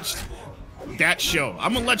never watched that show.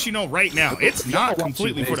 I'm gonna let you know right now. It's not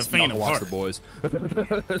completely for the faint of heart. The boys.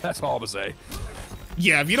 That's all I'm gonna say.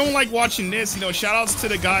 Yeah, if you don't like watching this, you know, shout outs to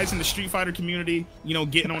the guys in the Street Fighter community, you know,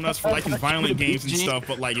 getting on us for liking violent games and stuff.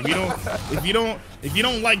 But like, if you don't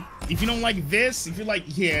like this, if you're like,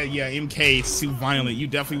 yeah, MK, it's too violent, you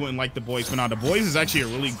definitely wouldn't like The Boys. But now The Boys is actually a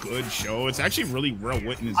really good show. It's actually really well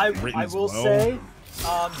written as well. I will say,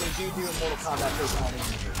 they do a Mortal Kombat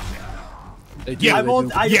fatality. They do. I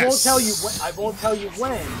won't tell you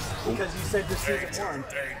when because you said this season 1,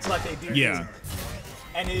 but they do. Yeah.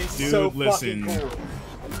 And it is Dude, so listen, fucking cool.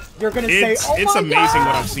 You're gonna say, "Oh it's my amazing God!"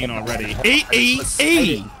 what I've seen already.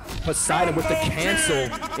 Hey. Poseidon with the cancel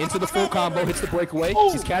into the full combo, hits the breakaway.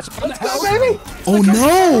 He's catching on the Let's go, baby! Oh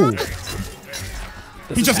no!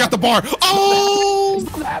 He just got the bar. Oh!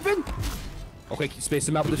 What happened? Okay, space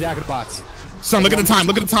him out with the jacket box. Son, look at the time.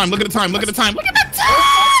 Look at the time. Look at the time. Look at the time. Look at the time.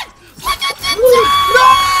 Look at the time.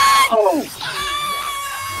 No!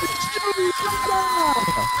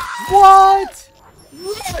 What?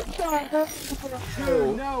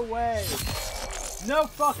 Dude, no way. No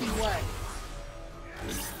fucking way.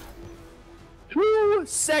 2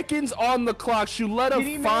 seconds on the clock.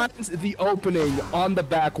 Shuletta finds the opening on the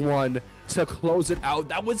back one to close it out.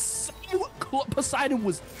 That was so close. Poseidon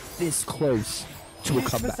was this close to a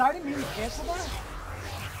comeback. Poseidon maybe cancel that?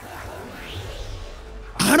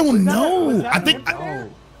 I don't know. I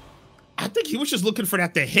think he was just looking for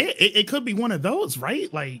that to hit. It could be one of those,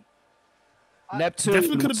 right? Like Neptune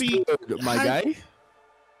definitely could be my guy.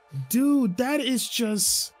 Dude, that is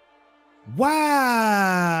just wow.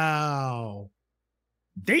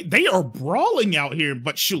 They are brawling out here,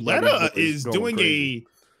 but Shuletta is doing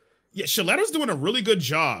Shuletta's doing a really good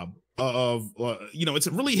job of you know, it's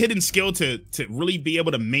a really hidden skill to really be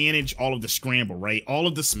able to manage all of the scramble, right? All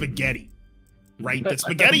of the spaghetti. Right, the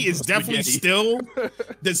spaghetti is definitely still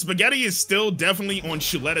definitely on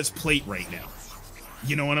Shuletta's plate right now.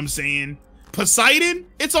 You know what I'm saying? Poseidon,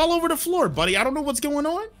 it's all over the floor, buddy. I don't know what's going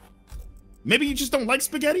on. Maybe you just don't like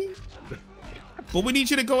spaghetti. But we need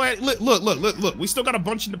you to go ahead. Look. We still got a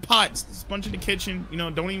bunch in the pots, a bunch in the kitchen. You know,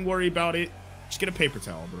 don't even worry about it. Just get a paper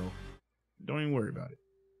towel, bro. Don't even worry about it.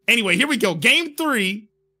 Anyway, here we go. Game 3.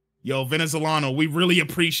 Yo, Venezolano, we really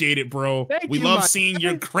appreciate it, bro. We love seeing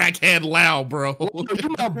your crackhead loud, bro.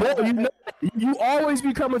 You my boy. You always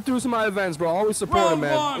be coming through some of my events, bro. Always supporting,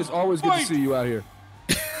 man. It's always good to see you out here.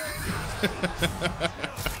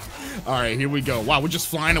 All right, here we go. Wow, we're just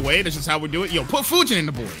flying away. That's just how we do it. Yo, put Fujin in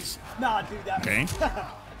the boys. Nah, dude, that. Okay.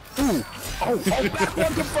 Ooh. Oh, back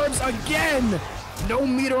one confirms again. No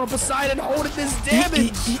meter on Poseidon holding this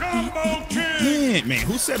damage. Man,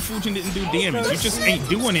 who said Fujin didn't do damage? You just ain't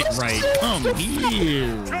doing it right. Come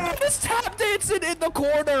here. This tap dancing in the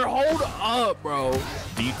corner. Hold up, bro.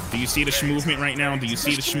 Do you see the movement right now? Do you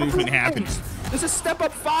see the movement happen? This is step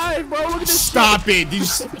up 5, bro. Look at this. Stop it.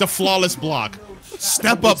 The flawless block.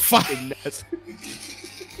 Step up 5.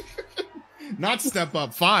 Not step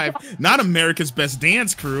up 5. Not America's Best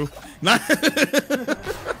Dance Crew. Not.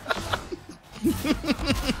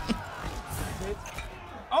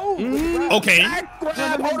 Okay.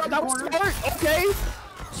 Hold on, that was smart. Okay.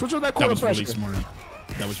 Switch on that corner pressure.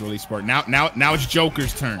 That was really smart. Now it's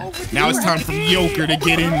Joker's turn. Now it's time for Joker to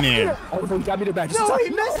get in there. Oh, he got me the back. No, he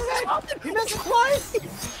misses it. He misses twice.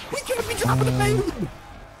 We can't be dropping the baby.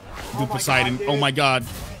 Dude, Poseidon. Oh my God.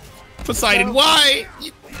 Poseidon, why?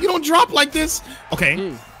 You don't drop like this.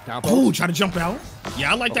 Okay. Oh, try to jump out.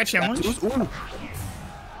 Yeah, I like that challenge.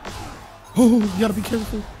 Oh, you gotta be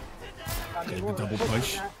careful. Okay, the double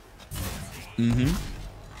push.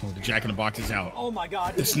 Oh, the Jack in the Box is out. Oh my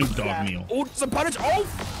God. The Snoop Dogg meal. Oh, some punish. Oh.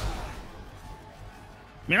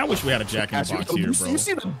 Man, I wish we had a Jack in the Box here, bro. You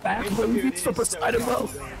see the back movies for Poseidon, bro?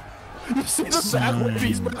 You see the back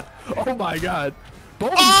movies, bro? Oh my God.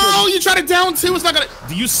 Oh, you try to down 2. It's not gonna.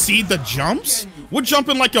 Do you see the jumps? We're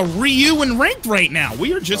jumping like a Ryu in ranked right now.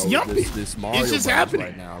 We are just jumping. This Mario it's just happening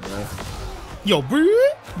right now, bro. Yo, bro.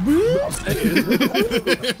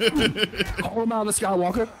 Call him out on the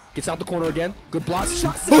Skywalker. Gets out the corner again. Good block.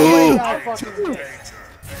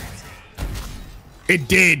 It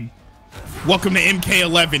did. Welcome to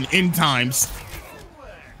MK11 end times.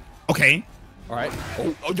 Okay. All right.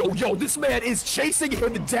 Oh, yo, this man is chasing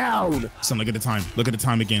him down. Son, look at the time. Look at the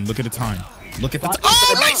time again. Look at the time. Look at the time.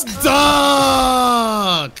 Oh, nice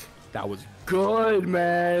duck. That was good,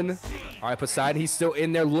 man. All right, Poseidon, he's still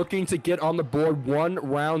in there looking to get on the board 1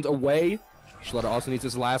 round away. Shuletta also needs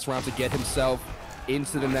his last round to get himself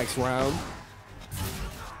into the next round.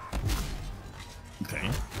 Okay.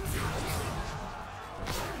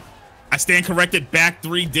 I stand corrected. Back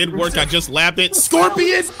 3 did work. I just labbed it.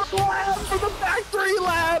 Scorpion! For the back 3.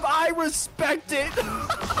 lab. I respect it.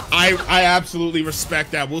 I absolutely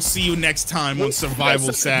respect that. We'll see you next time on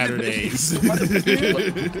Survival Saturdays.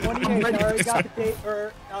 28th, I already got the date,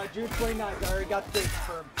 or June 29th, I already got the date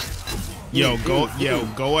confirmed.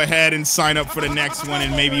 Go ahead and sign up for the next one,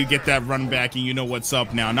 and maybe you get that run back, and you know what's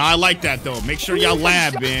up now. Now I like that though. Make sure y'all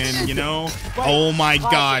lab in, you know. Oh my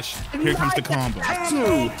gosh, here comes the combo.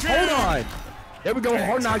 Hold on. There we go.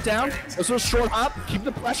 Hard knockdown. Let's go short hop. Keep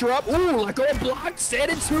the pressure up. Ooh, let go of block.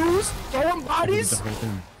 Standing twos. Throwing bodies.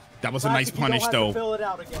 That was a nice punish though. Fill it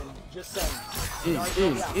out again. Just saying.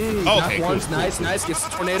 Okay, cool. Nice. Gets the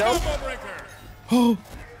tornado. Oh.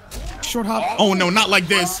 Short hop. Oh no, not like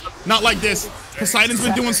this. Not like this. Poseidon's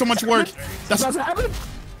been doing so much work. That's what's happening.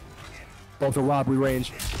 Both are robbery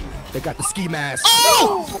range. They got the ski mask.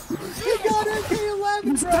 Oh! He got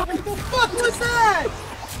AK-11, bro. What the fuck was that?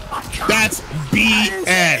 That's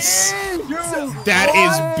BS. That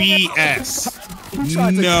is BS.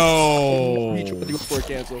 No. He tried to go for a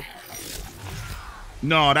cancel.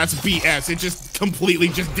 No, that's BS. It just completely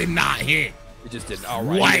just did not hit. It just didn't. All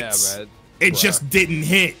right. What? Yeah, man. It just didn't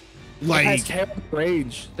hit. Like, Like, terrible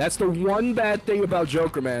range. That's the one bad thing about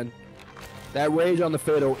Joker, man. That range on the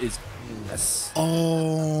Fatal is yes.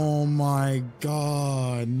 oh my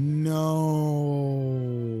god, no.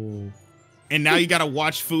 And now you gotta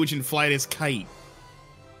watch Fujin fly this kite.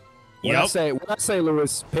 What I say,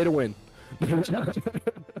 Lewis, pay to win.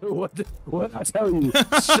 what I tell you?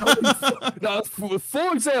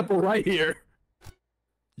 Full example right here.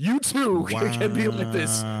 You too can be like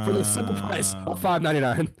this for the simple price of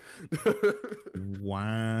 $5.99.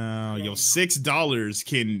 Wow, yo, $6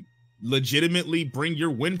 can legitimately bring your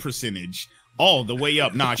win percentage all the way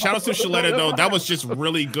up. Nah, shout out to Shaletta though. That was just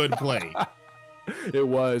really good play. It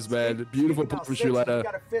was, man. Beautiful play for Shaletta.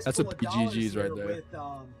 That's a PGG's right there. With,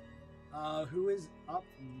 who is up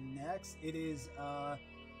next? It is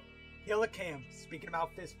Hilla Cam. Speaking about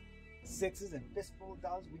sixes and fistful of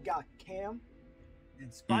dollars, we got Cam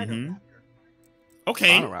and Spino Raptor. Okay.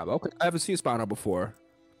 Spino Raptor. Okay, I haven't seen Spino before.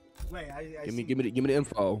 Wait, give me the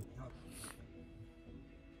info.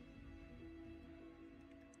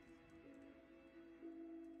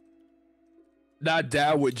 Not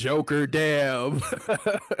down with Joker, damn.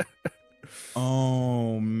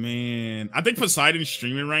 Oh man, I think Poseidon's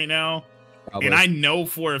streaming right now, and I know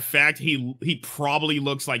for a fact he probably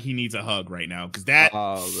looks like he needs a hug right now because that.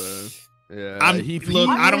 Oh man. Yeah, I don't. He played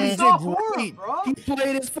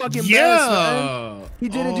his fucking best, man. He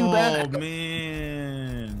didn't do bad. Oh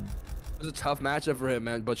man, it was a tough matchup for him,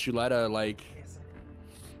 man. But Shaletta, like,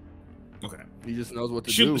 okay, he just knows what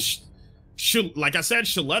to do. Like I said,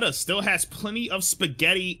 Shaletta still has plenty of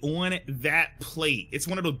spaghetti on that plate. It's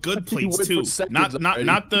one of the good plates too, not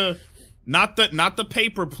the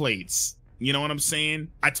paper plates. You know what I'm saying?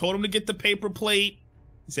 I told him to get the paper plate.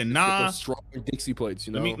 He said, "Nah." Strong Dixie plates,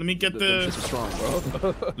 you know. Let me get the strong,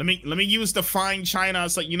 bro. let me use the fine china.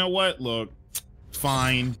 It's like, you know what? Look,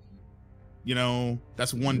 fine. You know,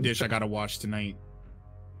 that's one dish I gotta wash tonight.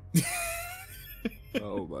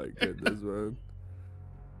 Oh my goodness, man.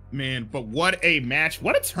 Man, but what a match.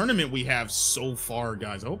 What a tournament we have so far,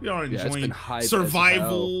 guys. I hope y'all are enjoying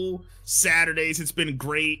Survival Saturdays. It's been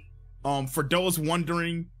great. For those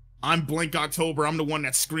wondering, I'm BlankOctober. I'm the one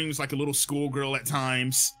that screams like a little schoolgirl at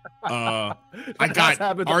times. I got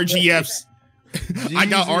RGF's I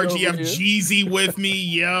got RGF Jeezy with me.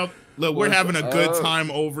 Yep. Look, we're having a good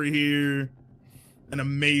time over here. An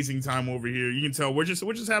amazing time over here. You can tell we're just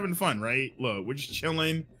having fun, right? Look, we're just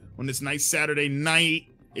chilling on this nice Saturday night.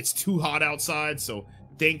 It's too hot outside, so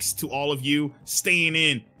thanks to all of you staying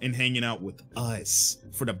in and hanging out with us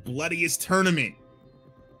for the bloodiest tournament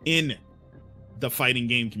in the fighting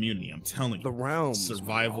game community. I'm telling you. The realms.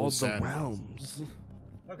 Survival the realms.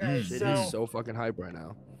 Okay, it is so fucking hype right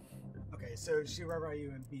now. Okay, so where are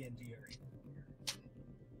you in BNG?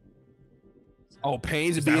 Oh,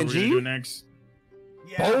 Pain's in BNG? What we're gonna do next?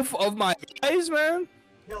 Yeah. Both of my guys, man?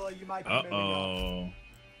 Hilla, you might be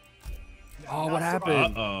Oh, what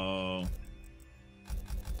happened? Uh-oh.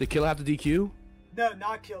 Did Killer have to DQ? No,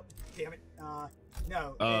 not Kill. Damn it.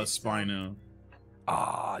 No. Spino.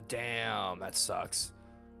 Ah, damn. That sucks.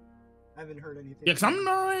 I haven't heard anything. Yeah, because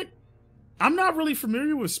I'm not really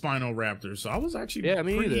familiar with Spino Raptor, so I was actually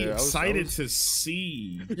pretty excited to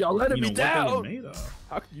see. Y'all let me down.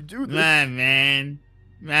 How can you do this? Man.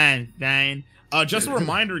 Just a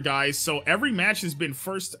reminder, guys. So every match has been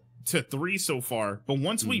first to 3 so far, but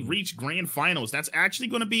once we reach grand finals, that's actually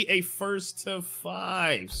going to be a first to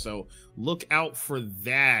 5. So look out for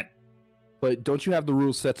that. But don't you have the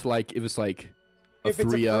rules set to like if it's like a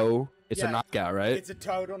 3-0 It's a knockout, right? It's a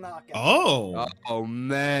total knockout. Oh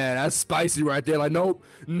man, that's spicy right there. Like, nope,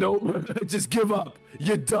 just give up.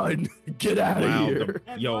 You're done. Get out of here.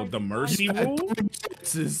 The mercy rule?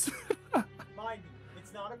 Mind you,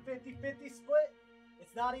 it's not a 50-50 split.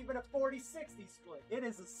 It's not even a 40-60 split. It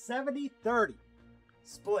is a 70-30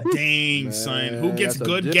 split. Dang, man, son. Who gets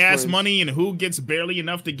good gas money and who gets barely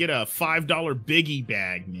enough to get a $5 biggie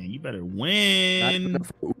bag, man? You better win. Not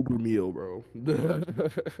for Uber meal, bro.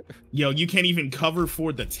 Yo, you can't even cover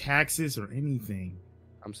for the taxes or anything.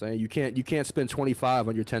 I'm saying you can't spend 25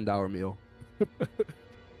 on your $10 meal.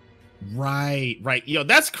 Right. Yo,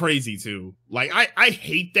 that's crazy too. Like I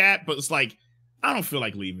hate that, but it's like I don't feel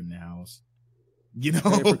like leaving the house. You know,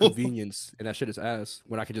 for convenience, and that shit is ass.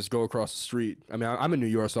 When I can just go across the street. I mean, I'm in New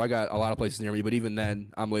York, so I got a lot of places near me. But even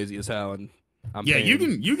then, I'm lazy as hell, and you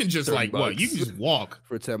can just like what? You can just walk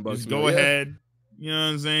for $10. Just go ahead. You know what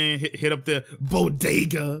I'm saying? Hit up the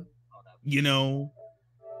bodega. You know.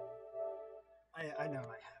 I know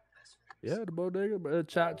I have this. Yeah, the bodega, bro.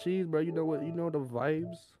 Chopped cheese, bro. You know what? You know the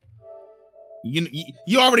vibes.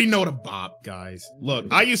 You already know the bop, guys. Look,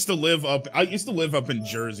 I used to live up in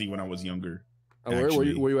Jersey when I was younger. Oh,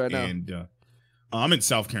 where you at now? And I'm in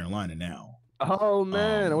South Carolina now. Oh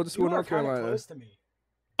man, I went to school in North Carolina. Close to me.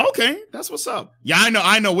 Okay, that's what's up. Yeah,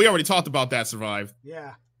 I know. We already talked about that. Survive.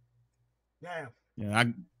 Yeah. Yeah,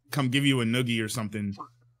 I come give you a noogie or something. You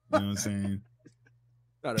know what I'm saying?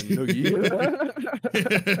 Not a noogie.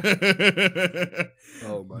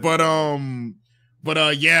 Oh my.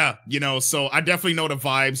 But yeah, you know. So I definitely know the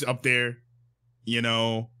vibes up there. You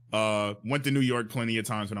know. Went to New York plenty of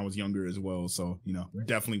times when I was younger as well, so you know,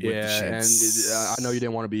 definitely with the shits. And I know you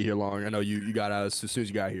didn't want to be here long. I know you got out as soon as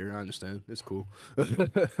you got here. I understand. It's cool.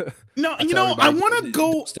 No, you know, I want to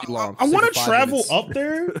go. I want to travel up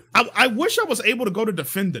there. I wish I was able to go to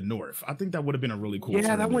defend the North. I think that would have been a really cool.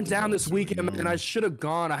 Yeah, that went down this weekend, man. I should have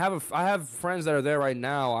gone. I have friends that are there right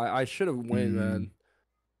now. I should have went, man.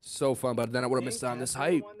 So fun, but then I would have missed out on this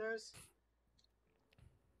hype.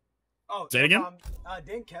 Oh, say it again.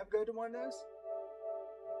 Didn't Kev go to one of those?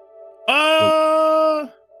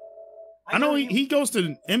 I know he goes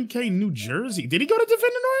to MK New Jersey. Did he go to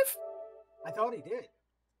Defend the North? I thought he did.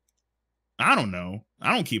 I don't know.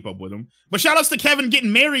 I don't keep up with him. But shout outs to Kevin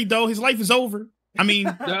getting married though. His life is over. I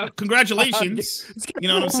mean, congratulations. You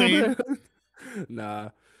know what I'm saying?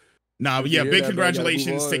 Nah, but yeah, big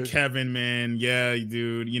congratulations to Kevin, man. Yeah,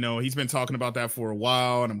 dude. You know, he's been talking about that for a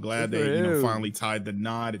while, and I'm glad they, finally tied the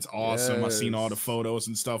knot. It's awesome. Yes. I've seen all the photos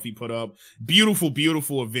and stuff he put up. Beautiful,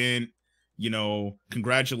 beautiful event. You know,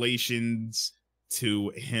 congratulations to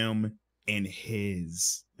him and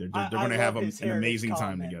his. They're going to have an amazing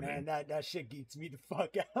time together. Man, that shit geeks me the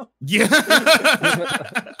fuck out. Yeah.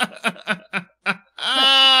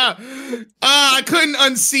 I couldn't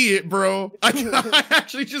unsee it, bro. I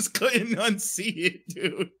actually just couldn't unsee it,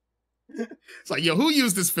 dude. It's like, yo, who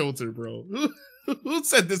used this filter, bro? Who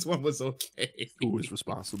said this one was okay? Who was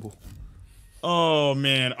responsible? Oh,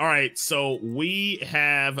 man. All right, so we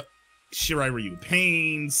have Shirai Ryu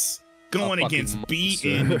Pains going against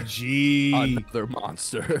BNG. Another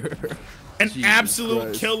monster. An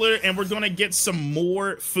absolute killer, and we're gonna get some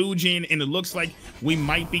more Fujin, and it looks like we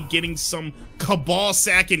might be getting some Cabal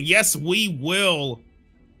Sack, and yes, we will.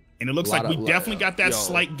 And it looks like we definitely got that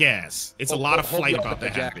slight gas. It's a lot of flight about to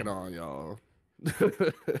happen. On, y'all.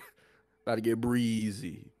 About to get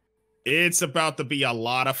breezy. It's about to be a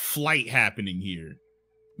lot of flight happening here.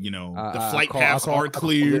 You know, the flight paths are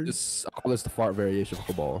clear. I call this the fart variation of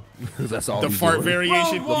Cabal. That's all. The fart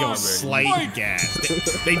variation, yo, slight gas.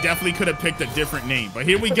 They definitely could have picked a different name, but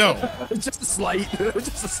here we go. just a slight,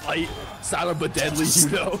 silent but deadly. You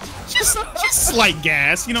know, just slight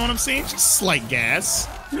gas. You know what I'm saying? Just slight gas.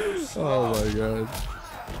 Oh my god.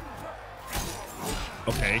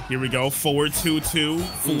 Okay, here we go. 4-2-2,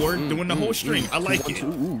 4, doing the whole string. I like it.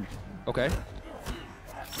 Okay.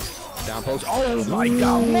 Down post. Oh my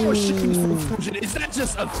god, more shimmies from Fujin. Is that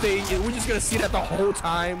just a thing? We're just gonna see that the whole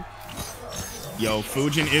time? Yo,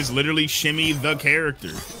 Fujin is literally Shimmy the character.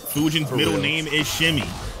 Fujin's middle name is Shimmy.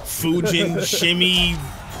 Fujin, Shimmy.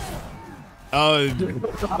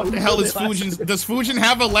 What the hell is Fujin? Does Fujin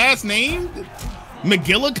have a last name?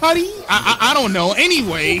 McGillicuddy? I don't know.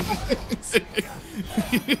 Anyway.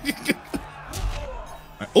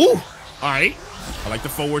 Ooh, all right. I like the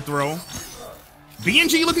forward throw.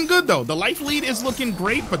 BNG looking good though. The life lead is looking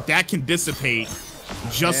great, but that can dissipate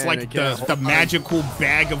just like the magical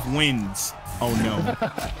bag of winds. Oh no.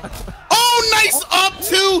 Oh, nice up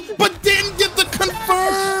two, but didn't get the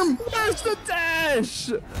confirm. Where's the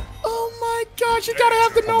dash? Oh my gosh, you gotta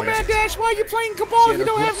have the nomad dash. Why are you playing Cabal if you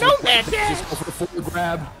don't have nomad dash? Just go for the forward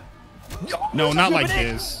grab. No, not like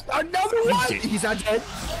this. Another one. He's not dead.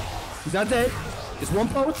 He's not dead. It's one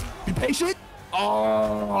post. Be patient.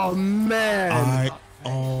 Oh man.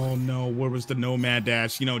 Oh no, where was the nomad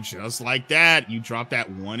dash? You know, just like that, you drop that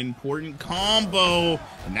one important combo,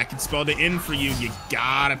 and that can spell the end for you. You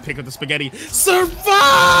gotta pick up the spaghetti. Survive!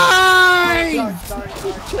 Sorry.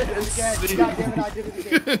 Again. God damn it, I did it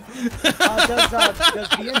again. Does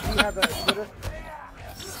BNG have a Twitter?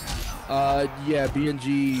 Yeah,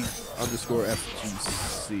 BNG_FGC.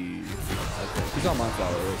 Okay. He's on my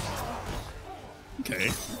follower.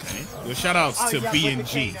 Okay. Well, shout outs to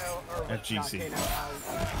BNG FGC.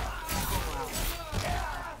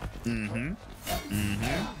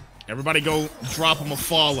 Everybody go drop him a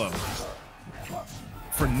follow.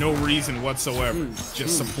 For no reason whatsoever.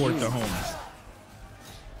 Just support the homies.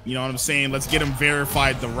 You know what I'm saying? Let's get him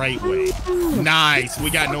verified the right way. Nice.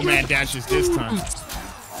 We got nomad dashes this time.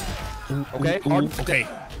 Okay. Okay.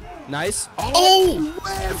 Nice. Oh!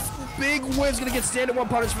 Whiff. Big whiff's gonna get standard one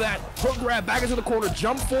punish for that. Hook grab back into the corner.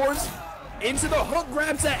 Jump forwards into the hook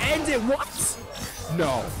grab to end it. What?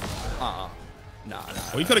 No. Nah.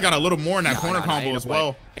 Well, you could have got a little more in that corner combo as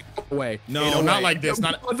well. No, not like this.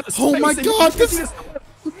 Not. Oh my God!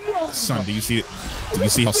 Son, do you see it? Do you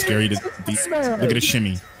see how scary this? Look at the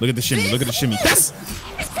shimmy. Look at the shimmy. Look at the shimmy. That's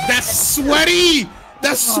sweaty.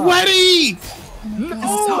 That's sweaty.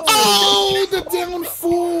 Oh, the down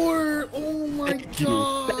 4. Oh my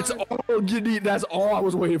God. That's all you need. That's all I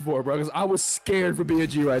was waiting for, bro. Because I was scared for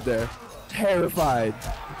BNG right there. Terrified.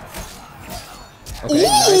 Okay,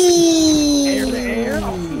 nice. Air to air.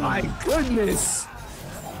 Oh my goodness.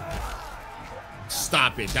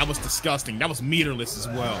 Stop it. That was disgusting. That was meterless as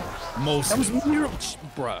well. Mostly. That was meterless,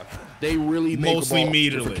 bruh. They really make mostly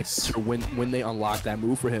meterless when they unlock that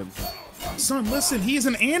move for him. Son, listen, he's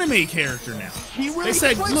an anime character now. He really they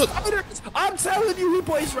said, plays look, fighters. I'm telling you, he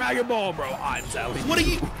plays Dragon Ball, bro. I'm telling you.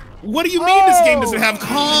 What do you mean this game doesn't have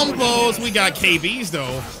combos? We got KBs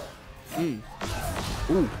though.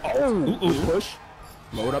 Ooh. Push.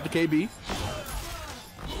 Load up the KB.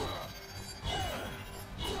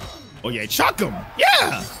 Oh yeah, chuck him.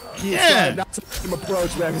 Yeah. Yeah. Not to let him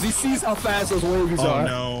approach, man, because he sees how fast those waves are. Oh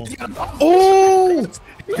no. Oh.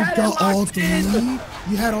 You got all 3.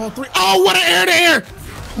 You had all 3. Oh, what an air to air.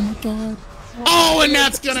 Oh my God. Oh, and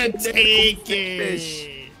that's gonna take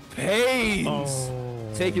it. Pains. Oh,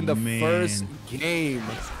 taking the first game.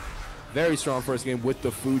 Very strong first game with the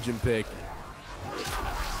Fujin pick.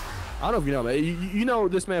 I don't know if you know, man. You know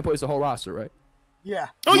this man plays the whole roster, right? Yeah.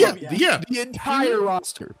 Oh yeah. The entire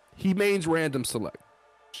roster. He mains random select.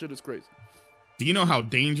 Shit is crazy. Do you know how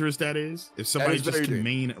dangerous that is? If somebody just can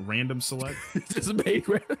main random select? Just main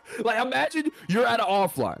random. Like, imagine you're at an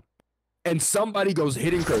offline and somebody goes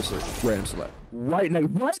hidden cursor, random select, right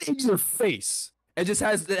in your face, and just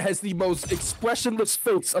has the most expressionless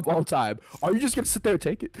face of all time. Are you just gonna sit there and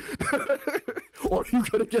take it? Or are you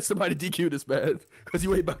gonna get somebody to DQ this man? Because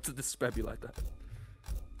you ain't about to disrespect me like that.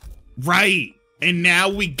 Right. And now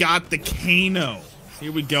we got the Kano.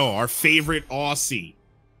 Here we go. Our favorite Aussie.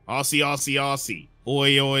 Aussie.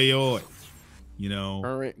 Oi, oi, oi. You know.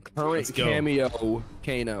 Current cameo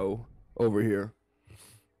Kano over here.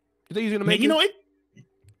 You think he's gonna make it? You know,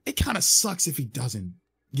 it kind of sucks if he doesn't.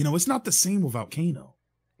 You know, it's not the same without Kano.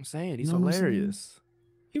 I'm saying he's hilarious.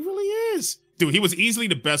 He really is. Dude, he was easily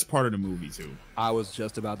the best part of the movie too. I was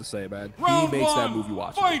just about to say, man. He makes that movie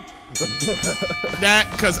watchable.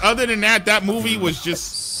 Because other than that movie was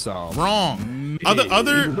just wrong.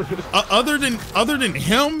 Other than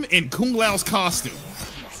him and Kung Lao's costume,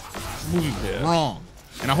 the movie was wrong.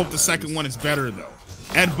 And I hope the second one is better though.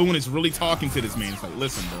 Ed Boon is really talking to this man. He's like,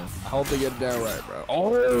 listen, bro. I hope they get it down right, bro.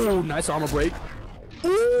 Oh, nice armor break.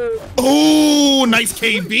 Oh, nice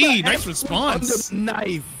KB. Nice response.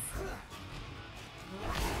 Knife.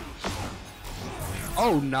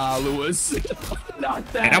 Oh, nah, Lewis.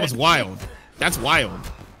 Not that. Hey, that was wild. That's wild.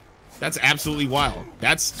 That's absolutely wild.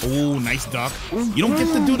 That's, oh, nice duck. You don't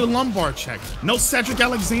get to do the lumbar check. No Cedric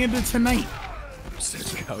Alexander tonight.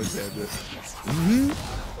 Cedric Alexander.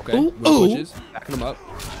 Okay, ooh, pushes. Backing him up.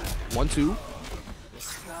 1-2.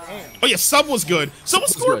 Oh, yeah, sub was good. So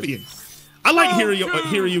was Scorpion. I like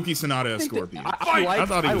Hiroyuki Sanada as Scorpion.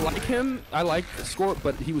 I like him. I like Scorp,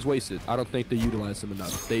 but he was wasted. I don't think they utilized him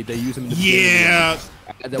enough. They use him in the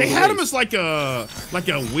they had him as like a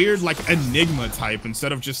weird like Enigma type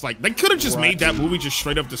instead of just like they could have just made that movie just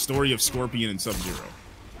straight up the story of Scorpion and Sub-Zero.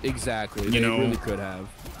 Exactly. You they know, really could have.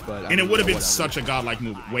 But it would have been such a godlike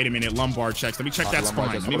movie. Wait a minute, lumbar checks. Let me check that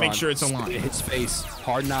spine. Let me make sure it's aligned. Hits face,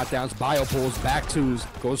 hard knockdowns, bio pulls, back twos,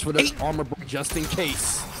 goes for the armor break just in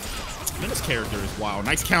case. Man, this character is wild.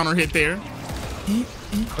 Nice counter hit there.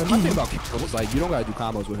 And my thing about Kiko was like, you don't gotta do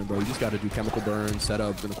combos with him, bro. You just gotta do chemical burn, set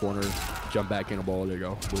up in the corner, jump back in a ball. There you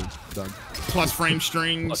go. Boom. Done. Plus frame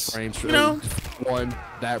strings. Plus frame strings. You know? One.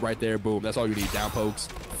 That right there. Boom. That's all you need. Down pokes.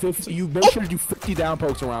 50. You make sure to do 50 down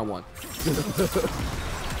pokes in round 1.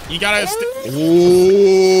 You gotta.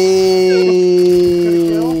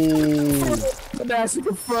 That's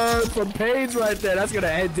confirmed from Paige right there. That's gonna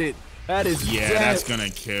end it. That is that's gonna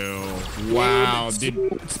kill. Wow.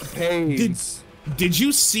 Did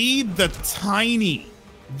you see the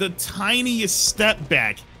tiniest step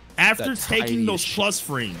back after taking those plus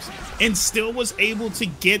frames and still was able to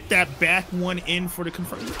get that back one in for the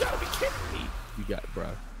confirm? You gotta be kidding me. You got it, bro.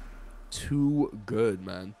 Too good,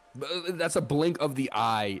 man. That's a blink of the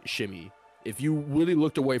eye shimmy. If you really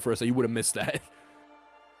looked away for a second, you would have missed that.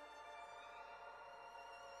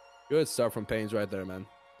 Good stuff from Pains right there, man.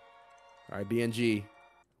 All right, BNG.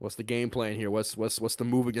 What's the game plan here? What's the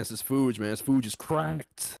move against this Fuge, man? This Fuge is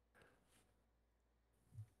cracked.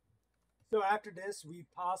 So after this, we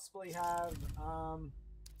possibly have 1,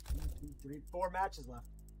 2, 3, 4 matches left.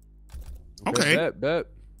 Okay. Bet.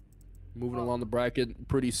 Moving along the bracket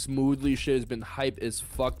pretty smoothly. Shit has been hype as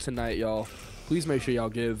fuck tonight, y'all. Please make sure y'all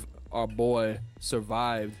give our boy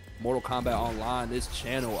Survived Mortal Kombat Online, this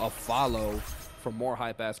channel, a follow for more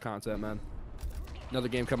hype-ass content, man. Another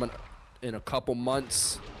game coming in a couple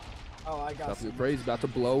months. Oh, I got some. Crazy, about to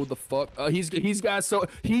blow the fuck.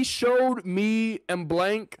 He showed me and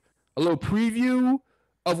Blank a little preview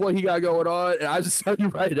of what he got going on, and I just tell you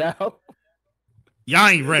right now, y'all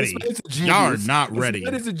ain't ready. Y'all are not ready.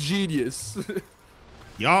 That is a genius.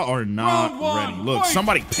 Y'all are not ready. Look,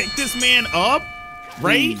 somebody pick this man up,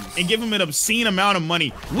 right, and give him an obscene amount of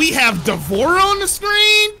money. We have Devora on the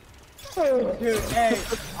screen. Dude, hey,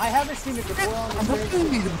 I haven't seen a Devora on the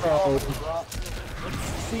screen, bro. Let's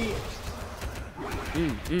see it.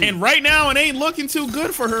 And right now, it ain't looking too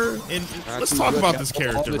good for her. And let's talk about this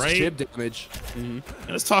character, right? Chip damage.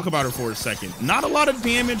 Let's talk about her for a second. Not a lot of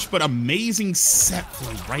damage, but amazing set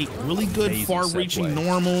play, right? Really good far-reaching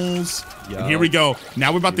normals. And here we go.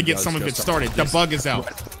 Now we're about to get some of it started. The bug is out.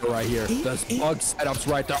 Right here. The bug setups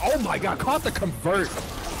right there. Oh my god, caught the convert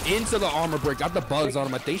into the armor break. Got the bugs on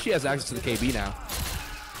him. I think she has access to the KB now.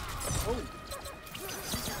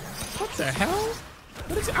 What the hell?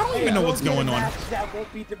 I don't even know what's going on. That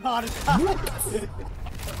won't be demonetized.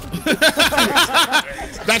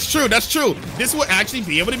 That's true. That's true. This will actually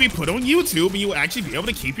be able to be put on YouTube, and you will actually be able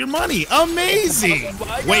to keep your money. Amazing.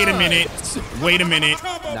 Wait a minute. Wait a minute.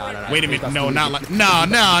 Wait a minute. No, not like. Nah.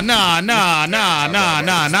 Not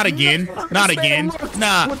again. Not again.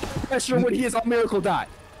 Nah. Pressure when he is on Miracle Dot.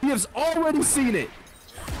 He has already seen it.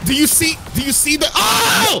 Do you see the?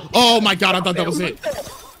 Oh! Oh my God! I thought that was it.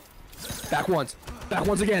 Back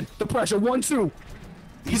once again. The pressure. 1, 2.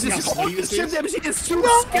 He's just chip damage. He is too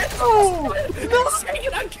scared. No,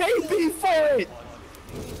 taking a KB for it.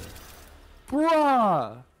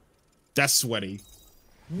 Bruh. That's sweaty.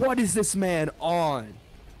 What is this man on?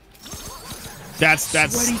 That's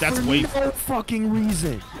way. No fucking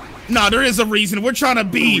reason. No, there is a reason. We're trying to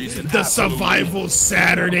be the Survival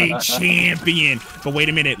Saturday champion. But wait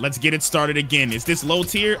a minute. Let's get it started again. Is this low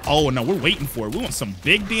tier? Oh, no, we're waiting for it. We want some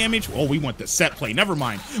big damage. Oh, we want the set play. Never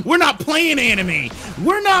mind. We're not playing anime.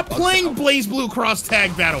 We're not playing Blaze Blue Cross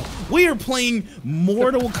Tag Battle. We are playing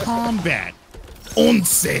Mortal Kombat.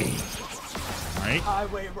 Once. All right.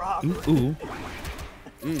 Highway robbery. Ooh.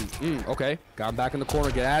 Okay. Got him back in the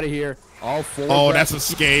corner. Get out of here. All 4. Oh, that's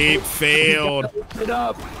escape. Failed. It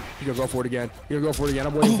up. You're gonna go for it again.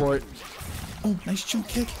 I'm waiting for it. Oh, nice jump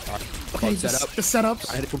kick. Okay, the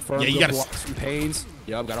setups. I had to confirm. Yeah, you gotta some pains.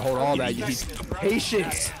 Yep, gotta hold all that. You need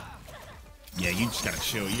patience. Yeah, you just gotta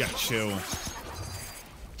chill. You gotta chill.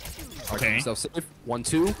 Okay. So safe. 1,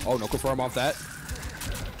 2. Oh, no confirm off that.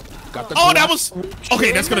 Got the that was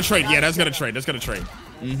okay. That's gonna trade. Yeah, that's gonna trade. Nice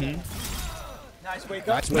wake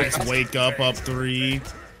up. Nice wake up. Up 3.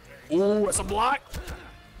 Ooh, that's a block.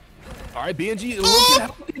 All right, BNG looking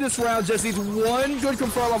healthy this round. Just needs 1 good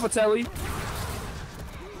confirm off of Telly.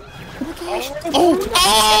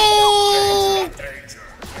 Oh!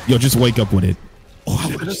 Yo, just wake up with it. Oh,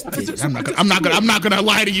 I'm not gonna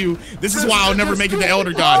lie to you. This is why I'll never make it to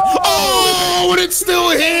Elder God. Oh, and it still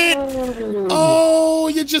hit. Oh,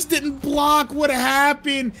 you just didn't block. What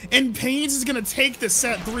happened? And Pains is gonna take the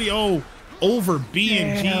set 3-0 over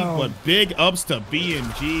BNG, but big ups to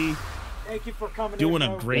BNG. Thank you for coming. Doing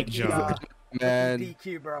a great job, man.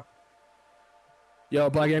 DQ, bro. Yo,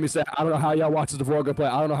 Black Amy said, I don't know how y'all watch the Vorga play.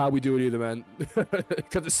 I don't know how we do it either, man.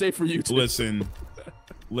 Because it's safe for you too.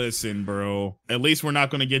 Listen, bro. At least we're not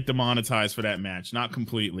going to get demonetized for that match. Not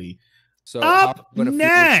completely. So how Up gonna feel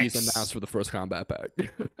when she's next. announced for the first combat pack?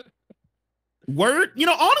 Word,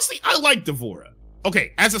 honestly, I like Devora.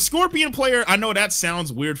 Okay, as a Scorpion player, I know that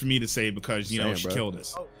sounds weird for me to say because she killed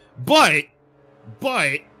us. But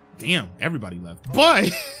damn, everybody left.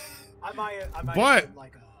 But I might but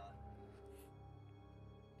like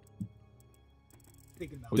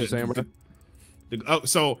thinking about What you saying, bro?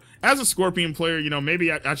 So as a Scorpion player,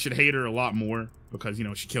 maybe I should hate her a lot more because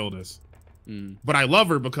she killed us. But I love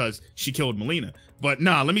her because she killed Melina. But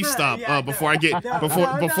nah, let me stop before I get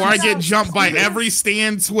jumped by every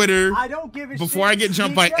stan Twitter. I don't give a shit. Before I get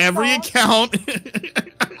jumped by every account.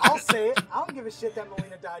 I'll say it. I don't give a shit that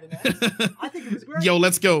Melina died in X. I think it was great. Yo,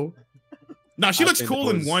 let's go. Nah, she looks cool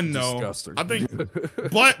in one though. Disgusting. I think,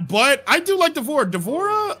 but I do like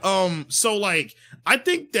Devora. So like, I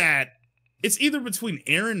think that it's either between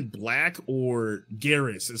Aaron Black or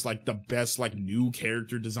Garrus is like the best like new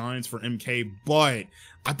character designs for MK, but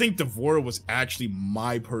I think Devora was actually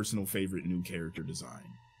my personal favorite new character design.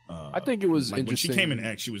 I think it was like interesting. When she came in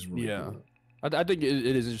X, she was really cool. I think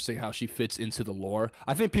it is interesting how she fits into the lore.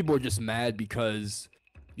 I think people are just mad because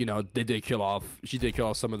they did kill off. She did kill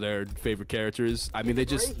off some of their favorite characters. I mean, they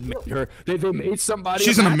just made her. They made somebody.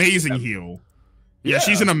 She's an amazing heel. Yeah,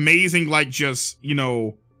 she's an amazing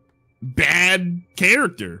bad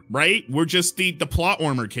character, right? We're just the plot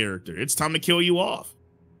armor character. It's time to kill you off,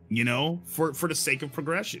 for the sake of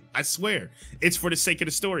progression. I swear, it's for the sake of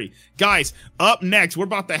the story. Guys, up next, we're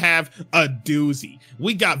about to have a doozy.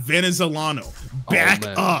 We got Venezolano back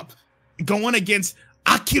up, going against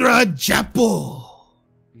Akira Jappo.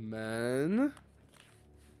 Man,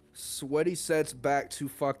 sweaty sets back to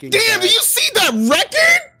fucking. Damn, do you see that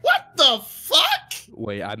record? What the fuck?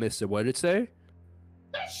 Wait, I missed it. What did it say?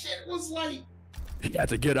 That shit was like. You had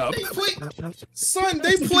to get up. They played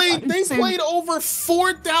over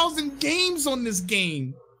 4,000 games on this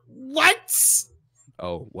game. What?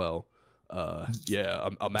 Oh well. Yeah.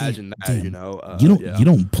 Imagine that. You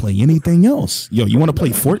don't play anything else. Yo, you want to play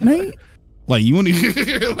Fortnite? Like you want to?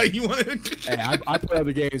 Hey, I play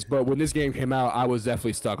other games, but when this game came out, I was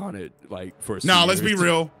definitely stuck on it. Like for. Nah, let's be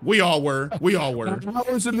real. We all were.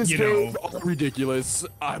 Hours in this game are ridiculous.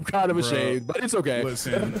 I'm kind of ashamed, but it's okay.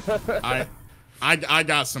 Listen, I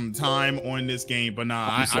got some time on this game, but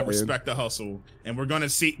nah, I respect the hustle. And we're gonna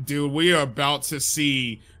see, dude, we are about to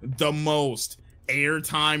see the most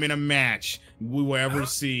airtime in a match we will ever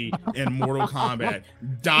see in Mortal Kombat.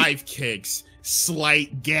 Dive kicks,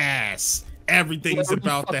 slight gas, everything's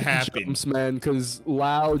about to happen. Jumps, man, because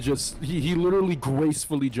Lau just he literally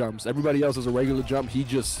gracefully jumps. Everybody else has a regular jump. He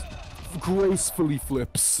just gracefully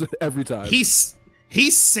flips every time. He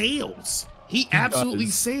sails. He absolutely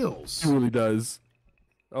sails. He really does.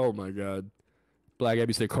 Oh my god. Black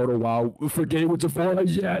Abby said, Kodo, wow, forgetting what Devora.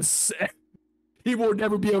 Yes. He will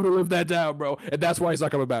never be able to live that down, bro. And that's why he's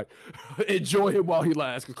not coming back. Enjoy him while he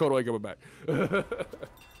lasts, because Kodo ain't coming back.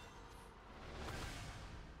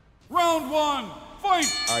 Round one,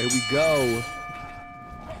 fight! All right, here we go.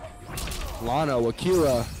 Lano,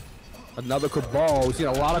 Akira, another Cabal. We've seen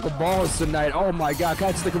a lot of Cabals tonight. Oh my god,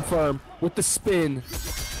 catch the confirm with the spin.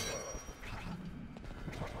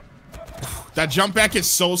 That jump back is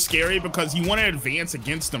so scary because you want to advance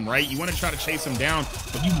against them, right? You want to try to chase them down,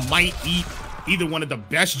 but you might eat either one of the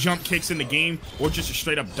best jump kicks in the game or just a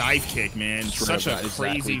straight up dive kick, man. Such a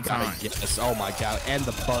crazy time. Yes. Oh my god. And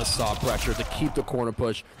the buzzsaw pressure to keep the corner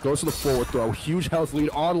push. Goes to the forward throw. Huge health lead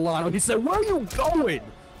on Lano. He said, where are you going?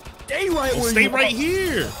 Stay right where stay you right are.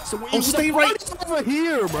 here. So stay right over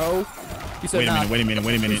here, bro. He said, wait a minute.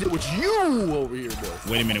 He said, it's you over here, bro.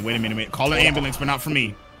 Wait a minute. Call an ambulance, but not for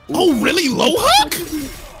me. Oh, really? Low hook?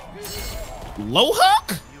 Low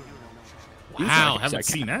hook? Wow, I haven't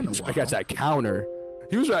seen that in a while. I got that counter.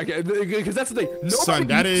 He was right, because that's the thing. Son,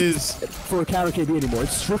 that is for a counter KB anymore.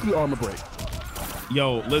 It's strictly armor break.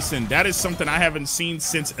 Yo, listen, that is something I haven't seen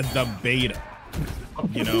since the beta.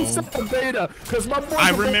 The beta, because my boy.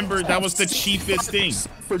 I remember that was the cheapest thing.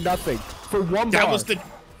 For nothing. For one bar.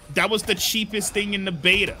 That was the cheapest thing in the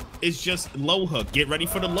beta. It's just low hook. Get ready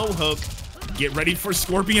for the low hook. Get ready for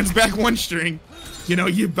Scorpion's back one string.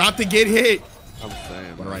 You're about to get hit. I'm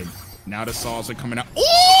saying. All right. Now the saws are coming out.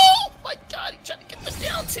 Oh my god, he's trying to get this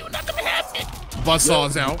down too. Not gonna happen.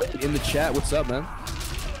 Buzzsaw's out. In the chat, what's up, man?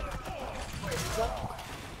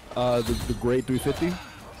 The great 350.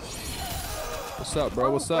 What's up, bro?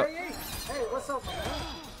 What's up? Hey, what's up, man?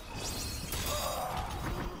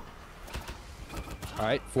 All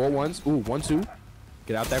right, 4 1s. Ooh, 1 2.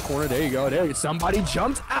 Get out that corner. There you go. There you go. Somebody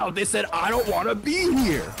jumped out. They said, I don't want to be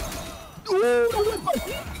here. Ooh,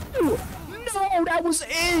 no, that was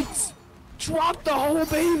it. Drop the whole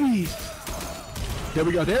baby. There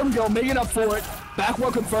we go. There we go. Making up for it. Back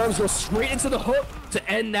one confirms. Go straight into the hook to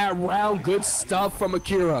end that round. Good stuff from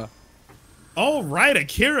Akira. All right,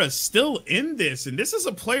 Akira's still in this, and this is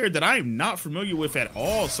a player that I am not familiar with at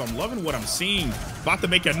all, so I'm loving what I'm seeing. About to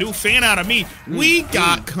make a new fan out of me. We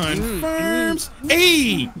got confirms.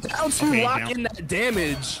 Hey! Down to lock in that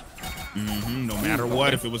damage. No matter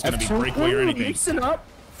what, if it was going to be breakaway or anything. Mixing up.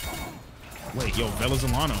 Wait, yo,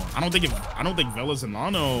 Velazolano. I don't think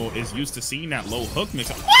Velazolano is used to seeing that low hook mix.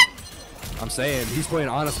 What? I'm saying he's playing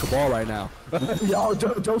honest Cabal right now. Y'all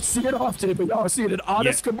don't see it often, but y'all see it in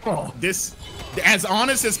honest Cabal. This, as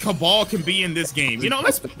honest as Cabal can be in this game. You know,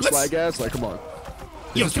 let's like ass. Like, come on.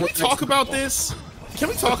 Yo, can we talk about this? Can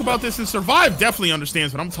we talk about this? And Survive definitely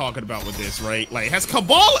understands what I'm talking about with this, right? Like, has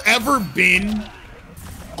Cabal ever been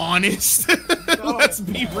honest? Let's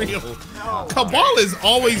be real. Cabal has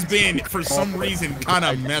always been, for some reason, kind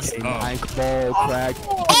of messed up. Cabal crack.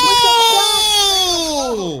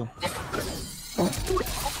 Oh!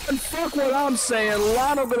 And fuck what I'm saying.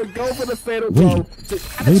 Lano gonna go for the fatal blow.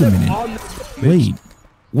 Wait a minute.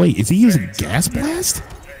 Wait, is he using Gas Blast?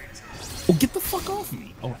 Oh, get the fuck off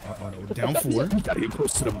me. Oh, down 4. You gotta get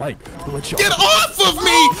close to the mic. Get off of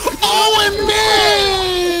me! Oh, and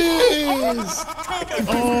miss!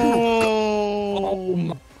 Oh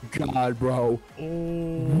my god, bro.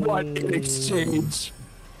 What an exchange.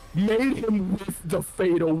 Made him with the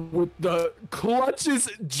fatal with the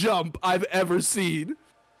clutchest jump I've ever seen.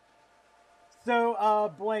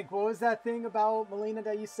 So, Blank, what was that thing about Melina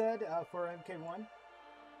that you said for MK1?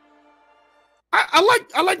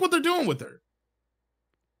 I like what they're doing with her.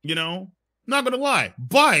 You know, not gonna lie,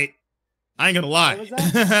 but I ain't gonna lie. What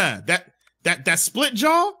was that? that split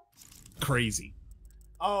jaw, crazy.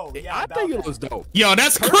 Oh yeah, I think it was dope. Yo,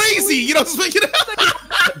 that's crazy. You know, speaking of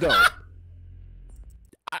dope.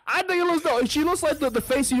 I think it looks dope. She looks like the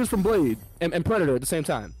face he used from Blade and Predator at the same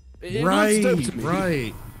time. It looks dope to me.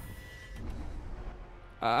 Right.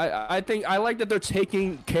 I think I like that they're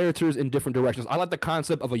taking characters in different directions. I like the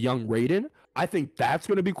concept of a young Raiden. I think that's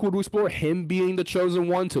going to be cool to explore. Him being the chosen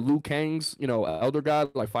one to Liu Kang's, you know, elder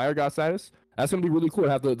god, like fire god status. That's going to be really cool to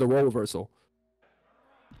have the role reversal.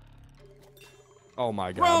 Oh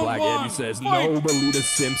my god, Black Andy says, no Melina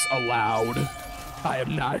simps allowed. I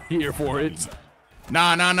am not here for it.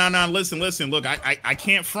 Nah. Listen. Look, I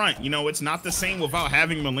can't front. You know, it's not the same without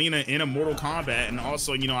having Melina in a Mortal Kombat. And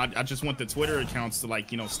also, you know, I just want the Twitter accounts to,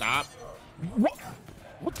 like, you know, stop. What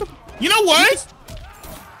the? You know what?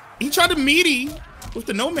 He tried to meaty with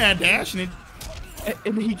the Nomad Dash, and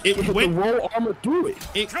he hit the roll armor through it.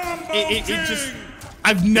 It just...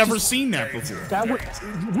 I've never seen that before.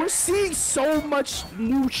 We're seeing so much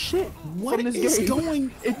new shit. What is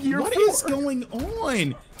going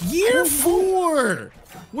on? Year 4.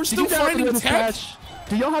 We're still finding tech.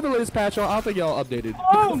 Do y'all have the latest patch on? I don't think y'all updated.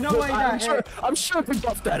 Oh no way! I'm sure they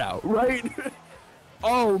buffed that out, right?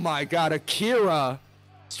 Oh my god, Akira,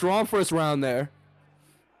 strong first round there.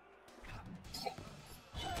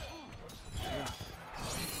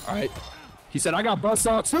 All right, he said I got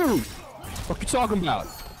buzzsaw too. What you talking about?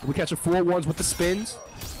 We catching 4-1s with the spins.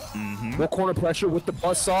 More corner pressure with the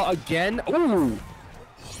buzzsaw again. Ooh.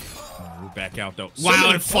 We're back out though.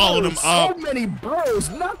 Wow, it followed him up. So many burrows,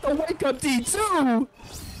 not the wake up D2.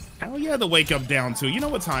 Hell yeah, the wake up down 2. You know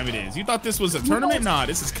what time it is. You thought this was a tournament? Nah,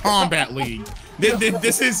 this is Combat League.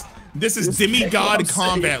 This is Demigod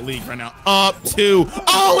Combat League right now. Up 2.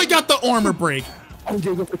 Oh, we got the armor break. Oh,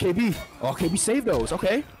 they go for KB. Oh, KB saved those.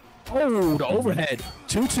 Okay. Oh, the overhead.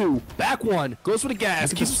 2-2. Back 1. Goes for the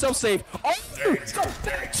gas. Keeps himself safe. Oh,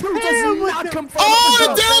 back 2 does not come from. Oh, the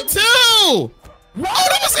down 2. What? Oh,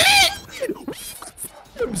 that was it.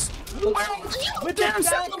 With the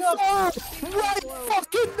backup. Right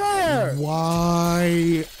fucking there.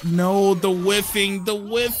 Why? No, the whiffing. Oh,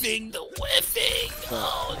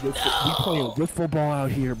 no. We playing wiffle ball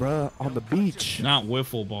out here, bro. On the beach. Not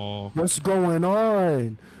wiffle ball. What's going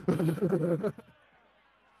on?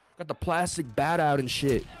 Got the plastic bat out and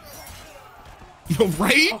shit. Yo,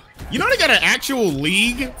 right? You know they got an actual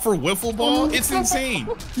league for wiffle ball? It's insane.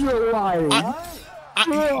 You're lying.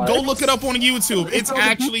 Go look it up on YouTube. It's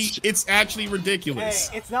actually ridiculous.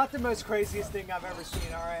 Hey, it's not the most craziest thing I've ever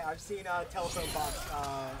seen. All right, I've seen telephone box.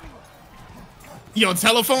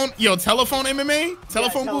 Telephone MMA,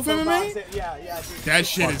 telephone booth MMA. Yeah, dude. That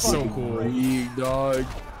shit is so cool. Dog.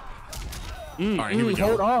 All right, here we go.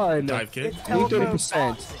 Hold on. Dive kick.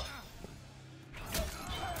 30%.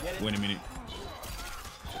 Wait a minute.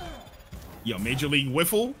 Yo, Major League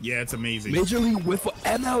Wiffle? Yeah, it's amazing. Major League Wiffle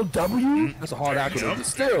MLW? That's a hard acronym, but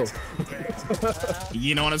still.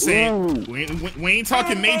 You know what I'm saying? We ain't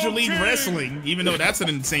talking Major League Wrestling, even though that's an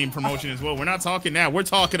insane promotion as well. We're not talking that. We're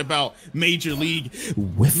talking about Major League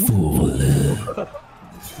Wiffle.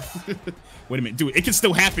 Wait a minute, dude. It can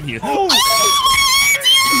still happen here. Oh!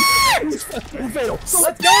 Fatal.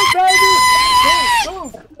 Let's go, baby!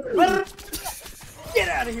 Get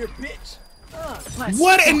out of here, bitch!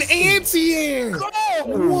 What an anti-air!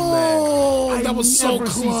 Whoa! That was so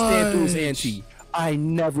close. Stan through his anti. I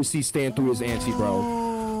never see Stan through his anti,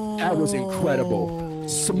 bro. That was incredible.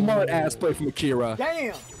 Smart ass play from Akira.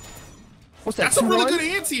 Damn. What's that? That's a really good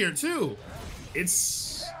anti-air too.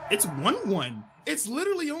 It's 1-1. It's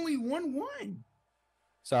literally only 1-1.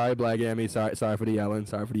 Sorry, Black Gammy. Sorry for the yelling.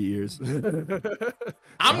 Sorry for the ears.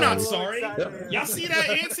 I'm not sorry. Y'all see that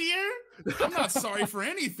anti-air? I'm not sorry for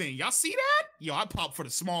anything. Y'all see that? Yo, I pop for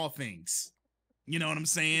the small things. You know what I'm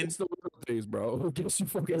saying? It's the little things, bro. Guess you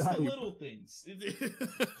fucking it's the little things.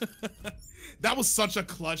 That was such a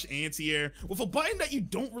clutch anti-air with a button that you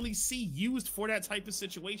don't really see used for that type of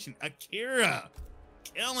situation. Akira,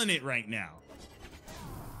 killing it right now.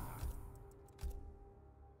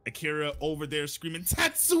 Akira over there screaming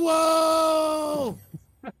Tetsuo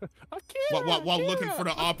while looking for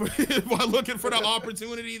the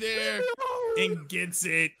opportunity there and gets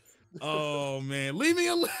it. Oh man, leave me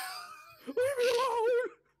alone. Leave me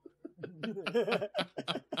alone.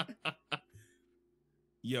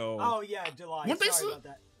 Yo. Oh yeah, July. Weren't Sorry about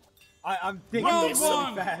that. I'm thinking this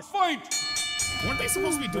really fast. Fight. Weren't they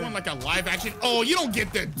supposed to be doing like a live action? Oh, you don't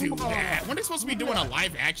get to do that. Weren't they supposed to be doing a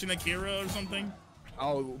live action Akira or something?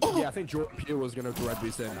 Oh, yeah, I think Jordan Peele was going to directly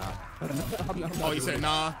say nah. Oh, he said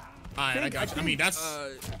nah? Alright, I got you. I mean, that's...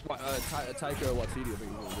 Taika Waititi, I think he's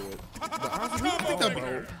going to do it. But honestly, I think that'd be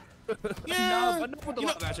cool. Yeah. But not with the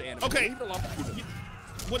live action anime. Okay.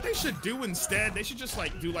 What they should do instead, they should just,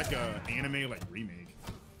 like, do, like, a anime, like, remake.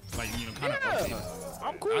 Like, you know, kind of update.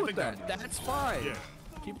 I'm cool with that. That's fine. Yeah.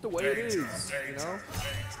 Keep it the way it is, you know?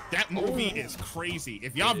 That movie is crazy.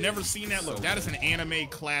 If y'all have never seen that, look, that is an anime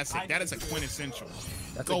classic. That is a quintessential.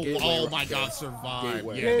 Go, oh my God, survive.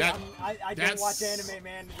 Yeah, I don't watch anime,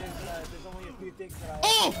 man. There's only a few things that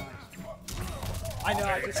I watch. I know,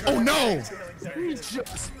 I just... Oh, no! He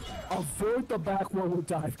just avoid the back roll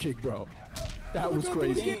dive kick, bro. That was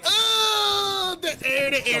crazy. The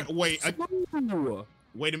air.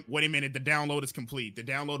 Wait a minute, the download is complete. The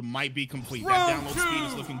download might be complete. That download speed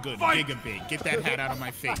is looking good. Gigabit. Get that hat out of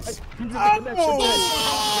my face. Oh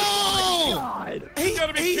God. You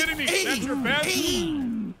gotta be kidding me. That's your best?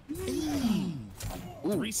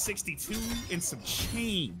 362 and some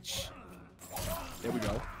change. There we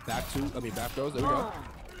go. Back throws. There we go.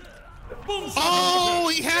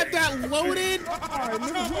 Oh, he had that loaded. When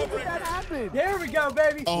did that happen? There we go,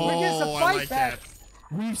 baby. Oh, we're getting some I fight like back. that.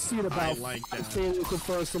 We've seen about 15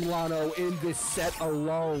 confirmed Solano in this set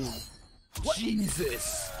alone. What?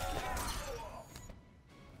 Jesus.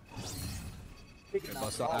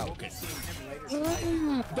 Bust out. Okay.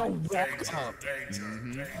 The walk up.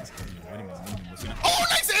 Oh,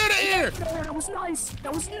 nice air to air. That was nice.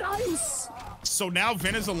 That was nice. So now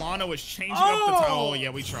Venezuelano is changing up the time. Oh yeah,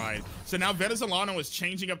 we tried. So now Venezuelano is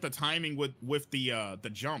changing up the timing with the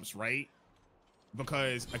jumps, right?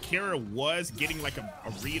 Because Akira was getting like a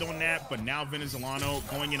read on that, but now Venezuelano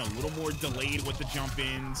going in a little more delayed with the jump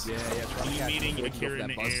ins. Yeah. Meeting Akira in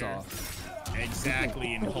the air.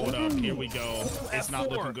 Exactly, and hold up, here we go. It's not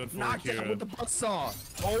looking good for Akira. With the buzzsaw.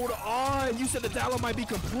 Hold on, you said the download might be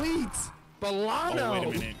complete. Bolano. Oh, wait a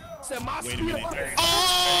minute. Wait a minute.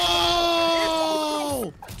 Oh!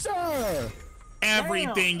 Sir!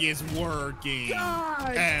 Everything is working.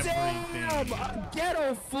 God Everything. Damn,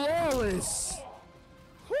 ghetto flawless.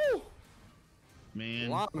 Whew. Man.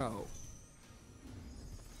 Bolano.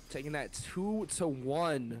 Taking that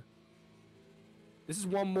 2-1. This is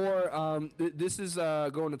one more. This is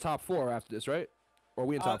going to top 4 after this, right? Or are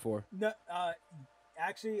we in top 4? No,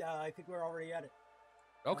 actually, I think we're already at it.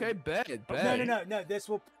 Okay, bet. No. This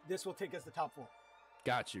will take us to top 4.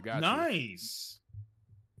 Got you. Nice.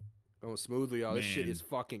 Going smoothly, y'all. This shit is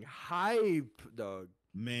fucking hype, dog.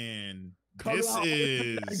 Man, this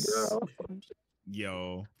is.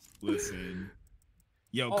 Yo, listen.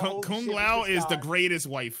 Yo, Kung Lao is the greatest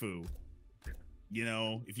waifu. You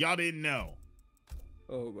know, if y'all didn't know.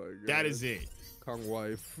 Oh my God. That is it. Kung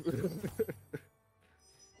wife.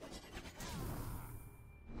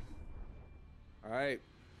 All right.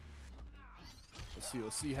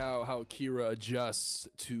 Let's see how Akira adjusts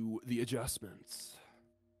to the adjustments.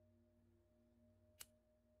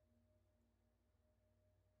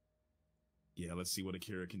 Yeah, let's see what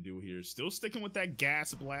Akira can do here. Still sticking with that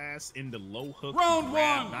gas blast in the low hook. Round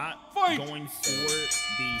grab, one, not fight! going for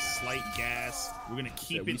the slight gas. We're gonna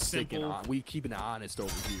keep it simple. We keeping it honest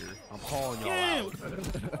over here. I'm calling y'all out.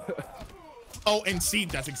 Oh, and see,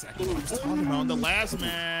 that's exactly what I was talking about. The last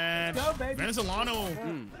match, Go, baby. Venezolano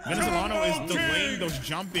is delaying those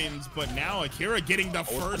jump-ins, but now Akira getting the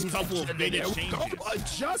first couple of big exchanges.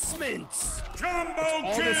 Adjustments. Combo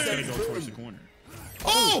All this kick! gonna go towards the corner.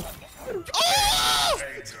 Oh! Oh!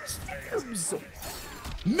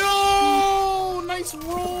 No! Nice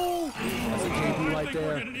roll! That's a KB right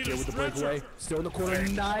there. Get with the breakaway. Still in the corner.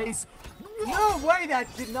 Nice. No way, that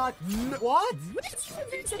did not. What?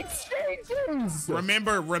 These exchanges.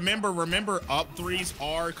 Remember, up threes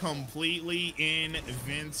are completely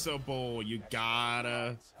invincible. You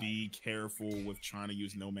gotta be careful with trying to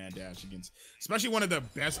use Nomad Dash against, especially one of the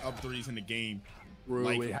best up threes in the game.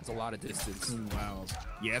 Like, it has a lot of distance. Wow.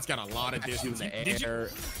 Yeah, it's got a lot of distance. In the air.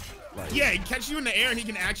 Yeah, he catches you in the air and he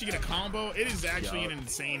can actually get a combo. It is actually an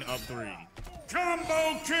insane up three.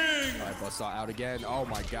 Combo king! All right, Buzzsaw out again. Oh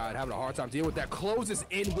my God, having a hard time dealing with that. Closes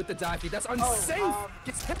in with the dive feed. That's unsafe.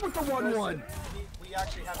 Gets hit with the 1-1. We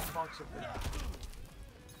actually have a function for that.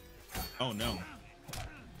 Oh no.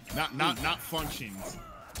 Not functions.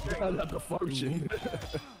 Not the function.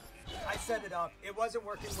 I set it up. It wasn't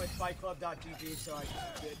working with fightclub.gg, so I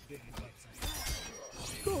did the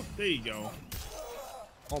website. Cool. There you go.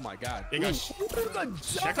 Oh my God.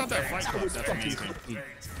 Check out that fight club. That's amazing.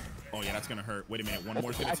 Oh yeah, that's gonna hurt. Wait a minute, one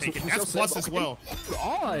more is gonna take it. That's plus as well.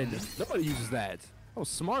 On. Nobody uses that. Oh,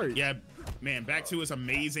 smart. Yeah, man, back two is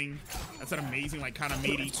amazing. That's an amazing, like, kind of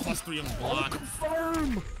meaty +3 on the block.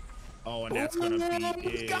 Confirm. Oh, and that's gonna be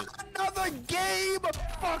We it. got another game.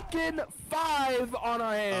 Fucking 5 on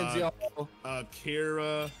our hands, yo.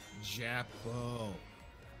 Akira Japo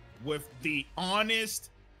with the honest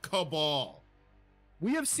cabal.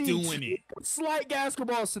 We have seen doing it. Slight gas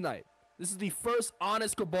cabals tonight. This is the first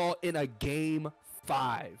honest cabal in a game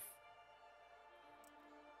 5.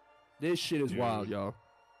 This shit is wild, yo.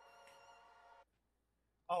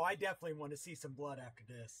 Oh, I definitely want to see some blood after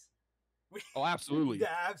this. Oh, absolutely.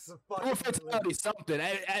 Yeah, absolutely. Something.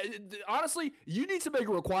 Honestly, you need to make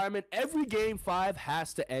a requirement. Every game 5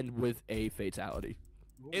 has to end with a fatality.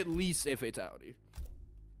 Ooh. At least a fatality.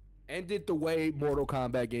 End it the way Mortal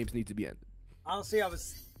Kombat games need to be ended. Honestly, I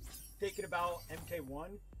was thinking about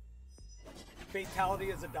MK1.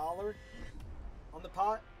 Fatality is $1 on the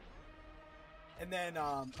pot, and then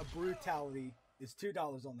a brutality is $2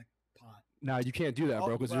 on the pot. Nah, you can't do that,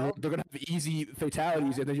 bro, because they're gonna have easy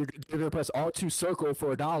fatalities, and then you're gonna press R2 circle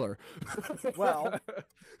for $1. Well,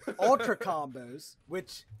 ultra combos,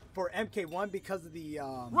 which for MK1 because of the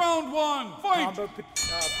round one, fight! Combo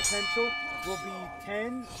potential, will be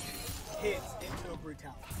 10 hits into a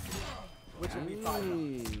brutality, which will be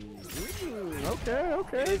 $5.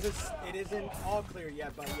 Okay. It isn't all clear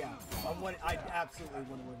yet, but yeah, I absolutely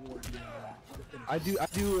want to reward the finish. I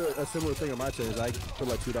do a similar thing on my channel. I put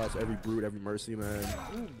like $2 for every brute, every mercy, man.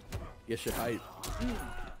 Get shit hype.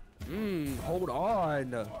 Hold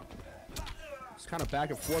on. It's kind of back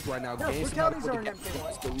and forth right now. No, brutalities are an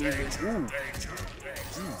MK1.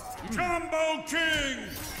 Combo king!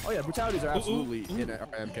 Oh yeah, brutalities are absolutely in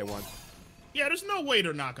MK1. Yeah, there's no way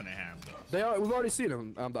they're not gonna have those. They are. We've already seen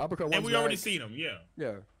them. The uppercut ones. And we already seen them. Yeah.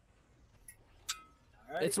 Yeah.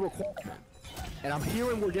 Right. It's a requirement. And I'm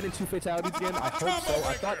hearing we're getting 2 fatalities again. I hope so.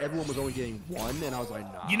 I thought everyone was only getting 1, and I was like,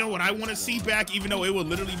 nah. You know what I want to see back, even though it would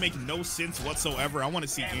literally make no sense whatsoever? I want to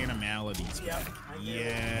see animalities. Yep.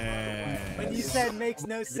 Yeah. When you said makes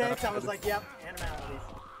no sense, I was like, yep, animalities.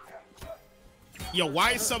 Yo,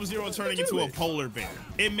 why is Sub-Zero turning into a polar bear?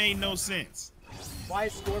 It made no sense. Why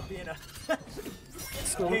is Scorpion a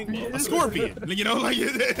A scorpion, you know, like.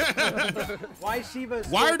 Why is Shiva?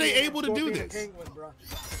 Why are they able to do this? Penguin, bro?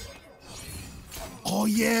 Oh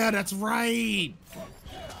yeah, that's right.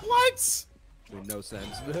 What? Made no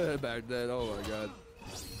sense back then. Oh my god.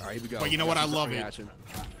 All right, here we go. But you know what? I love it.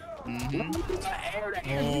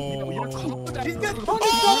 He's got punched.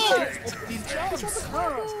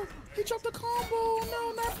 He dropped the combo.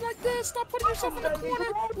 No, not like this. Stop putting yourself in the corner.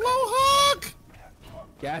 Low hook.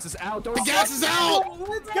 Gas is out. The gas is out.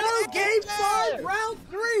 Let's go. Game 5, round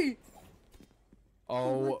 3.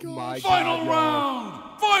 Oh my god. Final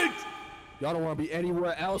round, fight! Y'all don't want to be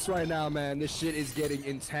anywhere else right now, man. This shit is getting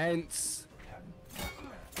intense.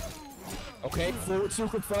 Okay, forward 2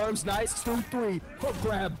 confirms. Nice. 2-3. Hook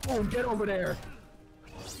grab. Boom. Get over there.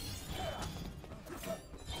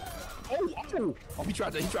 Oh. He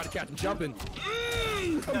tried to catch him jumping.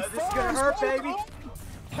 No, this is gonna hurt, baby.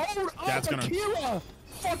 Hold up, That's gonna... Akira.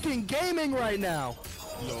 Fucking gaming right now.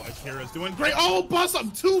 Yo, Akira's doing great. Oh,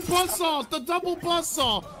 buzzsaw! 2 buzzsaws! The double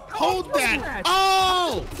buzzsaw! Hold that!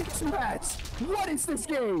 Oh! What is this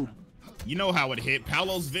game? You know how it hit.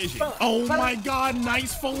 Paolo's vision. Oh my god,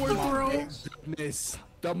 nice forward throw. Goodness.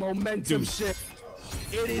 The momentum shift.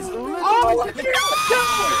 It is Oh,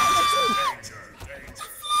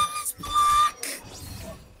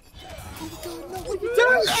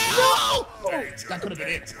 No! That could have been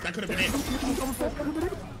it. That could have been it.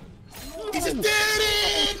 He just did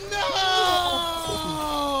it! No!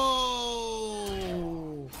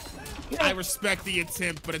 I respect the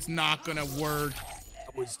attempt, but it's not gonna work.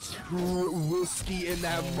 It was too risky in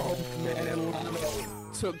that moment, man, and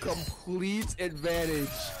Lano took complete advantage.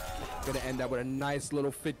 Gonna end up with a nice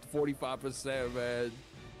little 45%, man.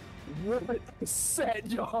 What a set,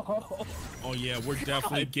 y'all. Oh yeah, we're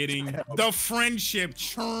definitely getting the friendship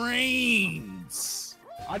trains.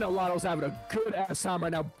 I know Lano's having a good ass time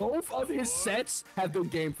right now. Both of his sets have been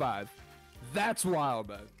game 5. That's wild,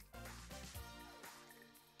 man.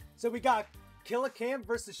 So we got Killer Cam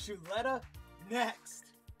versus Shuletta next.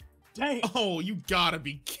 Dang. Oh, you gotta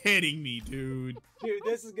be kidding me, dude. Dude,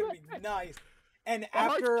 this is gonna be nice. And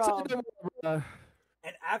after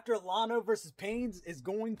Lano versus Pains is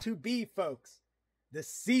going to be, folks, the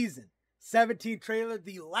season 17 trailer,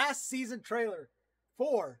 the last season trailer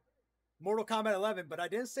for Mortal Kombat 11, but I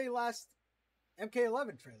didn't say last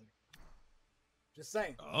MK11 trailer. Just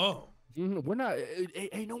saying. Oh. We're not,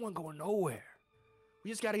 ain't no one going nowhere. We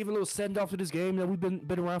just gotta give a little send off to this game that we've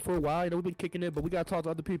been around for a while. You know, we've been kicking it, but we gotta talk to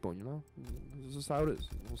other people. You know, this is how it is.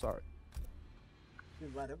 I'm sorry.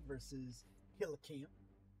 Shuletta versus Killer Cam.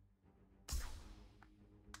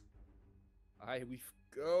 All right, here we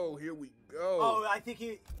go. Here we go. Oh, I think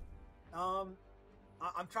he. I'm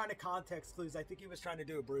trying to context clues. I think he was trying to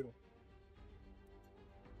do a brutal.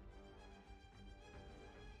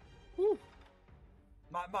 Whew.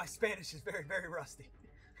 My Spanish is very, very rusty.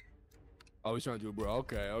 Oh, he's trying to do it, bro.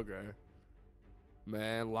 Okay.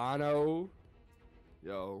 Man, Lano.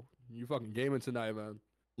 Yo, you fucking gaming tonight, man.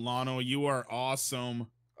 Lano, you are awesome.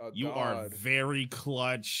 You are very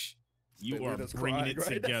clutch. You are bringing it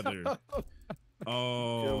together.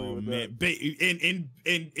 Oh man,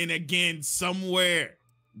 and again, somewhere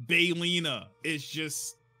Baylina is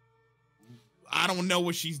just, I don't know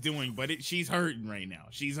what she's doing, but she's hurting right now.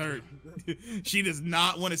 She's hurting. She does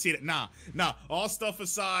not want to see it. Nah. All stuff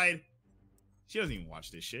aside, she doesn't even watch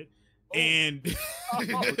this shit. Oh. And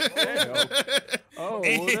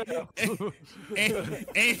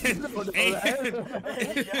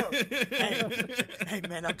Hey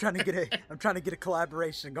man, I'm trying to get a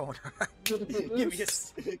collaboration going. Give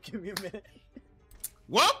me a minute.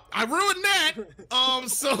 Well, I ruined that.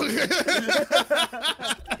 So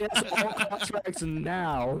it's all contracts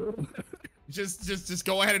now. Just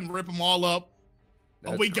go ahead and rip them all up.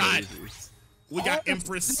 That's we crazy. got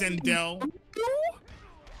Empress Sindel.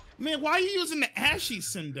 Man, why are you using the ashy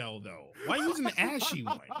Sindel though? Why are you using the ashy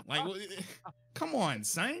one? Like, come on,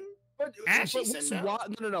 son. Ashy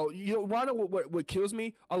Sindel. No. You know, Rhino, what kills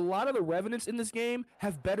me? A lot of the Revenants in this game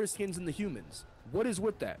have better skins than the humans. What is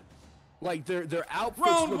with that? Like their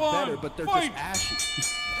outfits look better, but they're just ashy.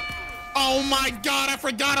 Oh my god, I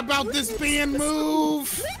forgot about this band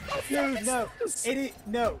move. Dude,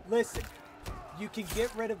 no, listen. You can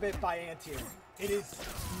get rid of it by anti-air. It is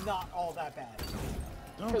not all that bad.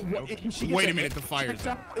 Oh, okay. Wait a minute, the fire's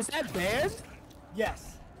out. Is that bad?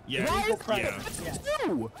 Yes. Yeah. Okay.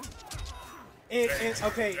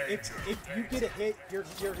 If you get a hit,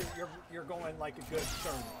 you're going like a good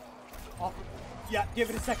turn. Yeah, give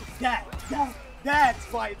it a second. That's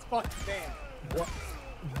why it's fucking banned. What?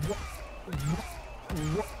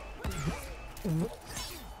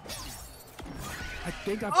 I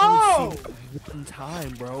think I've only seen it one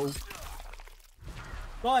time, bro.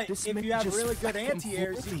 But if you have really good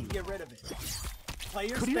anti-airs, you can get rid of it.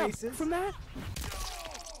 Player spaces. From that?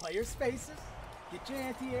 Player spaces. Get your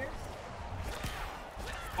anti-airs.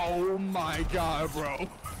 Oh my god, bro.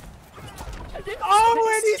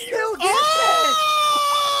 Oh, and he still gets it!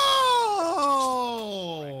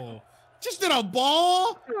 Oh! Just did a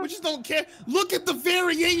ball? We just don't care. Look at the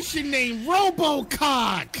variation name,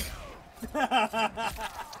 Robocock!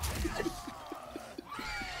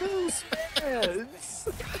 Whose hands?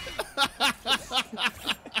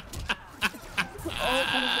 Oh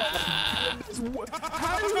my god.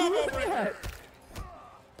 How did you do that?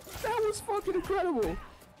 That was fucking incredible.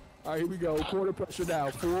 All right, here we go. Quarter pressure now.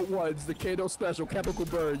 4 ones. The Kato special. Chemical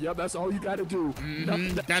burn. Yep, that's all you got to do.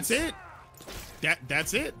 That's it.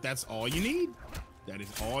 That's it. That's all you need. That is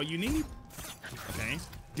all you need. Okay.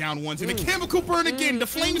 Down ones in the chemical burn again. The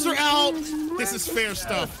flames are out. This is fair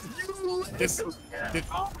stuff. You This is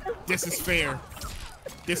fair.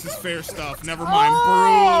 This is fair stuff. Never mind.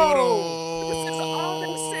 Brutal.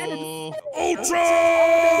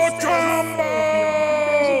 Ultra combo.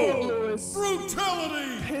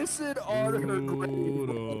 Brutality. Piss it on her grave.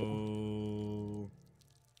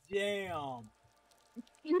 Damn.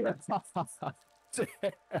 Damn.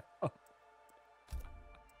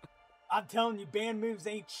 I'm telling you, band moves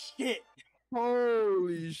ain't shit.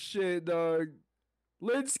 Holy shit, dog.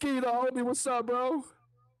 Linsky, the homie, what's up, bro?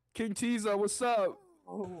 King Tiza, what's up?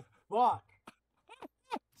 Oh, fuck.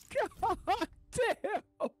 God damn.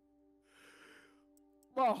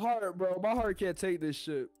 My heart, bro. My heart can't take this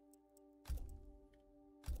shit.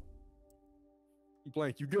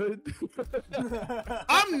 Blank, you good?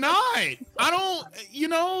 I'm not. I don't, you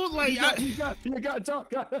know, like... You got to talk,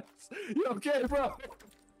 guys. You okay, bro?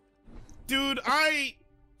 Dude, I'm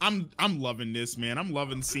loving this, man. I'm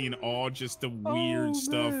loving seeing all just the weird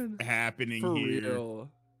stuff happening For here. real.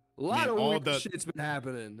 A lot of weird shit's been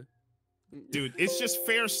happening. Dude, it's just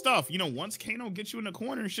fair stuff. You know, once Kano gets you in the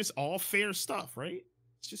corner, it's just all fair stuff, right?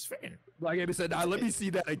 It's just fair. Like Amy said, nah, let me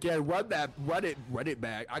see that again. Run it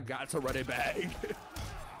back. I got to run it back.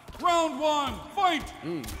 Round one, fight.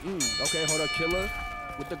 Okay, hold up, Killer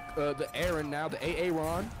with the Aaron now, the AA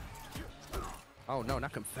Ron. Oh no,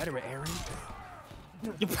 not Confederate Aaron.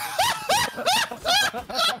 I'm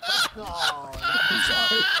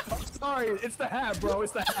sorry. It's the hat, bro.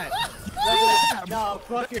 It's the hat. No,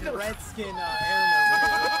 fucking Redskin Aaron over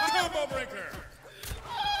there. Combo breaker.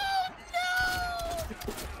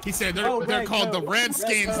 He said they're called the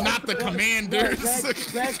Redskins, not the Commanders.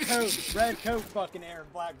 Red coat, fucking Aaron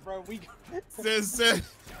Black, bro. We.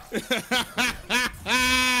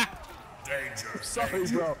 Danger. Sorry,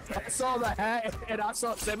 bro. I saw the hat and I saw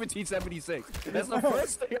 1776. That's the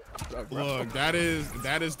first thing. Look, that is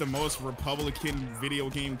the most Republican video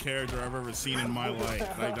game character I've ever seen in my life.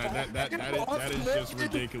 Like that is just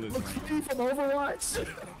ridiculous. McCree from Overwatch.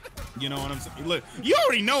 You know what I'm saying? Look, you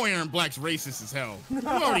already know Aaron Black's racist as hell. You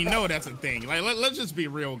already know that's a thing. Like, let's just be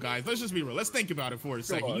real, guys. Let's just be real. Let's think about it for a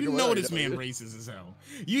second. You know this man racist as hell.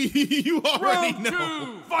 You already know.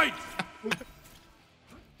 Round two, fight.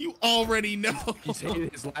 You already know. He's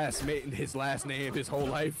hated his last name his whole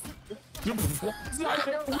life.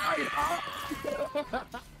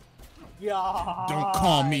 Yeah. Don't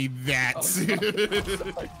call me that.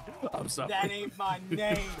 I'm sorry. That ain't my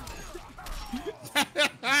name.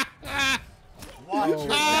 Watch your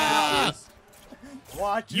mouth.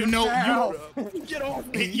 Watch your mouth. Get off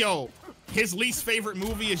me. Yo, his least favorite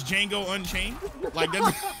movie is Django Unchained. Like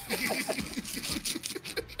that.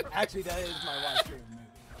 Actually, that is my wife's favorite movie.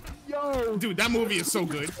 Yo, Dude, that movie is so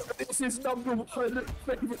good. this is #1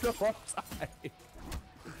 favorite of all time.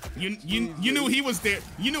 You knew he was there.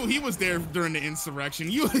 You knew he was there during the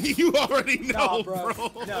insurrection. You already know, No, bro.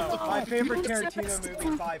 No, my favorite Tarantino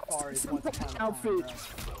movie by far is Once Upon a Time. Bro.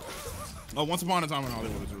 Oh, Once Upon a Time in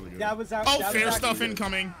Hollywood was really good. That was Fair actually stuff good.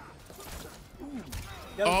 incoming.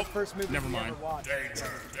 That was the first movie never we mind. ever watched.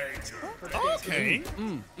 Danger. Okay.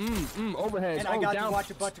 Overhead. And I got to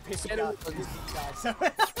watch a bunch of Disney guys.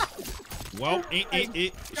 Well,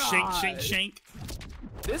 shank.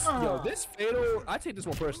 This fatal. I take this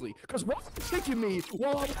one personally, cause what's kicking me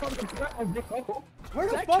while I'm on the ground, bro? Where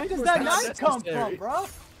the That fuck kick does was that not knife come necessary. from, bro?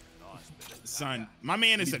 Son, my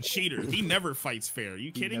man is a cheater. He never fights fair.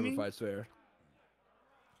 You kidding me? Never fights fair.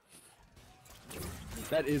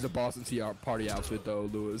 That is a Boston Tea Party outfit, though,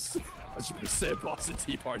 Lewis. I should have said Boston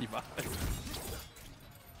Tea Party vibe.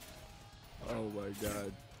 Oh my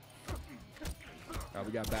god.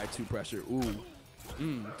 We got back two pressure. Ooh.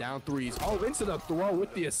 Down threes. Oh, into the throw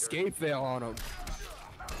with the escape fail on him.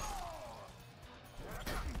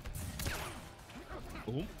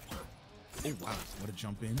 Oh, wow. What a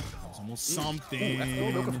jump in. That was almost something.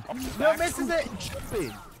 No, misses it.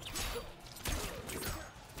 Jumping.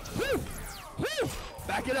 Woo! Woo!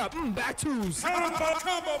 Back it up. Back twos.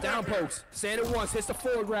 Down pokes. Stand it once. Hits the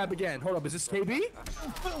forward grab again. Hold up. Is this KB? Boom,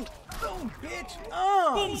 boom, bitch.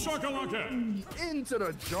 Boom shakalaka. Into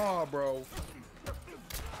the jaw, bro.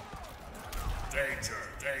 Danger.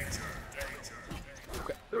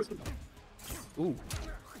 Okay. Ooh.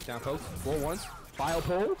 Down post. 4-1s. File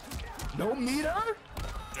pull. No meter.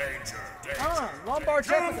 Danger. Lumbar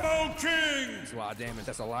check. Combo king. That's a lot of damage.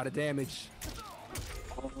 That's a lot of damage.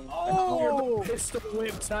 Oh. Pistol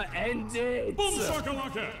whip to end it. Boom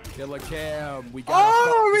shakalaka. Killer Cam. We got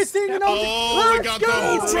Oh, we're seeing it on Oh, we got the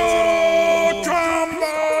Ultra combo.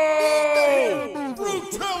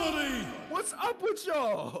 Brutality. What's up with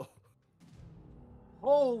y'all?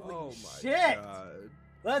 Holy Oh my shit. god.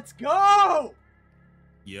 Let's go.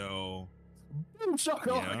 Yo. Boom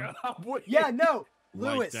shakalaka. Yeah, no,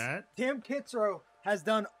 Like Lewis. that? Tim Kitzrow has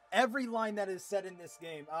done every line that is said in this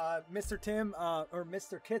game. Mr. Tim or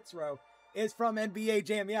Mr. Kitzrow is from NBA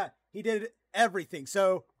Jam. Yeah, he did everything.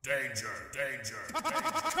 So Danger, danger.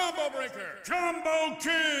 Combo breaker. Combo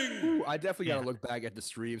king. Ooh, I definitely gotta look back at the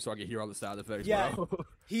stream so I can hear all the sound effects. yeah, Bro.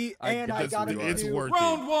 I gotta It's do. worth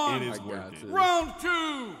Round it. one. It is I worth got it. to. Round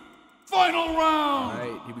two. Final All round.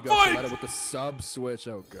 right, here we go. Fight! Coletta with the sub switch.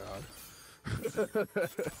 Oh god.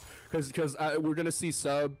 Because we're gonna see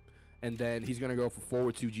sub, and then he's gonna go for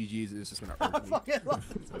forward 2 GGs, and it's just gonna irk me. Fucking love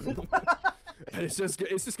And it's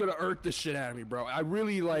just gonna irk the shit out of me, bro. I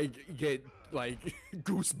really like get like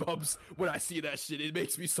goosebumps when I see that shit. It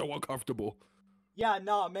makes me so uncomfortable. Yeah,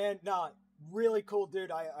 nah, man, nah. Really cool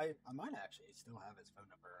dude. I might actually still have his phone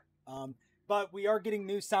number. But we are getting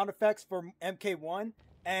new sound effects for MK1,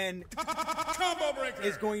 and Combo breaker.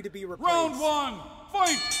 is going to be replaced Round one.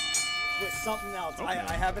 Fight. with something else. I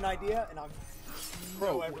have an idea, and I'm.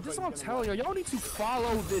 Bro, this is what I'm telling you. Y'all need to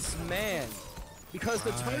follow this man. Because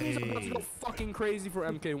the turns are about to go fucking crazy for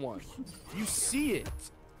MK1. You see it.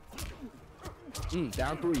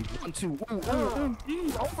 Down 3. 1, 2.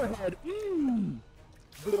 Overhead.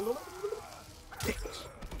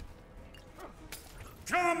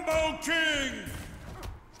 Combo king.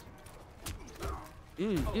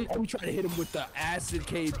 Oh, we try to hit him with the acid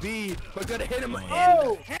KB, but gonna hit him in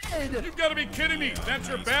Oh! the head. You gotta be kidding me. That's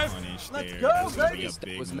your best. Let's There. go, That's gonna be baby. a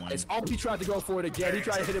big Was one. nice. Oh, he tried to go for it again. He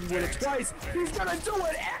tried to hit him with it twice. He's gonna do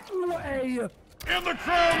it anyway. And the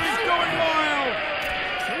crowd is going wild.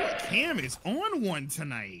 Killer Cam is on one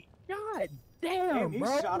tonight. God Damn, damn, he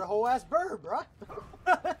bro. shot a whole ass bird, bro.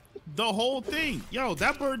 The whole thing. Yo,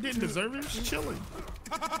 that bird didn't deserve it. He's chilling.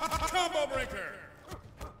 Combo breaker.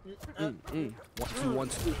 1, 2, 1,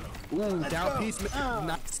 2. Ooh, down piece.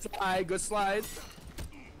 Nice slide. Good slide.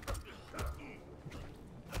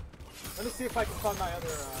 Let me see if I can find my other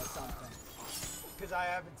sound thing. Because I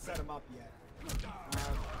haven't set them up yet.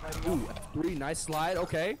 Ooh, 3. Nice slide.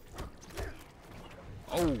 Okay.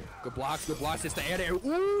 Oh, good blocks. Good blocks. It's the air there.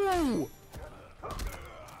 Ooh.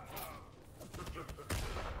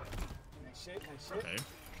 Nice shit, nice shit. Okay.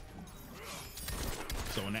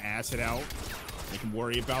 Throwing the acid out. They can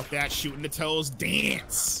worry about that. Shooting the toes.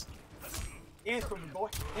 Dance. Dance for me, boy.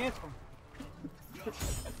 Dance for me.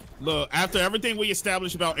 Look, after everything we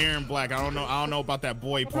established about Aaron Black, I don't know about that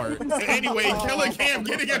boy part. Anyway, Killer Cam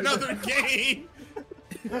getting another game.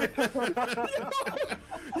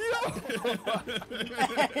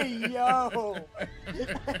 Hey, yo.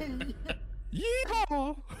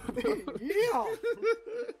 Yeehaw. Yeah.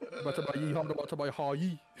 About to buy yeehaw. About to buy haw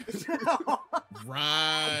yee.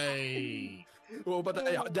 Right. Oh, about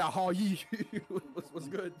that haw yee. What's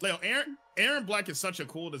good? Leo, Aaron Black is such a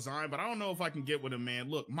cool design, but I don't know if I can get with him, man.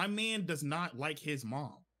 Look, my man does not like his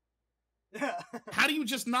mom. How do you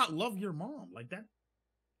just not love your mom like that?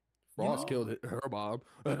 Frost killed her mom.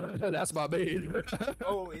 That's my main.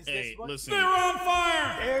 Oh, is Hey, this one? listen. They're on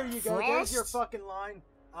fire. There you go. There's your Frost? fucking line,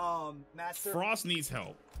 Master. Frost needs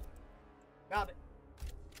help. Found it.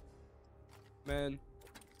 Man,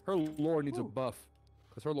 her lore needs a buff.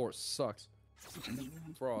 Because her lore sucks.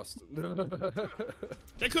 Frost.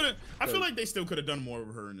 They could have. I feel like they still could have done more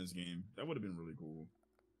with her in this game. That would have been really cool.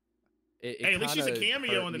 Hey, at least she's a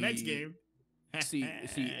cameo in the next game. See,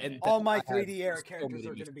 and All my I had 3D era so characters many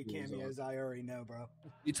are going to be schools on. cameos. I already know, bro.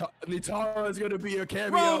 Nitara is gonna be a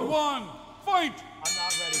cameo. Round one. Fight. I'm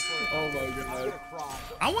not ready for it. Oh my I'm god. gonna cry.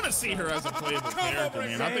 I want to see her as a playable character,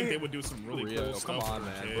 man. I think they would do some really Real, cool stuff. come on, for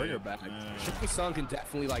her, man, kid. bring her back. Shiki Sun can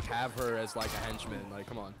definitely like have her as like a henchman. Like,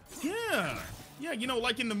 come on. Yeah, yeah. You know,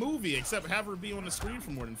 like in the movie, except have her be on the screen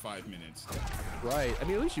for more than 5 minutes. Right. I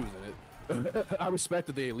mean, at least she was in it. I respect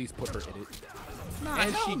that they at least put her in it. Nah,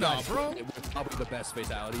 And hell she no, got bro. it was probably the best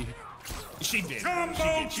fatality. She did. Combo She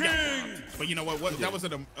did. She got king. robbed. But you know what? That was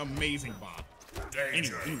an amazing bop.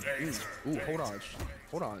 Anyway, Ooh, hold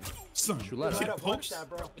on. son, Chuleta. she Punch pokes. that,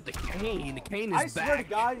 bro. The cane I is swear to back.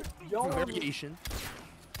 God, y'all. For variation.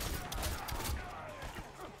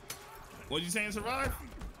 What you saying? Survive?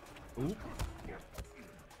 Ooh.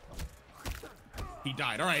 He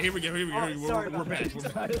died. All right, here we go. Oh, sorry We're about back.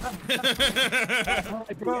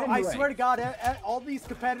 that. Bro, I swear to God, all these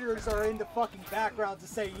competitors are in the fucking background to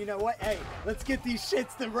say, you know what? Hey, let's get these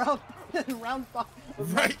shits to round five.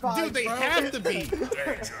 Right, five, dude, they bro. have to be.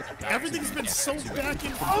 Everything's been so back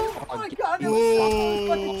and Oh my God, that was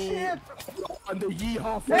fucking champ. On the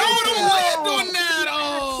yeehaw. No, don't land on that!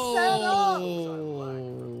 Oh!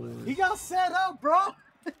 He got set up, bro.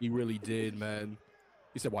 He really did, man.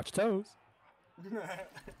 He said, "Watch your toes."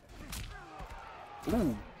 Ooh.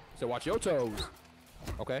 He said, "Watch your toes."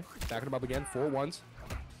 Okay, backing him up again. 4-1s.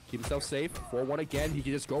 Keep himself safe. 4-1 again. He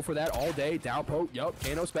can just go for that all day. Down poke. Yup.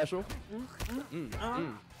 Kano special.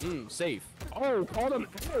 Safe. Oh, called him.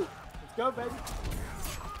 Let's go, baby.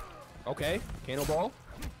 Okay, Kano ball.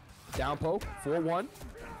 Down poke. 4-1.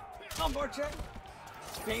 On board check.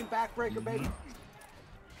 Game backbreaker, baby.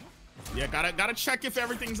 Yeah, gotta check if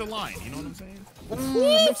everything's aligned. You know what I'm saying?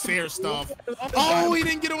 Ooh, fair stuff. Oh, he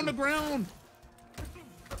didn't get on the ground.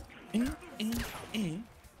 Okay.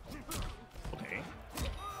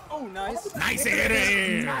 Oh, nice. Nice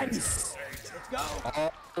hitting. Nice. Let's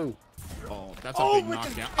go. Oh, that's a big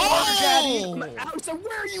knockdown. Oh! Alex,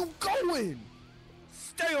 where are you going?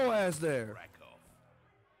 Stay your ass there.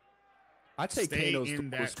 I take Stay Kano's in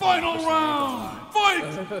that Final round. Fight.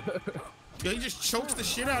 Yo, he just chokes the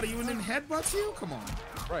shit out of you and then headbutts you? Come on.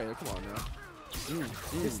 Right, come on now.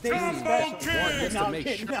 This thing is special. Just No, to I'm make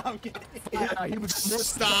kidding. sure. No, I'm kidding. Yeah, he was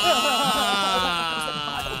Stop.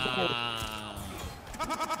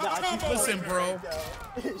 Listen, bro.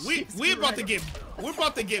 We're about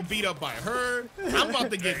to get beat up by her. I'm about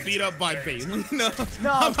to get beat up by Bailey. No,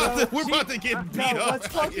 We're about to get beat up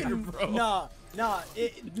let's out here, fucking, bro.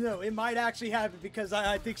 it might actually happen because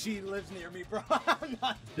I think she lives near me, bro. I'm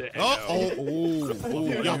not.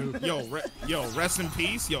 Yo, rest in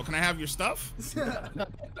peace. Yo, can I have your stuff?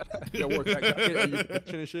 Yo, work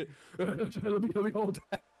that shit. Let me hold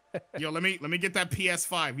that. Yo, let me get that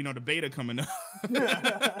PS5. You know the beta coming up. You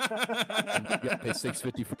gotta pay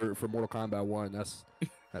 $650 for Mortal Kombat 1. That's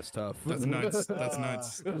tough. That's nuts. That's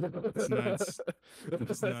nuts. That's nuts.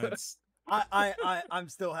 That's nuts. I'm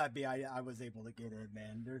still happy I was able to get in,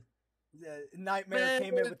 man. Nightmare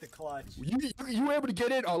came in with the clutch. You were able to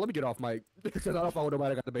get in? Oh, let me get off mic because I don't know if I would have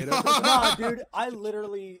got the beta. Nah, dude, I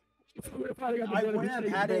literally I wouldn't wouldn't have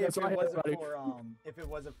had it if it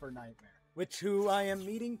wasn't for Nightmare, who I am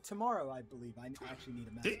meeting tomorrow, I believe. I actually need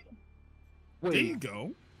a message. There you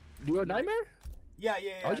go. You have Nightmare? Yeah.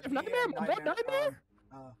 Oh, you have Nightmare? My boy Nightmare?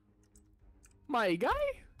 My guy?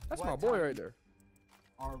 That's my boy right there.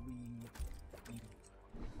 Are we meeting?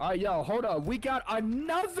 Alright, yo, hold up. We got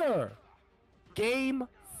another Game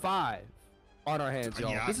 5 on our hands,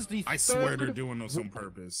 y'all. Yeah, this is the I swear they're doing this on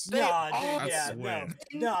purpose. Nah, dude, I swear.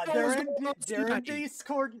 no, they're in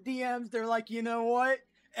Discord DMs. They're like, you know what?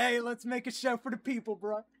 Hey, let's make a show for the people,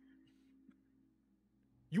 bro.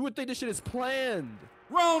 You would think this shit is planned.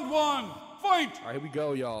 Round 1. Fight. Alright, here we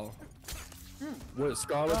go, y'all. Where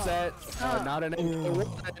Scarlet's at? Not an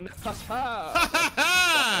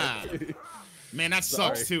Man, that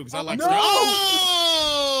sucks too, because I like. No!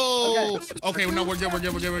 Oh! Okay, no, we're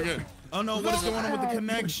good. Oh no, what is going on with the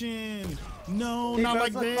connection? No, They not both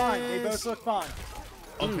like look this. fine. They both look fine.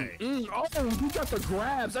 Okay. Oh, he got the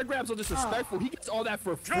grabs. That grab's so disrespectful. He gets all that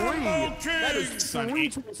for free. Combo That is Son,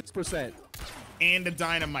 26%. And the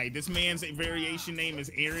dynamite. This man's variation name is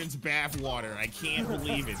Aaron's Bathwater. I can't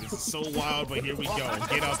believe it. This is so wild, but here we go.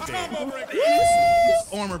 Get up there.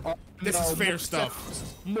 Armor. This is fair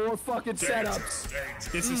stuff. More fucking setups.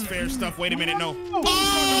 This is fair stuff. Wait a minute, no.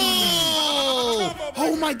 Oh!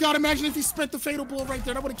 Oh my god, imagine if he spent the fatal blow right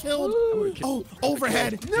there. That would have killed. Oh,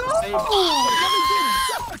 overhead. No!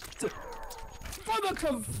 For the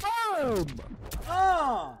confirm!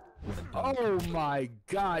 Oh my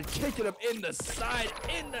god, kicking him in the side,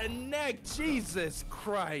 in the neck, Jesus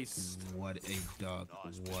Christ. What a dog,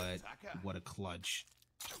 what a clutch.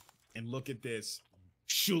 And look at this.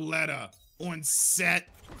 Shuletta on set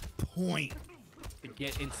point. To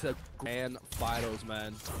get into grand finals,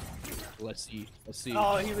 man. Let's see.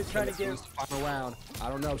 Oh, he was trying to get final round. I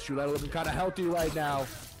don't know, Shuletta looking kind of healthy right now.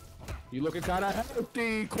 You looking kind of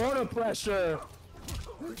healthy, corner pressure.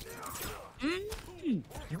 You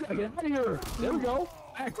gotta get out of here. There we go.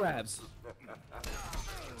 Back grabs.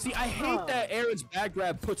 See, I hate that Aaron's back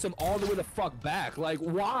grab puts him all the way the fuck back. Like,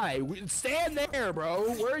 why? Stand there,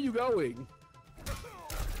 bro. Where are you going?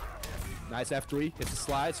 Nice F3. Hits the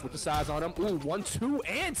slides with the size on him. Ooh, 1-2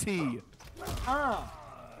 anti.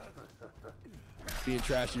 Being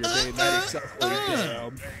trashy or being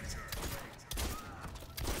Oh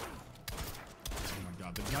my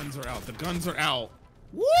god, the guns are out. The guns are out.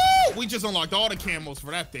 Woo! We just unlocked all the camos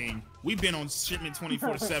for that thing. We've been on shipment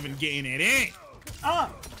 24/7 getting it in.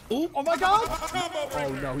 Ooh. Oh my god! Oh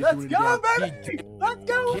no, he's Let's doing it go, again. baby! Let's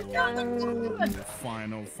go! We got the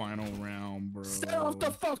Final round, bro. Set off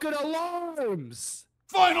the fucking alarms!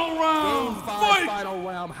 Final round. Game 5 Fight. final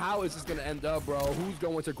round. How is this gonna end up, bro? Who's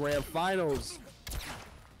going to grand finals?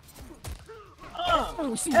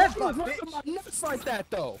 Oh, see, headbutt, why you bitch. my nuts like that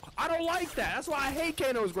though? I don't like that. That's why I hate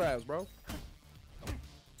Kano's grabs, bro.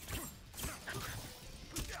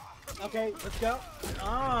 Okay, let's go.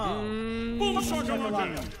 Oh.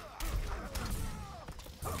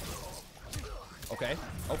 Okay,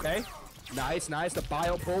 okay. Nice, nice. The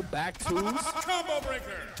bio pull back twos. Combo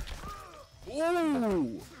breaker.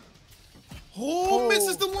 Ooh. Oh,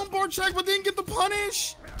 misses the lumbar check, but didn't get the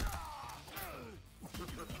punish.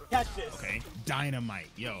 Catch this. Okay, dynamite.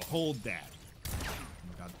 Yo, hold that.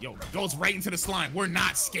 Yo, goes right into the slime. We're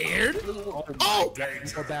not scared. Oh!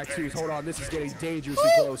 Go back twos. Hold on, this is getting dangerously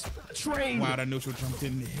close. Train. Wow, that neutral jump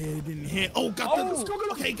didn't hit. Oh, got the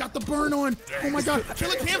okay, got the burn on. Oh my God,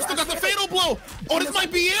 Killer Cam still got the fatal blow. Oh, this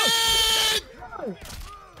might be it.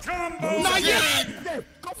 Not yet.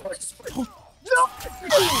 Go for it.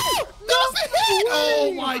 That was the hit.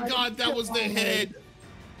 Oh my God, that was the hit.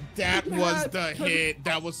 That was the hit.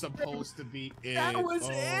 That was supposed to be it. That was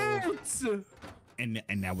it. And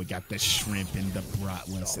now we got the shrimp and the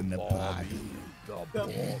bratwurst and the body. The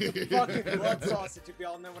fucking blood sausage, if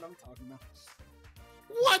y'all know what I'm talking about.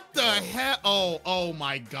 What the hell? Oh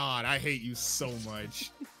my God, I hate you so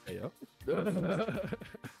much. Yo.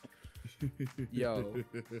 Yo.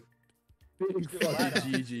 Big fucking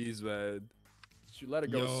GG's, man. Should let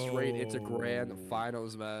it go straight into grand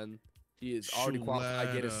finals, man. He is already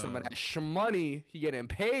qualified getting some of that money. He getting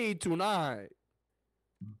paid tonight.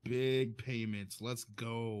 Big payments. Let's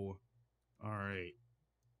go. All right.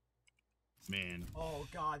 Man. Oh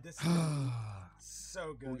God, this is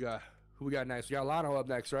so good. Who we got next? We got Lano up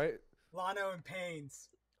next, right? Lano and Pains.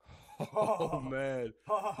 Oh man.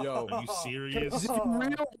 Yo, are you serious? If you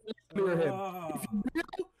real, mirror him. If you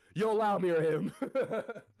real, you'll allow mirror him.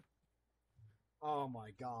 Oh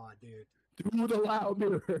my God, dude. Do the loud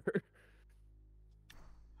mirror.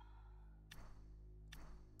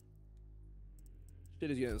 Shit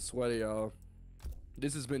is getting sweaty, y'all.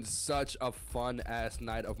 This has been such a fun ass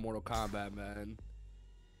night of Mortal Kombat, man.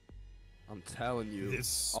 I'm telling you.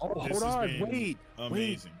 Hold on, wait.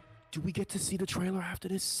 Amazing. Do we get to see the trailer after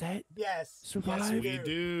this set? Yes. Survive? Yes, We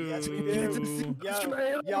do. Yes, we do.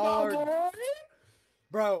 Y'all are...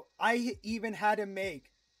 Bro, I even had to make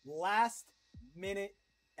last minute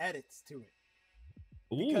edits to it.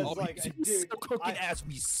 Because, like, dude, cooking as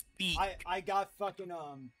we speak. I got fucking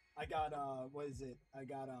what is it? I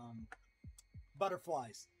got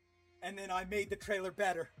butterflies, and then I made the trailer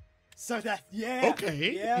better, so that okay, yeah,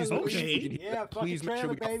 okay, yeah, please fucking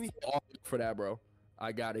trailer, baby. For that, bro.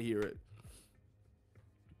 I gotta hear it.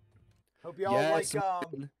 Hope y'all like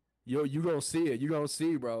Yo, you gonna see it. You gonna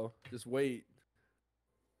see, bro. Just wait.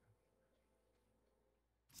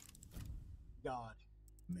 God.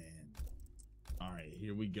 Man. All right,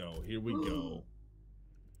 here we go. Here we go.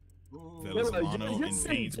 Lano and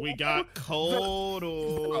Pains. We got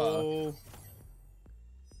Kodo.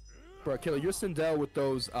 Bro, Killer, you're Sindel with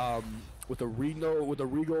those with the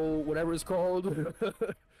Regal, whatever it's called.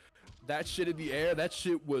 That shit in the air, that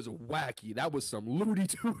shit was wacky. That was some Looney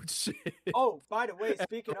Tunes shit. Oh, by the way,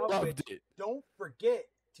 speaking of which, it. don't forget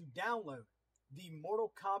to download the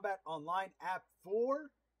Mortal Kombat Online app for.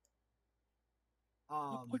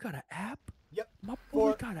 We got an app? Yep. My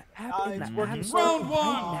boy got an app in the app store Round one,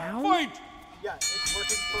 right now? fight! Yeah, it's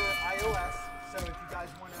working for iOS. So if you guys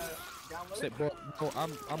want to download it, Bro,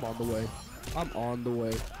 I'm on the way. I'm on the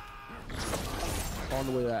way. On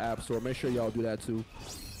the way to the app store. Make sure y'all do that too.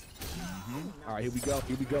 All right, here we go.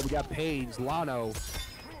 Here we go. We got Pains, Lano.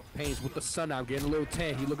 Pains with the sun out, getting a little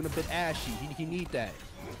tan. He looking a bit ashy. He need that.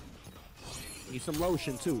 Need some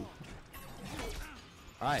lotion too.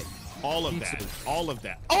 All right. All of that. All of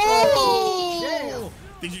that. Oh!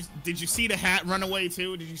 Did you see the hat run away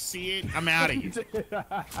too? Did you see it? I'm out of here.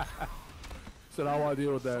 Said I want to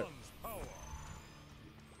deal with that.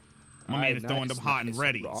 My man is throwing them hot and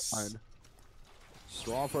ready.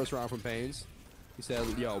 Strong first round from Pains. He said,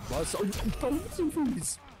 yo, buzz.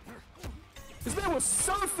 This man was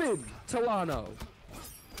surfing Talano.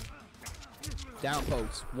 Down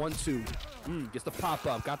pokes. 1-2. Gets the pop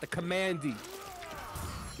up. Got the commandy.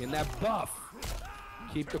 In that buff.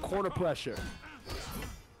 Keep the corner pressure.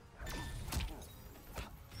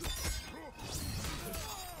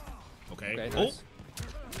 Okay. Nice. Oh.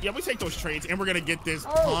 Yeah, we take those trades, and we're going to get this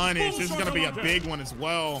punish. This is going to be a big one as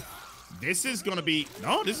well. This is going to be...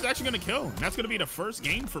 No, this is actually going to kill. And that's going to be the first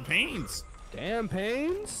game for Pains. Damn,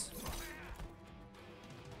 Pains.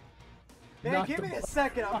 man, give me a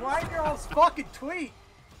second. I'm writing your all's fucking tweet.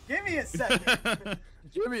 Give me a second.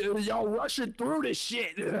 Y'all rushing through this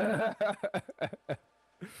shit.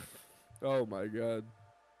 Oh my god.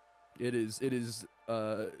 It is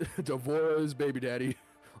Devora's baby daddy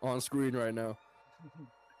on screen right now.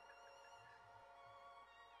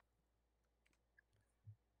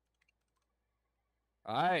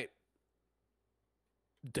 All right.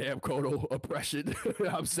 Damn, Kodo oppression.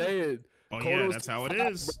 I'm saying. Oh, Kodo's yeah, that's how it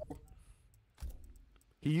is. Bro.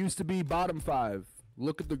 He used to be bottom 5.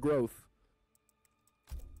 Look at the growth.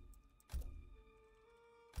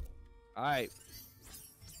 All right.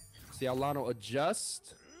 See how Lano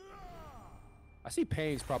adjusts. I see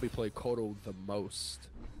Pains probably play Kodo the most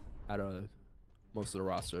out of most of the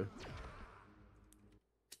roster.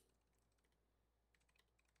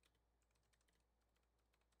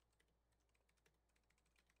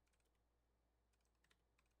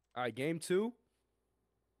 All right, game 2.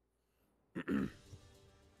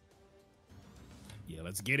 Yeah,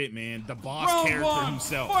 let's get it, man. The boss character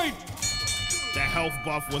himself. Fight! That health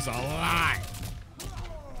buff was a lot.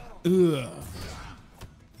 Ugh.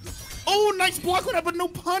 Oh, nice block with that, but no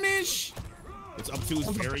punish. It's up to is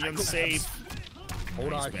very unsafe.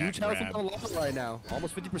 Hold nice on, huge health on the line right now.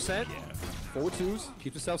 Almost 50%. Yeah. 4 twos.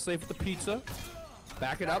 Keep yourself safe with the pizza.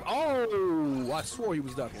 Back it up. Oh, I swore he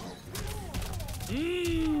was done.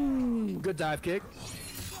 Good dive kick.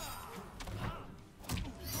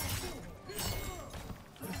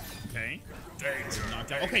 Okay.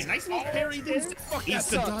 Knocked out. Okay, nice little parry there. Eats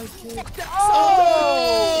the dive kick.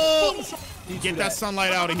 Oh! Get that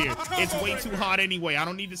sunlight out of here. It's way too hot anyway. I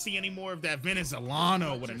don't need to see any more of that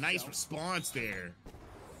Venezuelano with a nice response there.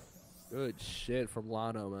 Good shit from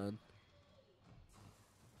Lano, man.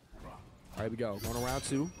 All right, we go. Going to round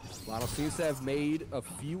 2. Lano seems to have made a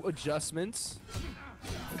few adjustments.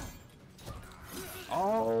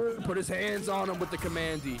 Oh, put his hands on him with the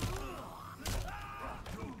commandy.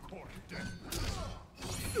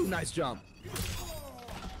 Ooh, nice jump.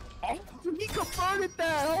 Oh, he converted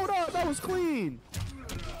that. Hold on, that was clean.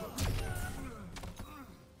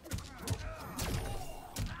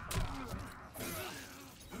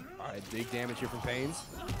 All right, big damage here from Pains.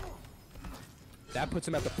 That puts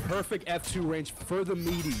him at the perfect F2 range for the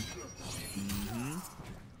meaty.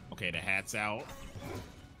 Okay, the hat's out.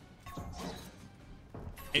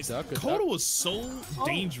 Duck. Kodo was so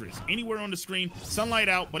dangerous. Anywhere on the screen, sunlight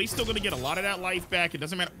out, but he's still going to get a lot of that life back. It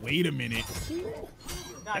doesn't matter. Wait a minute.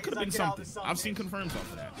 That could have been something. I've seen confirms off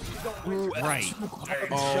of that. Ooh, right.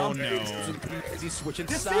 Oh, no. He's switching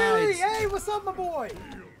This sides. theory, hey, what's up, my boy?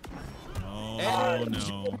 Oh, Hey,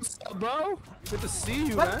 no. what's up, bro? Good to see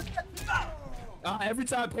you, man. Every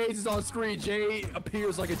time Paige is on screen, Jay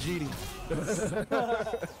appears like a genie.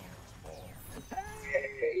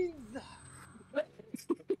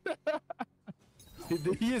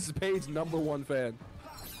 He is Paige's #1 fan.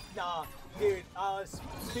 Nah, dude.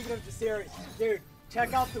 Speaking of the series, dude,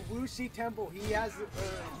 check out the Wuxi Temple. He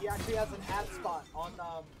actually has an ad spot on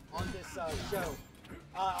this show.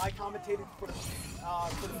 I commentated for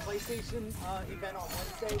the PlayStation event on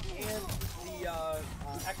Wednesday and the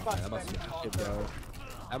Xbox event on Thursday.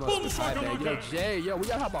 That must be high, man. Yo, Jay, yo, we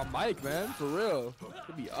gotta have a mic, man. For real.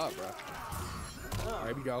 Could be up, bro. All right,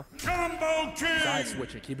 here we go. Combo King! Side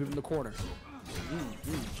switching, keep him in the corner.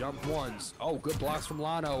 Jump ones. Oh, good blocks from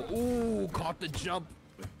Lano. Ooh, caught the jump.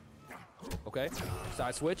 Okay,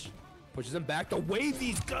 side switch. Pushes him back. The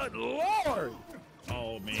wavy's good lord!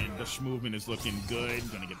 Oh, man, the movement is looking good.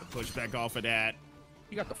 Gonna get the pushback off of that.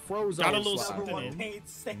 You got the froze Got on a little slide. something in. Paid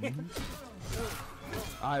stand.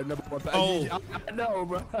 I #1 fan. Oh. I know,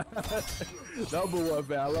 bro. #1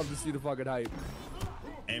 fan. I love to see the fucking hype.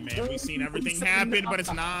 Hey, man, we've seen everything happen, but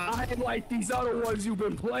it's not. I ain't like these other ones you've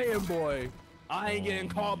been playing, boy. I ain't getting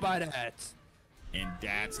caught by that. And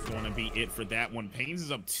that's going to be it for that one. Pains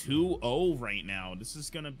is up 2-0 right now. This is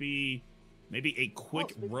going to be maybe a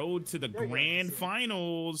quick road to the grand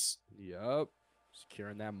finals. Yup.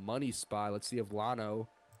 Securing that money spot. Let's see if Lano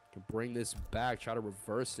can bring this back, try to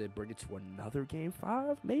reverse it, bring it to another game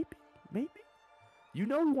 5, maybe. You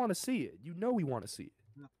know we want to see it.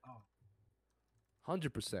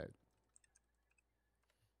 100%.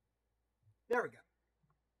 There we go.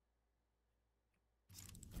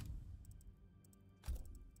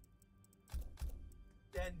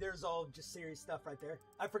 Then there's all just serious stuff right there.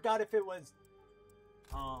 I forgot if it was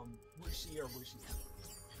Wuxi or Wuxi.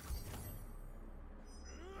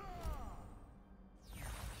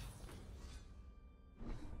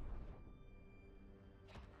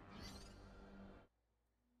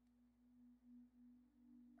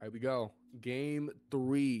 All right, we go. Game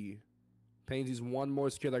 3. Painsy's one more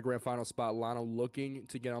to secure that grand final spot. Lano looking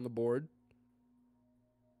to get on the board.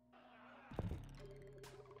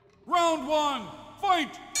 Round 1,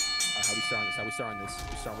 fight! How we starting this?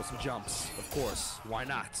 We start with some jumps, of course. Why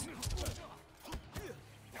not?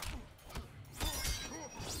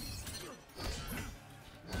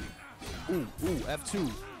 Ooh,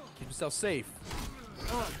 F2. Keep yourself safe.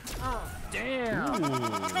 Damn.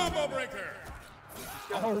 Combo breaker!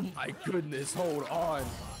 Oh my goodness, hold on.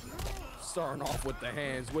 Starting off with the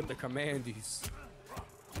hands, with the commandees.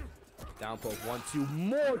 Down poke, 1, 2,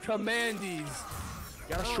 more commandees.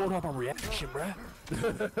 Gotta short up on reaction,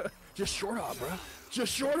 bruh. Just short up, bruh.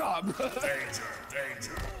 Just short up, bruh.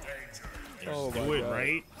 Danger. Oh Do my it, God.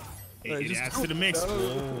 right? It Just adds to the mix.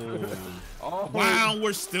 Oh. Wow,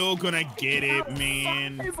 we're still gonna get it,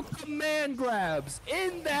 man. 5 command grabs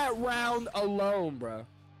in that round alone, bruh.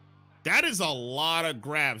 That is a lot of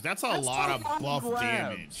grabs. That's a lot of buff grabs.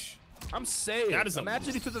 damage. I'm saying. That is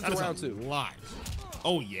Imagine he took this to round 2. Lot.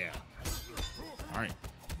 Oh yeah. All right,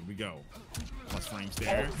 here we go. Plus frames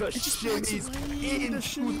there. Oh, the shimmies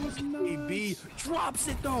into KB. Drops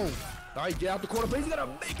it though. All right, get out the corner, please. He's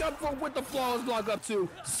gonna make up for with the flawless block up 2.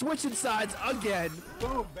 Switching sides again.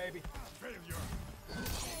 Boom, baby.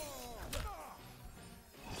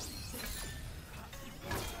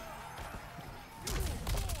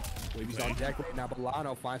 Wavy's on deck right now.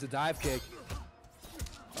 Bolano finds a dive kick.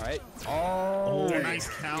 All right. Oh, Nice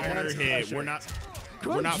counter hit. We're not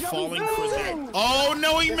Good falling jump. for that. Oh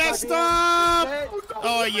no, he messed up.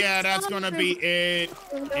 Oh yeah, that's gonna be it,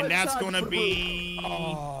 and that's gonna be.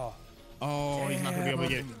 Oh, he's not gonna be able to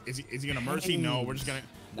get it. Is he gonna mercy? No, we're just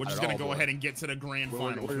gonna go ahead and get to the grand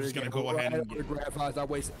finals. We're just gonna go ahead and the get. grand finals. Not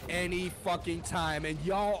waste any fucking time, and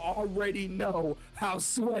y'all already know how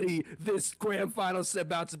sweaty this grand finals is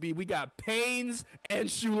about to be. We got Pains and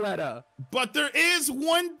Shuletta. But there is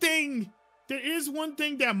one thing. There is one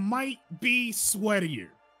thing that might be sweatier.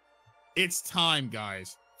 It's time,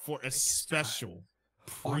 guys, for a special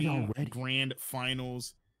pre-grand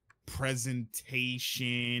finals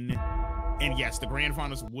presentation. And yes, the grand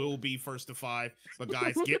finals will be first to 5. But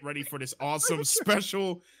guys, get ready for this awesome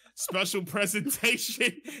special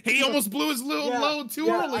presentation. He almost blew his little load too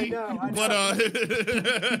early. I know. But I'm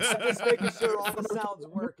just making sure all the sounds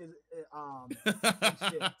work. And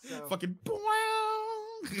shit, so. fucking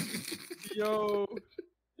Yo.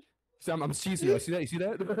 So I'm cheesy. You see that? You see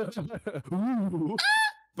that? Ooh.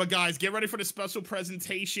 But guys, get ready for the special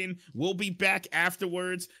presentation. We'll be back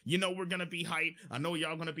afterwards. You know we're gonna be hyped. I know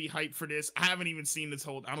y'all gonna be hyped for this. I haven't even seen this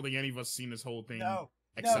whole. I don't think any of us seen this whole thing. No,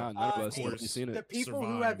 none of us have seen it. The people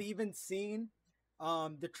who have even seen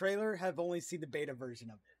the trailer have only seen the beta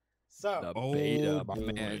version of it. So The beta,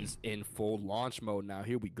 my man's in full launch mode now.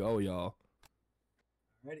 Here we go, y'all.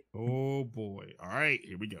 ready. Oh boy. All right,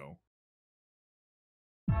 here we go.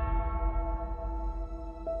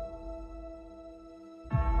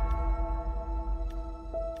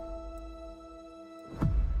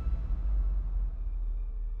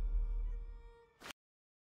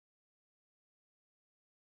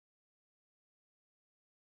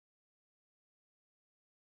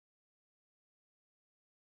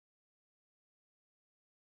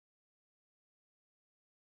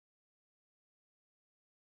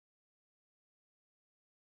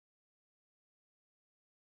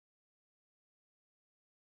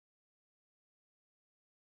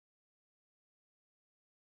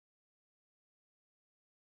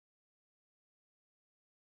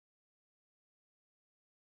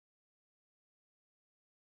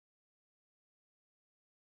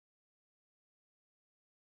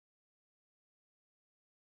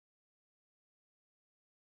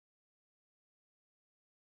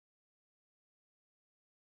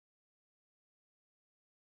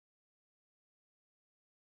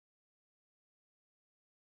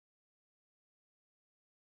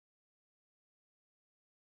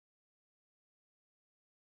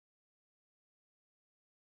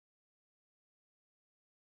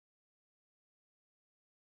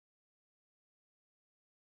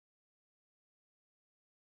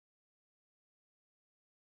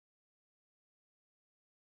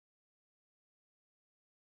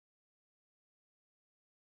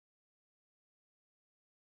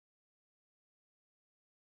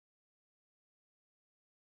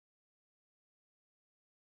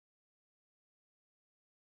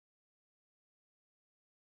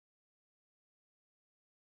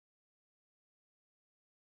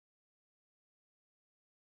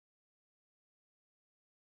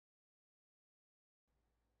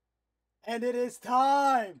 And it is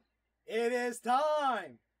time. It is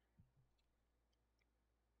time.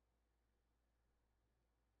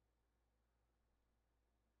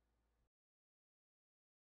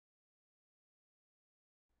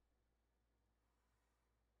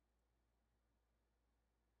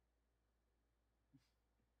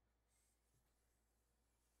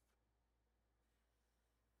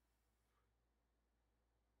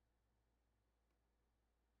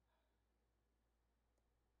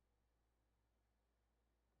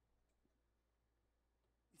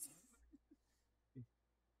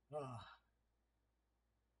 Ah.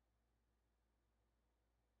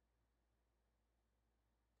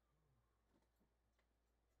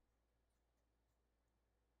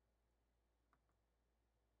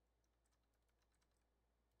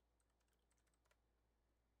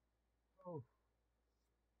 Oh.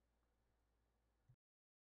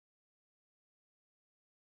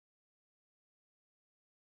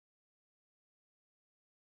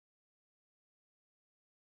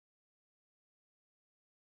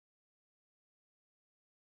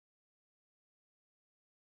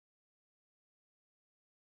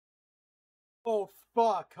 Oh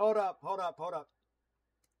fuck! Hold up!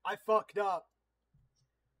 I fucked up.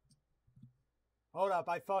 Hold up!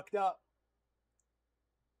 I fucked up.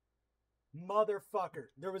 Motherfucker!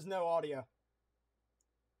 There was no audio.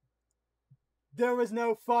 There was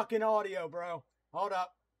no fucking audio, bro. Hold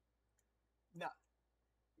up. No.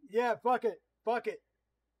 Yeah, fuck it.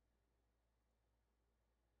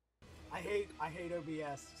 I hate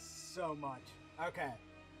OBS so much. Okay.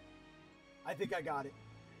 I think I got it.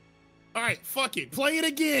 All right, fuck it. Play it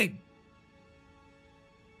again.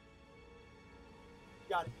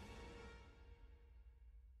 Got it.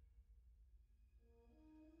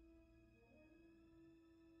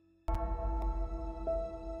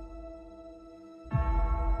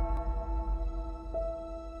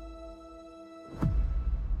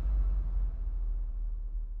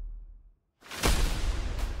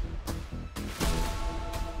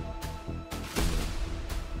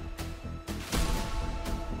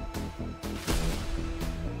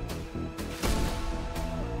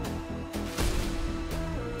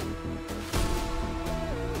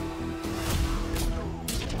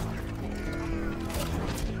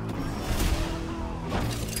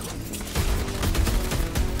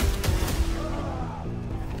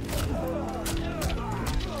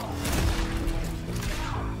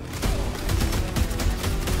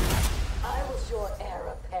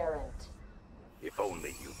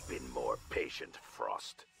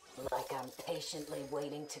 Like I'm patiently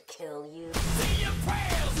waiting to kill you. Say your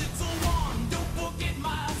prayers, it's a one. Don't forget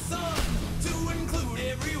my son, to include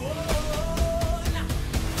everyone.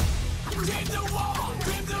 Dreams of war,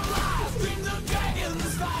 dreams of lies, dreams of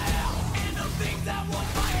dragons fire, and the things that will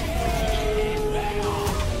fight.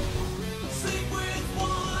 Sleep with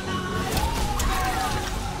one eye open.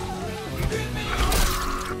 Give me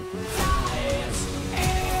tides,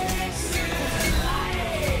 exit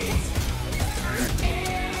lights.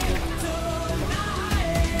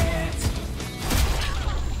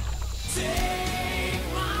 Take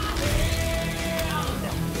my hand.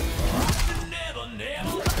 Never,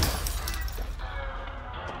 never.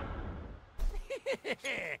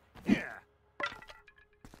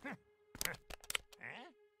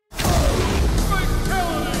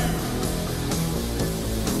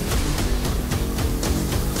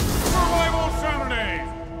 Survival Saturday.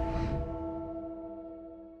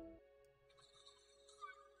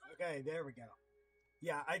 Okay, there we go.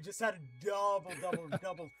 Yeah, I just had a double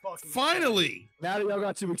fucking. Finally. Now that y'all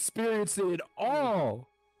got to experience it in all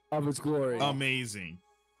of its glory. Amazing.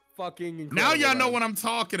 Fucking incredible. Now y'all know what I'm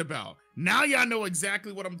talking about. Now y'all know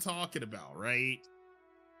exactly what I'm talking about, right?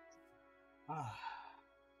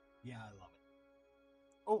 Yeah, I love it.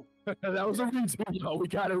 Oh, that was a reason, y'all. We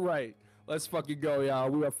got it right. Let's fucking go, y'all.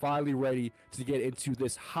 We are finally ready to get into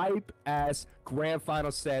this hype-ass grand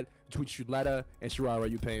final set between Shuletta and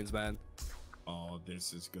Shirara Pains, man. Oh,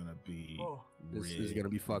 this is gonna be This is gonna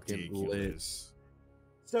be fucking lit. ridiculous.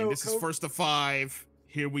 so And this is first of 5.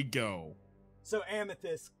 Here we go. So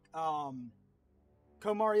Amethyst,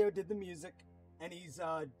 Komario did the music, and he's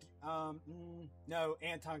no,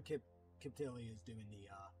 Anton Kiptili is doing the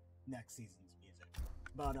next season's music,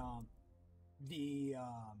 but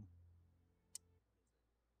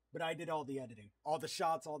but I did all the editing, all the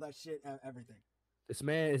shots, all that shit, everything. This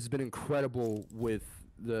man has been incredible with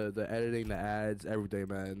the editing, the ads, everything,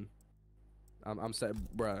 man. I'm sad,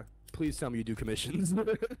 bruh. Please tell me you do commissions.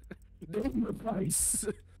 Name the price.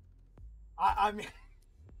 I mean,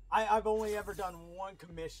 I've only ever done one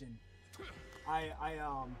commission.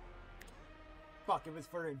 Fuck, it was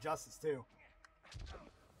for Injustice too.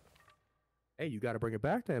 Hey, you gotta bring it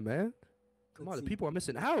back then, man. Come on, the people are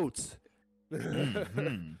missing out.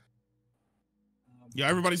 Yeah,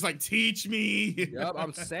 everybody's like, teach me. Yep,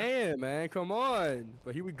 I'm saying, man. Come on.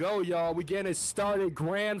 But here we go, y'all. We getting it started.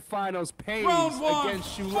 Grand Finals Pains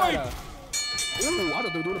against Shuletta. Ooh, I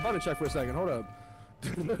thought they were doing a button check for a second. Hold up.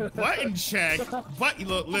 Button check? But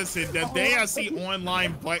look, listen, the day I see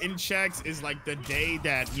online button checks is like the day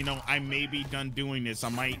that, you know, I may be done doing this. I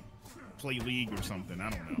might play League or something.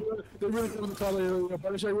 I don't know. They really want to call it a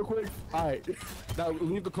button check real quick? All right. Now,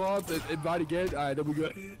 leave the call. Invite again. All right, then we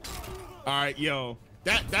good. All right, yo,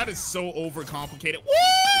 that is so overcomplicated. Woo!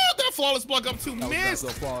 That flawless block up to miss.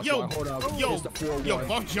 Yo,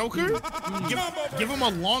 Buff Joker, give him a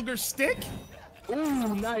longer stick.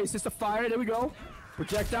 Ooh, nice. It's a fire. There we go.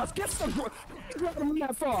 Projectiles. Get some. Grab him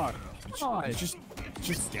that far. God.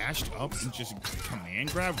 Just dashed up and just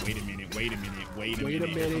command grab. Wait a minute. Wait a minute. No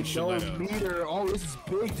Shuletta. meter. Oh, this is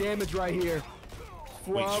big damage right here.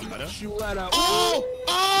 From Shuletta. Oh!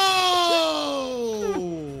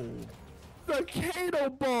 The Kato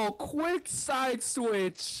ball. Quick side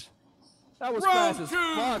switch. That was fast as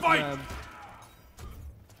fuck, man.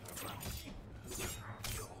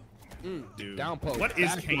 Dude, Down post. what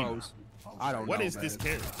is Back Kane? throws. I don't know. What is man. this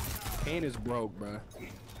character? Kane is broke, bro.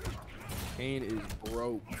 Kane is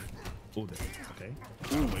broke. Oh, okay.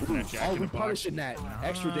 Wait for that jack Oh, in we the box. punishing that.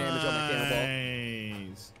 Extra damage on the cannonball.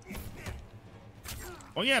 Nice.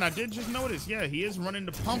 Oh yeah, and I did just notice. Yeah, he is running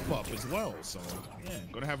the pump up as well. So yeah,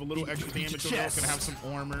 gonna have a little extra damage. Gonna have some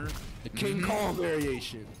armor. The King Kong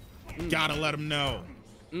variation. Gotta let him know.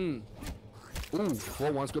 Ooh,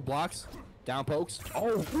 4-1's good blocks. Down pokes.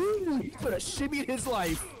 Oh, ooh, he could have shimmied his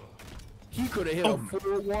life. He could have hit a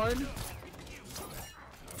 4-1.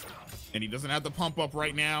 And he doesn't have the pump up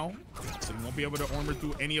right now, so he won't be able to armor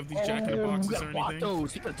through any of these jack in the boxes or anything.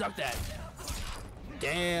 Those. He could have ducked that.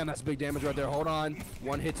 Damn, that's big damage right there. Hold on.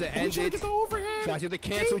 One hit to end it. Tries to hit the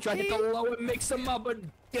cancel. Tries to hit the low and mix him up, but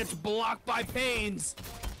gets blocked by Pains.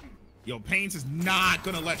 Yo, Pains is not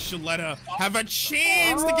gonna let Shuletta have a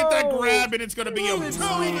chance to get that grab, and it's gonna be a brutal.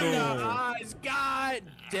 Eyes. God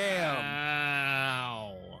damn.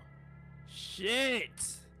 Ow.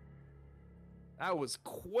 Shit. That was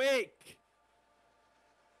quick.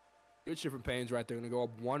 Good shit from Pains right there. Gonna go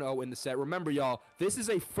up 1-0 in the set. Remember, y'all, this is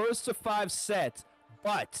a 1-to-5 set.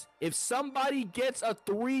 But if somebody gets a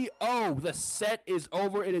 3-0, the set is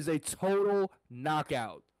over. It is a total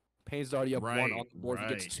knockout. Pains is already up 1 on the board. If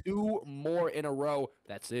he gets 2 more in a row,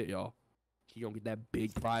 that's it, y'all. He gonna get that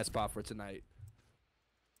big prize spot for tonight.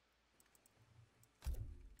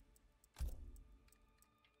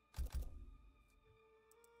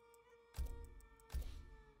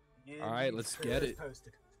 All right, let's get it.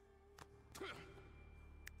 Posted.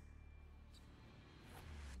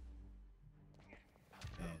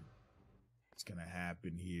 And it's gonna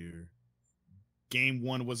happen here. Game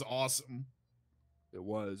 1 was awesome. It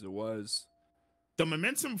was. The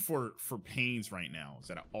momentum for Pains right now is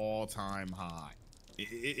at an all-time high.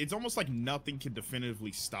 It's almost like nothing can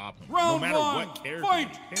definitively stop him, no matter what character he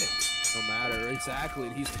hits. No matter, exactly.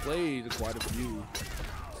 And he's played quite a few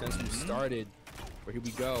since we started. But here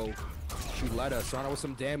we go. Shuletta, Sana with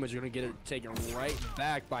some damage. You're gonna get it taken right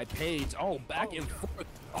back by Pains. Oh, back and forth.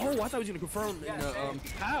 Oh, I thought he was gonna confirm in the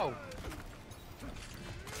how?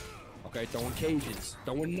 Okay, throwing cages,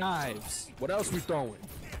 throwing knives. What else we throwing?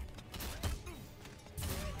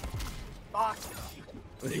 Box.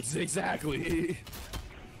 Exactly.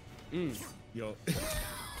 Yo.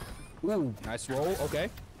 Ooh, nice roll. Okay.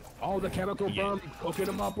 Oh, the chemical burn. Cooking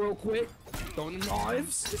him up real quick. Throwing the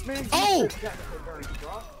knives. This man. Oh!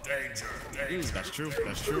 Danger. That's true. They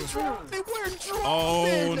weren't dropping.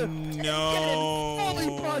 Oh no! Fully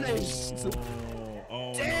punished.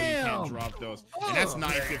 Oh Damn. no! You can't drop those. And that's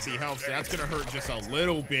 950 health. So that's gonna hurt just a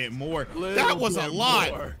little bit more. That Little was a bit lot.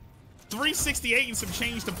 more. 368 and some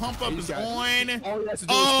change to pump up is on.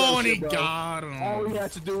 Oh, and he got him. All he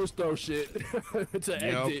had to do was throw shit to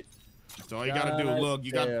end it. That's all you gotta do. Look,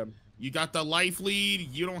 you got the life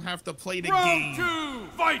lead. You don't have to play the Round game.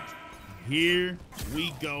 2, fight! Here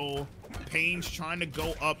we go. Pains trying to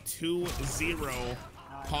go up 2-0,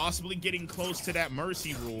 possibly getting close to that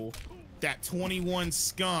mercy rule. That 21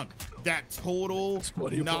 skunk, that total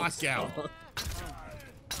knockout.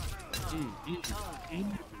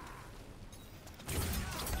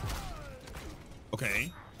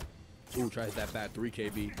 Okay. Ooh, try to hit that bad 3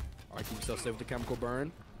 KB. All right, keep yourself safe with the chemical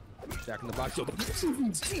burn. Jack in the box. Yo,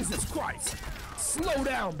 Jesus Christ. Slow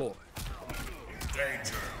down, boy.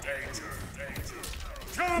 Danger.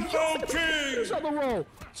 Combo King! Finish on the roll.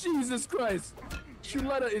 Jesus Christ.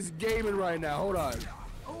 Shuletta is gaming right now. Hold on.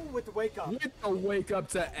 Oh, with the wake up. With the wake up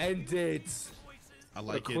to end it. I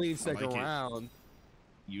like it. Clean second I like round.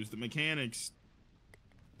 Use the mechanics.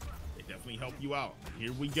 They definitely help you out.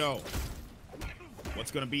 Here we go.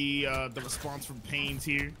 What's going to be the response from Pains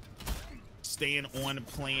here? Staying on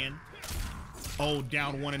plan. Oh,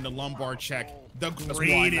 down 1 in the lumbar check. The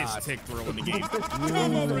greatest tick throw in the game.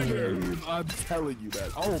 I'm telling you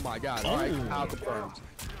that. Oh my God. All right, how confirmed.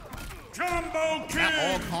 Combo King!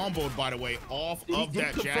 That all comboed, by the way, off of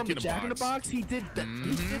that Jack in the Jack in the box. He did the,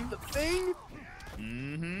 he did the thing.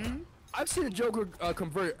 I've seen a Joker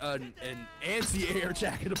convert an anti-air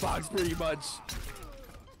Jack in the box pretty much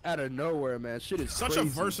out of nowhere, man. Shit is such crazy.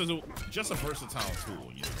 a versatile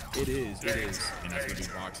tool, you know. It is. And that's gonna do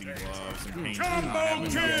boxing gloves and paint. Combo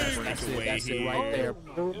King! That's it right there.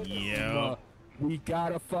 Yeah. We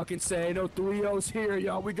gotta fucking say no 3-0s here,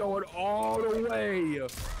 y'all. We going all the way.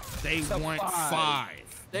 They want 5.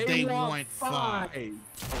 They want 5.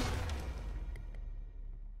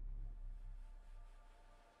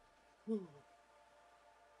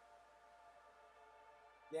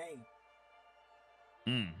 Dang.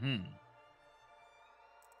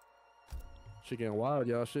 Shit getting wild,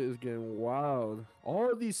 y'all. Shit is getting wild.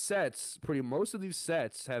 All of these sets, most of these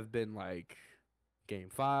sets have been like game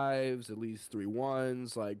 5s, at least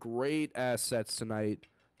 3-1s. Like great ass sets tonight.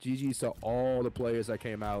 GG's to all the players that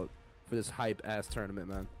came out for this hype ass tournament,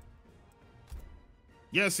 man.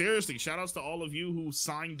 Yeah, seriously. Shout outs to all of you who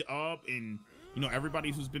signed up, and you know,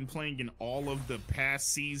 everybody who's been playing in all of the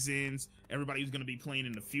past seasons, everybody who's going to be playing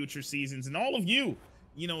in the future seasons, and all of you,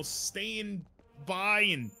 you know, staying by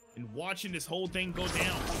and watching this whole thing go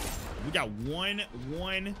down. We got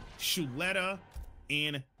 1-1 Shuletta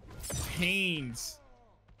and Pains.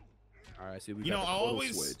 All right, see, we you got know,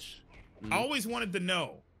 the switch. I always wanted to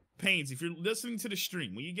know, Pains, if you're listening to the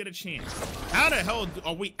stream, when you get a chance, how the hell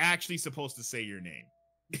are we actually supposed to say your name?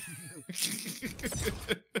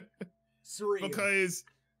 Because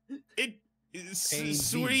it is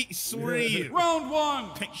sweet. Round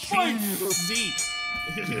 1. Pains.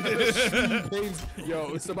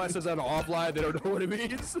 Yo, if somebody says that offline, they don't know what it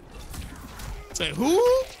means. Say who?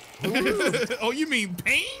 Oh, you mean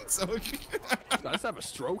Pains? Okay. I just have a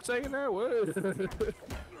stroke saying that? What?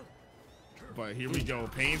 But here we go.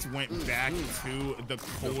 Pains went back to the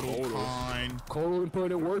Kotal. Kotal been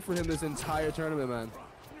putting in work for him this entire tournament, man.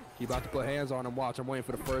 He about to put hands on him. Watch, I'm waiting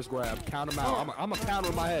for the first grab. Count him out. I'm a counter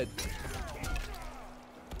in my head.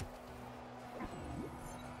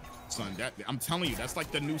 Son, I'm telling you, that's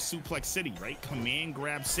like the new Suplex City, right? Command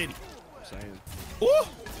Grab City. I'm saying. Ooh!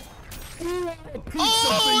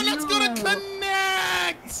 Oh, that's gonna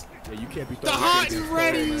connect! Yeah, you can't be the hot and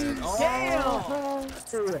ready. Damn!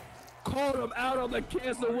 Called him out on the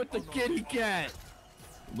cancel with the kitty cat.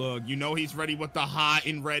 Look, you know he's ready with the hot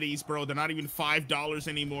and readies, bro. They're not even $5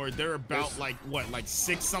 anymore. They're about like what, like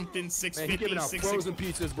 6 something, 650. Man, giving out frozen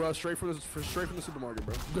pizzas, bro, straight from the supermarket,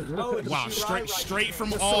 bro. Oh, wow, straight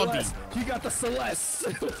from Aldi. Celeste. He got the Celeste.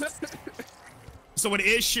 So it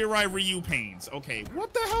is Shirai Ryu Pains. Okay,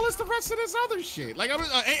 what the hell is the rest of this other shit? Like,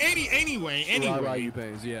 anyway. Ryu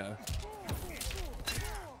Pains, yeah.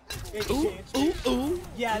 Ooh.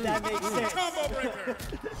 Yeah, that makes sense.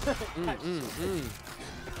 Right.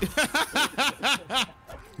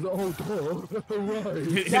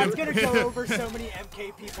 That's gonna go over so many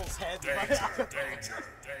MK people's heads.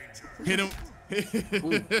 Hit him.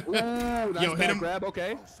 Ooh, yo, hit him. Grab,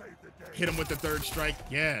 okay. Hit him with the third strike.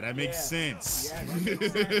 Yeah, that makes sense. Yeah, that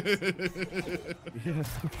makes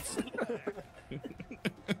sense.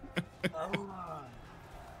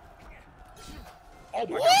 Oh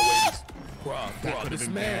my god, bro, this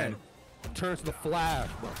man turns to the Flash,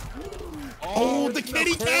 bro. Oh, the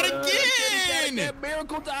kitty cat again! That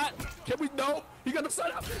miracle dot. Can we know? He got the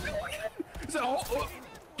sun up. He said,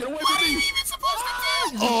 get away from me.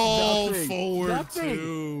 Oh, forward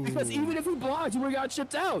two. Because even if he blocked, he would have got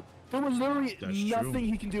chipped out. There was literally nothing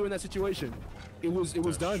he can do in that situation. It was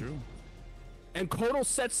done. True. And Kotal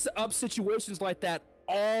sets up situations like that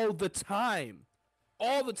all the time.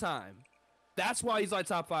 All the time. That's why he's like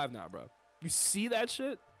top 5 now, bro. You see that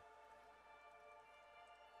shit?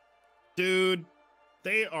 Dude,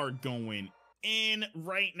 they are going in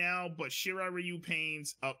right now, but Shirai Ryu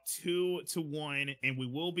Pains up 2-1, and we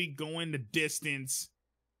will be going the distance.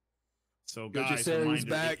 So, guys, reminder,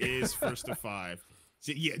 back. It is first to 5.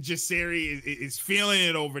 So, yeah, Jaseri is feeling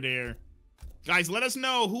it over there. Guys, let us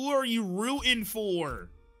know, who are you rooting for?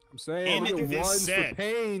 I'm saying, in this set. For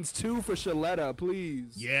Pains, 2 for Shuletta,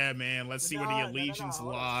 please. Yeah, man. Let's see where the allegiance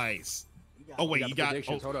lies. Oh wait, you got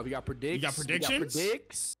predictions. Hold up, you got predictions. You got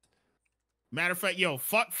predictions? Matter of fact, yo,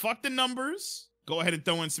 fuck the numbers. Go ahead and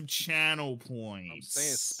throw in some channel points. I'm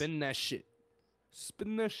saying, spin that shit.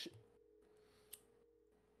 Spin that shit.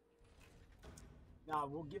 Nah,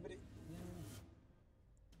 we'll give it.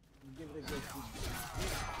 We'll give it a good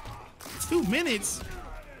 2 minutes.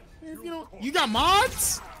 You know, you got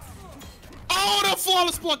mods? Oh, the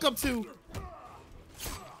flawless pluck up 2.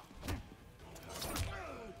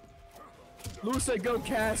 Lou said, go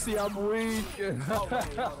Cassie, I'm weak.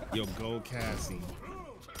 Yo, go Cassie.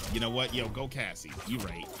 You know what? Yo, go Cassie. You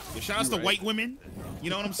right. Yo, shout outs to white women.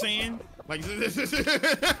 You know what I'm saying? Like,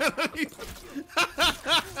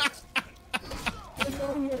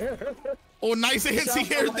 oh, nice and hitsy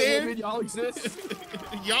here there. Y'all exist.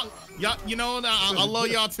 y'all, you know, I love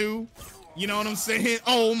y'all too. You know what I'm saying?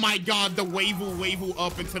 Oh my God, the wave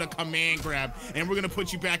up into the command grab. And we're gonna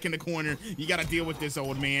put you back in the corner. You gotta deal with this,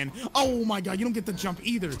 old man. Oh my God, you don't get the jump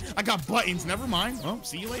either. I got buttons, never mind. Oh,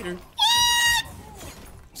 see you later.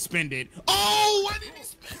 Spend it. Oh, why did he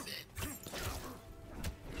spend it?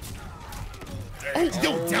 Oh,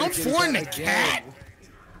 yo, down 4 in the cat?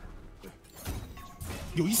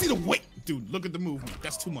 Yo, you see the weight? Dude, look at the movement.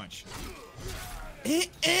 That's too much. All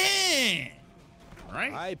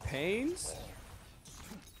right. Hi, Pains.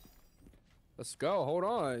 Let's go. Hold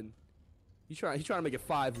on. He's trying to make it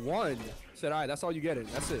 5-1. Said, all right, that's all you getting.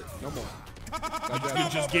 That's it. No more. You're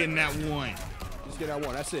just getting that one. Just get that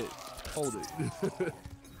one. That's it. Hold it.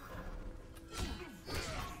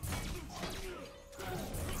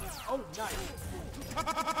 Oh, nice.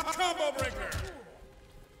 Combo breaker.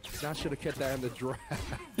 I should have kept that in the draft.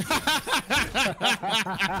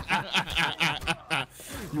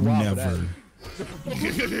 You wild for that.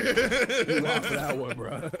 You wild for that one,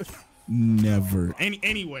 bro. Never.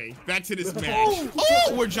 Anyway, back to this match.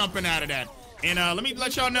 Oh, we're jumping out of that. And let me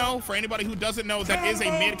let y'all know, for anybody who doesn't know, that is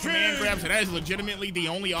a mid-command grab, so that is legitimately the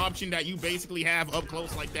only option that you basically have up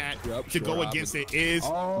close like that to go against it is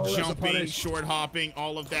jumping, short hopping,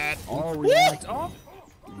 all of that. All react. Oh,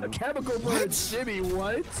 a chemical bird shimmy,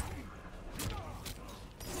 what?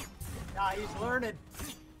 Nah, he's learning.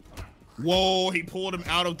 Whoa, he pulled him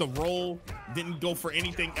out of the roll. Didn't go for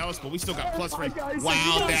anything else, but we still got plus rank.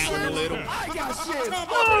 Wow, that little. I got shit.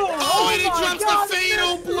 Oh, and he drops the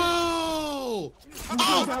fatal blow.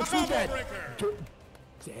 Oh,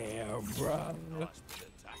 damn, bro.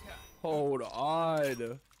 Hold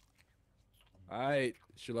on. All right,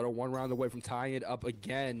 Charlotte 1 round away from tying it up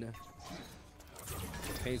again.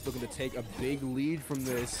 Payne's looking to take a big lead from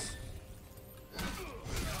this.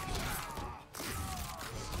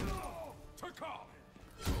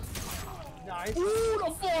 Nice. Ooh,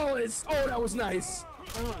 the flawless. Oh, that was nice.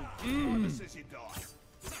 Oh.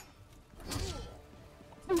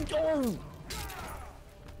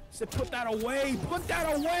 Said put that away. Put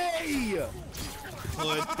that away.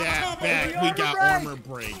 Put that back. We got armor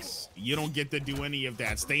breaks. You don't get to do any of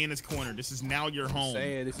that. Stay in this corner. This is now your home.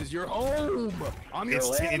 Saying this is your home. I'm your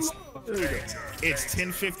landlord. It's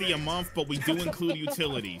 $10.50 a month, but we do include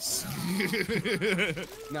utilities.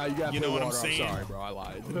 Now you got. You know what I'm saying? I'm sorry, bro. I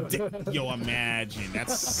lied. Yo, imagine that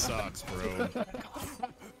sucks, bro.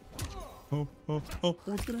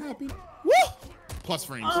 What's gonna happen? Woo! Plus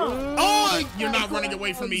frames. Oh, you're not running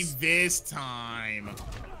away from me this time.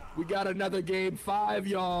 We got another game 5,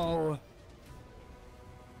 y'all.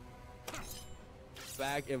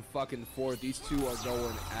 Back and fucking forth. These two are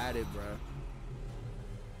going at it, bro.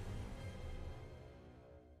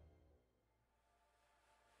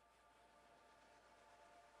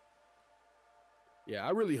 Yeah, I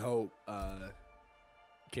really hope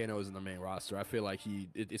Kano is in the main roster. I feel like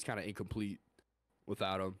it's kind of incomplete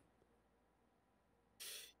without him.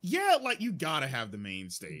 Yeah, like you gotta have the main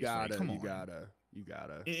stage. You gotta, right? Come on. You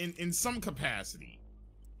gotta. In some capacity,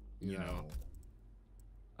 you know.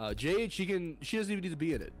 Jade, she doesn't even need to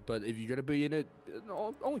be in it. But if you're gonna be in it,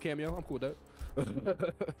 only cameo. I'm cool with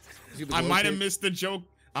that. I might have missed the joke.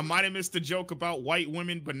 I might have missed the joke about white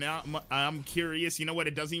women, but now I'm curious. You know what?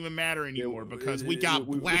 It doesn't even matter anymore because we got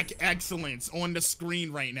Black Excellence on the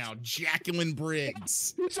screen right now. Jacqueline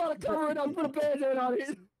Briggs. You're trying to cover it up, put a band-aid on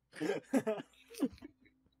it.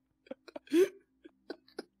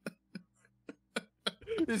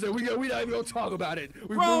 He said, we're not even gonna talk about it.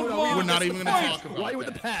 We're not even gonna talk about it. Why you with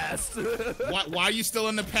the past? Why are you still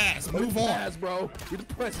in the past? Move on. Past, bro. You're the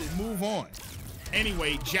present. Move on.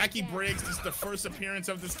 Anyway, Jackie Briggs, this is the first appearance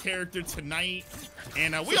of this character tonight.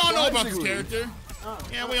 And we all know about this character.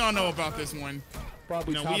 Yeah, we all know about this one.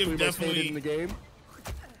 Probably top 3 most hated in the game.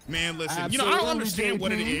 Man, listen, I don't understand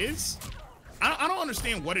what it is. I don't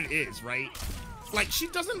understand what it is, right? Like, she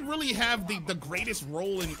doesn't really have the greatest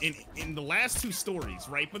role in the last 2 stories,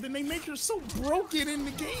 right? But then they make her so broken in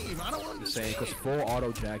the game. I don't understand. Because full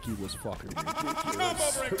auto Jackie was fucking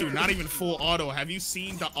ridiculous. Dude, not even full auto. Have you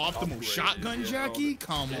seen the optimal shotgun Jackie?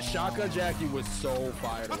 Come on. Shotgun Jackie was so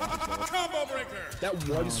fire to watch, bro. Combo breaker. That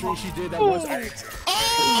one streak she did, that was...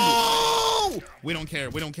 Oh! We don't care.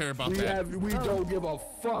 We don't care about that. We don't give a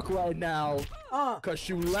fuck right now. Because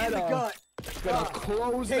Shuletta... Gonna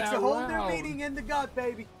close that Takes a whole round. new meaning in the gut,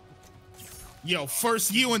 baby. Yo,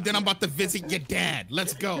 first you, and then I'm about to visit your dad.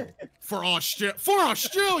 Let's go. For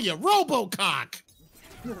Australia, Robocock.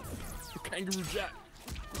 Kangaroo Jack.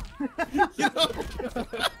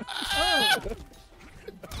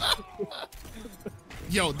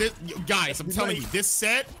 Yo, guys, I'm telling you, this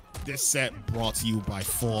set This set brought to you by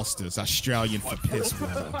Foster's, Australian for piss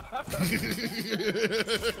water.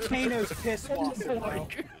 Kano's piss water, bro.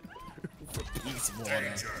 Piss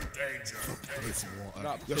water. Piss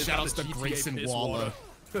water. Yo, shout outs to Grayson Waller.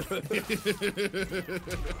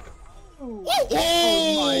 Oh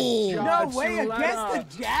my God, no way, against the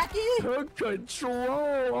Jackie? Took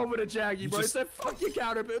control over the Jackie, bro. He said, fuck your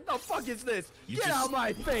counter, what the fuck is this? Get out of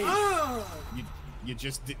my face. You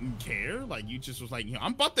just didn't care? Like, you just was like, you know,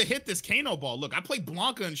 I'm about to hit this Kano ball. Look, I played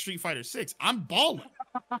Blanca in Street Fighter 6. I'm balling.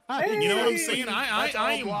 You know what I'm saying? I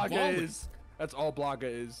am balling. That's all Blanca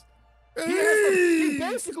is. He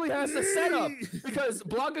basically has the setup because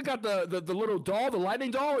Blanca got the little doll, the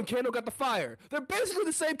lightning doll, and Kano got the fire. They're basically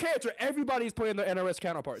the same character. Everybody's playing their NRS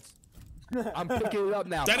counterparts. I'm picking it up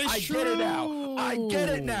now. That is true. I get it now. I get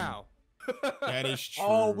it now. That is true.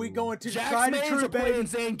 Oh, we going to tried and true, baby.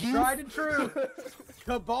 Tried and true.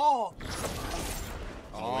 Cabal.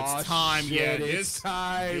 Oh, it's time. Shit, yeah, it's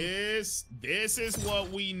time. This is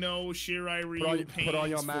what we know Shirai Ryu put on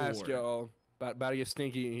your mask, yo. About to get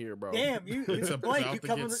stinky in here, bro. Damn, it's Blake. about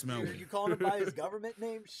to get smelly. You calling him by his government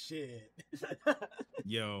name? Shit.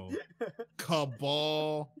 Yo,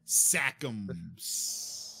 Cabal Sackums.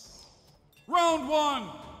 Round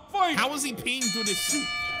one, fight! How is he peeing through this suit?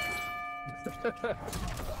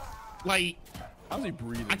 Like, how's he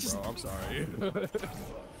breathing, bro? I'm sorry.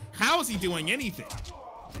 How is he doing anything?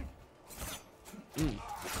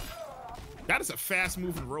 That is a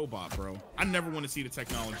fast-moving robot, bro. I never want to see the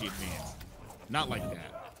technology advance. Not like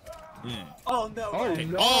that. Yeah. Oh, no. Okay.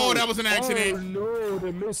 No. Oh, that was an accident. Oh, no,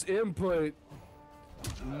 the misinput.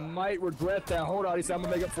 Might regret that. Hold on, he said I'm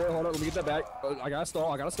gonna make up for it. Hold on, let me get that back. I gotta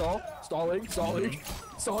stall. Stalling.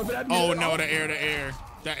 Oh, no, the air.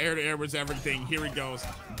 That air was everything. Here it goes.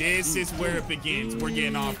 This is where it begins. We're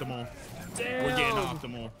getting optimal. Damn. We're getting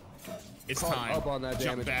optimal. It's time. Up on that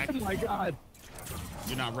Jump damage. back. Oh, my God.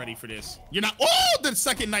 You're not ready for this. You're not. Oh, the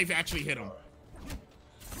second knife actually hit him.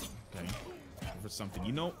 Okay. For something.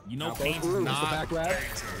 You know, Pain's not. The back grab.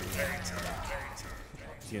 It's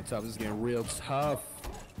getting tough. This is getting real tough.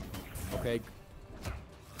 Okay.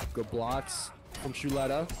 Good blocks from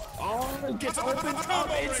Shuletta. Oh, gets opened up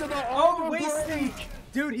into the wasting.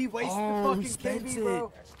 Dude, he wasted the fucking KB,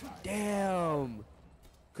 bro. Damn.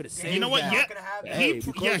 Could have saved. You know what? That.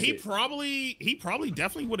 He probably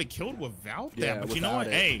definitely would have killed without that. But you know what?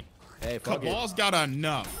 Hey, Cabal's got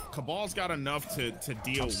enough. Cabal's got enough to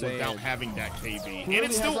deal without having that KB. And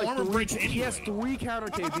it's still armor breaks anyway. He has 3 counter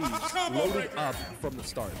KBs loaded up from the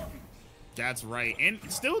start. That's right. And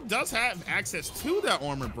still does have access to that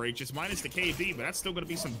armor break, just minus the KB, but that's still going to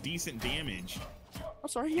be some decent damage. I'm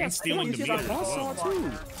sorry, and stealing the meter as well. Too.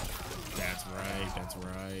 That's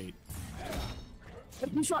right.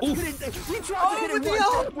 He tried to hit it. He tried to hit it right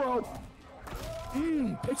there, bro.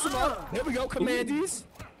 Picks him up. There we go, Commandees.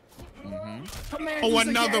 Oh,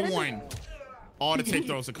 another one. All the take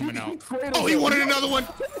throws are coming out. Oh, he wanted another one.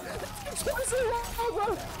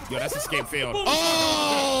 Yo, that's escape failed.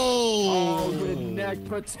 Oh, your neck.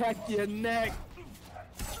 Protect your neck.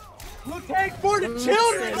 Wu-Tang for the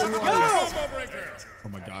children. Let's go. Oh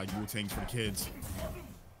my God, Wu-Tang's for the kids.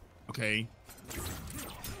 Okay.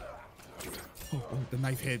 Oh, the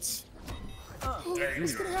knife hits.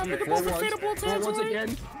 What's gonna happen? The most unfavorable times once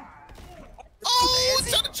again. Oh,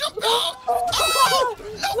 he's trying to jump out. Oh,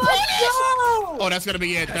 no punish. Oh, that's gonna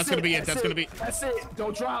be it. That's gonna be it. That's it.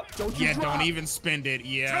 Don't drop. Don't you drop. Don't even spend it.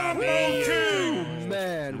 Yeah,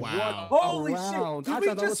 man. Wow. Holy shit. Did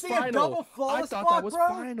we just see a double flawless spot, bro? I thought that was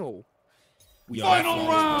final. Final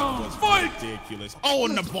round. Fight. Ridiculous. Oh,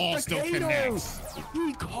 and the ball still connects.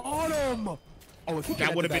 He caught him. Oh, if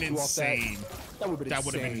that would have been insane. That would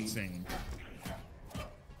have been insane.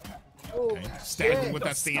 Okay. Staggering with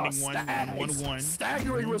that standing 1-1-1.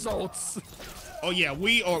 Staggering results. Oh yeah,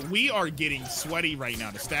 we are getting sweaty right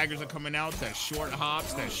now. The staggers are coming out. That short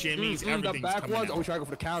hops, that shimmies, everything's the back coming ones. out. Oh, we try to go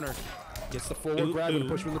for the counter. Gets the forward grab and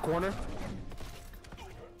push him in the corner.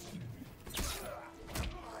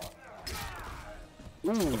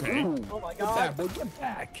 Okay. Oh my God. Get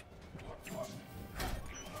back.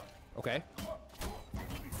 Okay.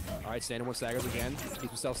 All right, standing one staggers again. Keeps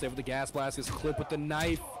himself safe with the gas blast. Gets clipped with the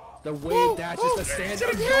knife. The wave dashes the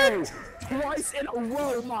standing go. Twice in a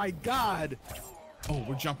row. My God. Oh,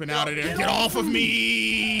 we're jumping out of there. Get off of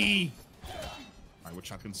me. All right, we're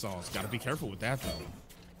chucking saws. Got to be careful with that,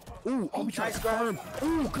 though. Ooh, oh, we tried to confirm.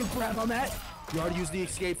 Ooh, good grab on that. You already used the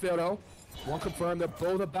escape fail, though. One confirmed. They're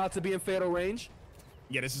both about to be in fatal range.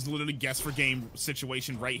 Yeah, this is literally guess for game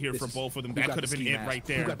situation right here for both of them. That could have been it right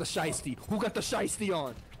there. Who got the shiesty? Who got the shiesty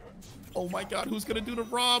on? Oh my God, who's gonna do the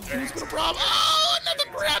rob? Who's gonna rob? Oh, another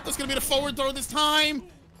grab. That's gonna be the forward throw this time.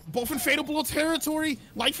 Both in fatal blow territory.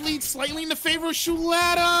 Life leads slightly in the favor of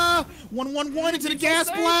Shuletta. 1-1-1 into the gas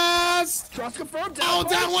blast. Cross confirmed. Oh,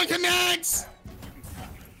 down one connects.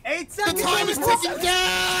 8 The seconds. time is ticking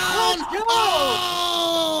down.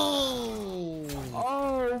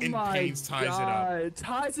 Oh And my Pains ties God. it up.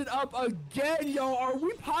 Ties it up again, yo. Are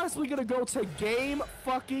we possibly gonna go to game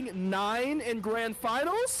fucking 9 in grand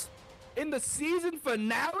finals? In the season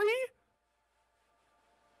finale?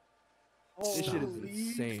 This shit is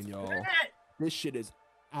insane, y'all. This shit is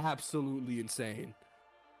absolutely insane.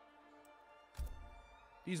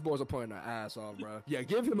 These boys are putting their ass off, bro. Yeah,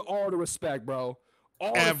 give him all the respect, bro.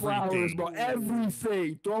 All the flowers, bro.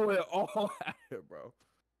 Everything. Throw it all at him, bro.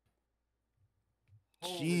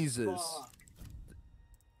 Jesus.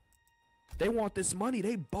 They want this money.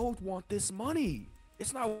 They both want this money.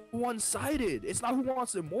 It's not one-sided. It's not who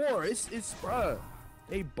wants it more. It's bruh.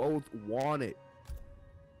 They both want it.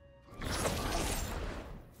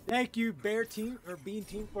 Thank you, Bear Team, or Bean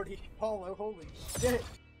Team, for the follow. Holy shit.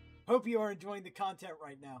 Hope you are enjoying the content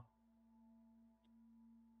right now.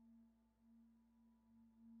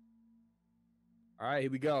 All right, here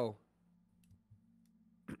we go.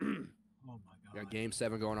 Oh my We got god. game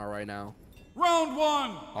 7 going on right now. Round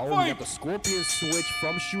one. Oh, we got the Scorpion switch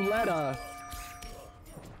from Shuletta.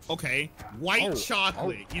 Okay, white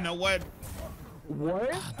chocolate. You know what?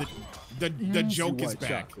 What? The joke is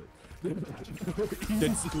back. Oh,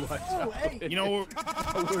 hey. You know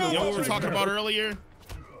what we were talking about earlier?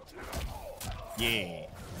 Yeah.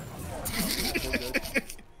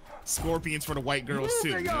 Scorpions for the white girls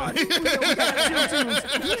too. We got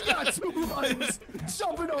two ones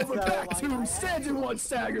jumping over back two, standing one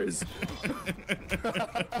staggers.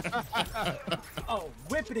 Oh,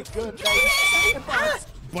 whipping it good, baby.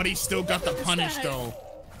 But he still got the punish though,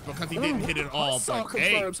 because he didn't hit it all. But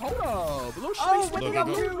hey, Hold up.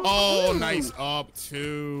 oh, nice up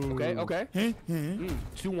two. Okay.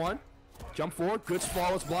 2-1. Jump forward. Good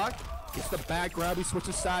flawless block. Gets the back grab. He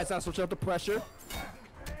switches sides now, switching up the pressure.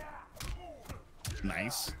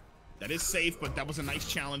 Nice. That is safe, but that was a nice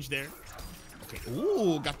challenge there. Okay.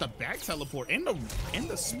 Ooh, got the back teleport and the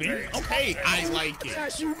spin. Okay, I like it.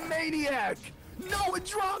 Yes, you maniac. No, it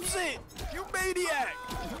drops it. You maniac.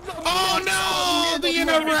 Oh no, the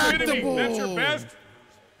interactable. That's your best.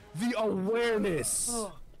 The awareness.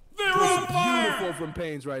 They're on fire. Beautiful from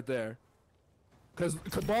Pains right there. Because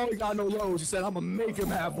Cabal ain't got no lows. He said, I'm going to make him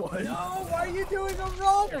have one. No, why are you doing a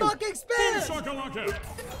wrong fucking spin?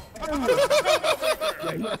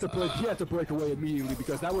 Yeah, he had to break away immediately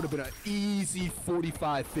because that would have been an easy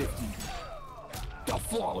 45-50. The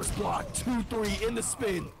flawless block. 2-3 in the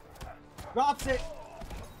spin. Drops it.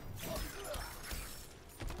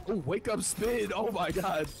 Oh, wake up spin. Oh, my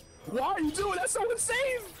God. Why are you doing that? That's so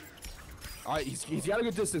insane. All right, he's got a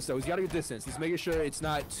good distance, though. He's got a good distance. He's making sure it's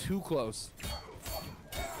not too close.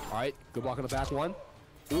 All right, good block on the back one.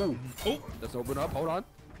 Ooh. Oh, let's open up. Hold on.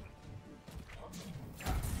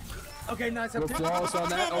 Okay, nice. Good flawless on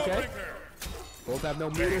that. Okay. Both have no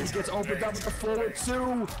meters. Gets opened up with the forward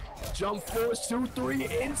 2. Jump force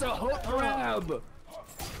 2-3 into hook grab.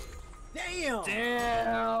 Damn.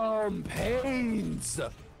 Damn. Pains.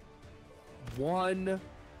 1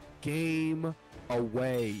 game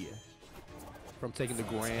away from taking the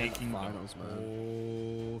grand finals, man.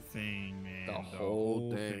 Whole thing, man. The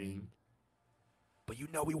whole thing. But you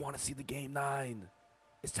know we want to see the game 9.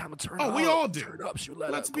 It's time to turn up. Oh, we all do. Turn up, Shuletta.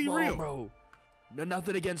 Let's be Come real, on, bro. No,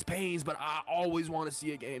 nothing against Pains, but I always want to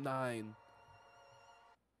see a game 9.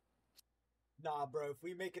 Nah, bro. If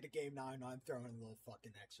we make it a game 9, I'm throwing a little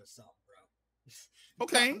fucking extra something, bro.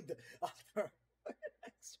 Okay. I'll throw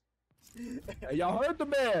extra. Hey, y'all heard the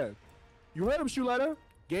man. You heard him, Shuletta.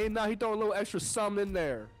 Game 9, he throwing a little extra something in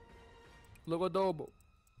there. Little adobo.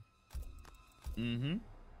 Mm-hmm.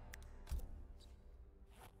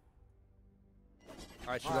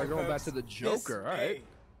 All right, Shuletta, going back to the Joker. All right.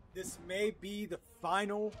 This may be the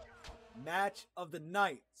final match of the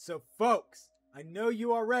night. So, folks, I know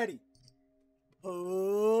you are ready.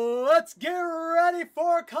 Let's get ready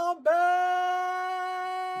for combat!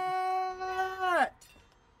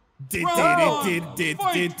 All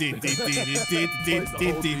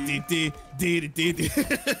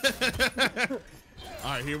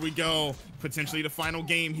right, here we go. Potentially the final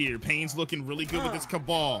game here. Pain's looking really good with this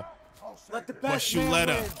Cabal. Let the But best man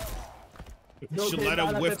Shuletta. win.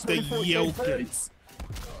 Shuletta with the Joker.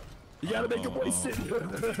 You gotta make him waste it.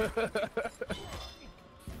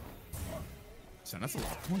 So that's a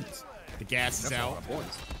lot of points. The gas is out.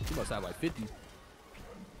 Points. He must have like 50.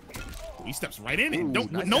 He steps right in it. Ooh,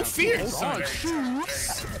 No fear, Hold son. on, shoot.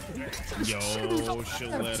 Yo,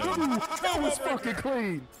 Shaletta. That was fucking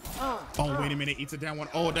clean. Oh, wait a minute. Eats it down one.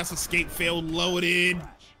 Oh, that's escape fail loaded.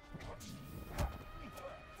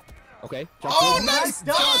 Okay. Oh, nice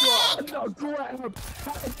dodge! No, grab!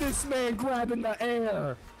 How did this man grab in the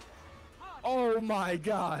air? Oh my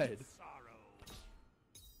god.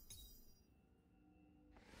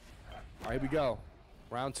 All right, here we go.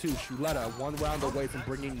 Round 2, Shuletta, 1 round away from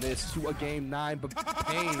bringing this to a game 9, but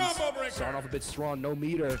Pains starting off a bit strong, no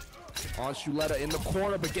meter on Shuletta in the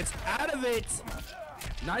corner, but gets out of it.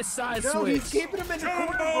 Nice side No, switch. he's keeping him in the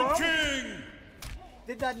corner, bro.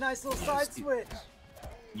 Did that nice little side switch.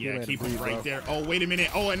 Yeah, keep him right there. Oh, wait a minute.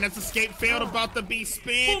 Oh, and that's escape failed about to be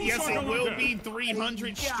spin. Yes, it will be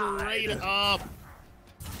 300 straight up.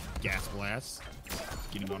 Gas blast.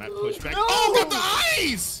 Getting on that pushback. No! Oh, got the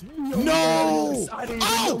eyes! No!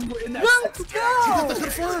 Oh! Let's go! He got the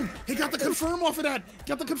confirm. He got the confirm off of that.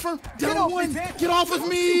 Got the confirm. Down 1. Get off of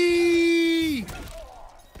me!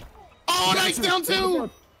 Oh, nice. Down 2.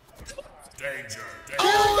 Danger.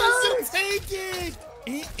 Oh, he's gonna take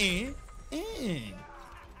it.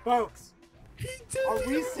 Folks, are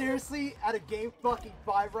we seriously at a game fucking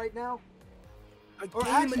 5 right now? Or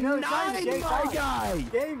Game actually, no, it's 9, not even game my 5. guy!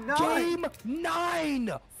 Game 9! Game 9!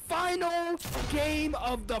 Final game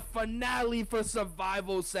of the finale for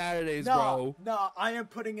Survival Saturdays, bro. No, I am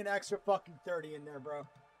putting an extra fucking 30 in there, bro.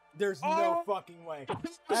 There's no fucking way.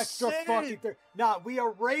 Extra fucking 30. Nah, we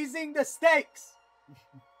are raising the stakes!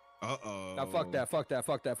 Uh-oh. Now fuck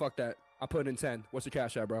that. I'm putting in 10. What's your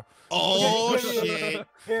cash at, bro? Oh, Okay, shit.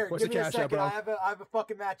 Here, What's give the me a cash second. at, bro? I have a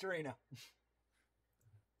fucking match arena.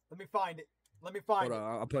 Let me find it. Let me find Hold it.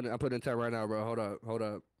 up, I'm putting in 10 right now, bro. Hold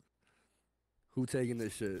up. Who taking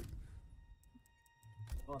this shit?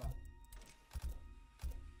 Hold on.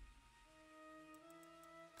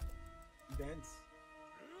 Vince.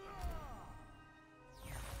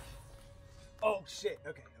 Oh shit.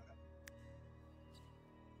 Okay.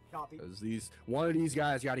 Copy. Cause one of these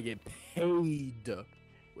guys got to get paid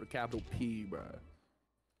with a capital P, bro.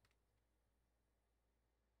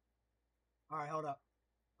 All right, hold up.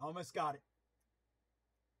 Almost got it.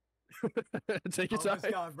 Take your Almost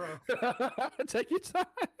time. got it, bro. Take your time.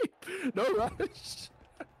 No rush.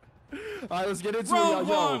 All right, let's get into Round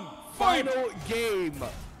it, y'all. one, fight. Final game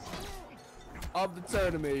of the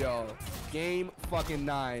tournament, y'all. Game fucking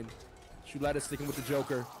 9. Shuletta sticking with the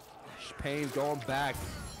Joker. Payne's going back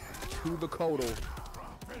to the Kodal.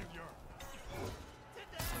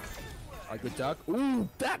 A good duck. Ooh,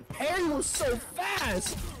 that parry was so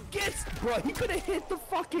fast. Bro, he could have hit the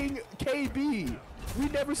fucking KB. We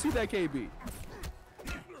never see that KB.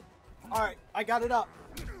 All right, I got it up.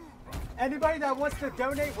 Anybody that wants to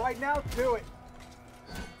donate right now, do it.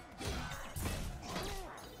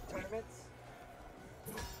 Tournaments.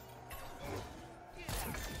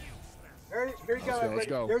 Here you go, everybody. Let's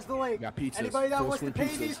go. There's the link. Got pizzas. Anybody that Full wants to screen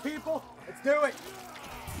pay pizzas. these people, let's do it.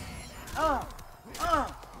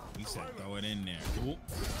 He said throw it in there. Ooh.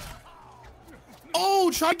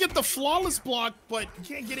 Oh, try to get the flawless block, but you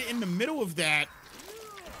can't get it in the middle of that.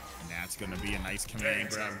 And that's going to be a nice command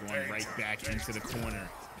grab going right back into the corner.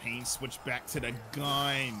 Payne switch back to the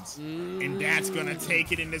guns. And that's going to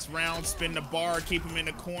take it in this round. Spin the bar, keep him in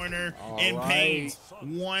the corner. All and right. Payne's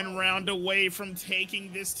 1 round away from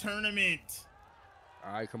taking this tournament.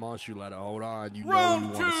 All right, come on, Shuletta. Hold on. You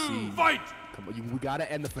Round know you want to 2, see. fight. Come on, we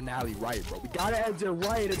gotta end the finale right, bro. We gotta end it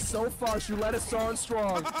right. And so far, Shuletta's starting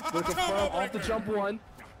strong. With the firm off the jump 1.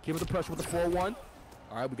 Keep the pressure with the 4-1.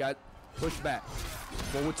 All right, we got push back.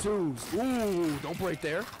 Forward 2s. Ooh, don't break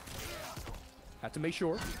there. Have to make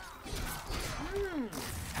sure.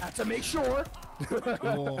 Have to make sure.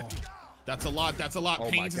 Oh, that's a lot. That's a lot. Oh my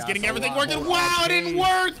Payne's is God, getting that's a everything lot. working. Hold Wow, on, it didn't Payne.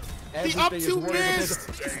 work. The Everything up is 2 working. missed.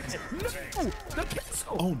 No, the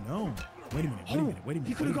cancel. Oh, no. Wait a minute.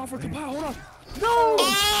 He could have gone for the pile. Hold on. No!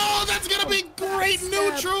 Oh, that's going to be great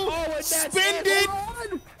neutral. Oh, and that's Spend it.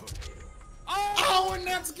 Hold on. Oh, and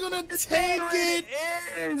that's going to take it.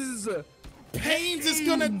 It is. Payne's is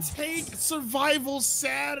going to take Survival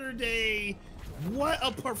Saturday. What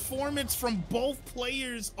a performance from both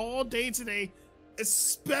players all day today,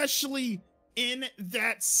 especially in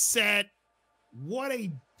that set. What a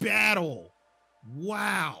battle.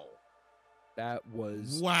 Wow. That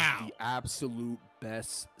was Wow. the absolute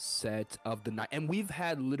best set of the night. And we've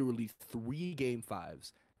had literally 3 game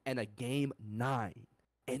 5s and a game 9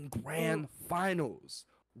 in grand finals.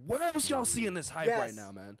 Where else y'all seeing this hype right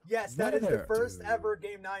now, man? Yes, that is the Where? first ever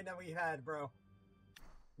game 9 that we had, bro.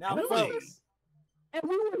 Now, Really? folks, And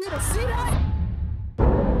we were here to see that?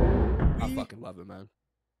 I fucking love it, man.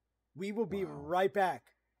 we will be right back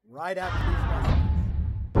right after these messages.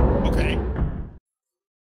 Okay.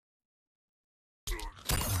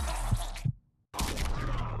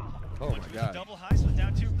 Oh my god. Double heist with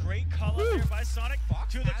down two. Great call up there by Sonic.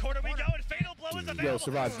 To the corner we go, and Fatal Blow is available. Yo,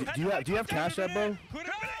 Survive, do you have Cash App, bro? No, they need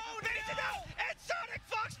to know. And Sonic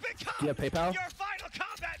Fox becomes Do you have PayPal? your final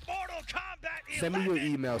combat, Mortal Kombat 11. Send me your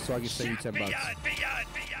email so I can send you $10. Beyond.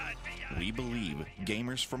 We believe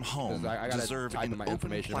gamers from home I gotta deserve type in an my open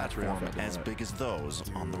information on Twitter platform if I do as that. big as those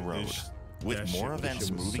on the road. that With shit more was- events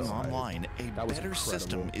shit was moving so hype. online, a That was better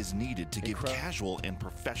system incredible. is needed to give casual and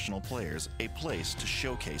professional players a place to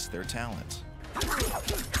showcase their talent.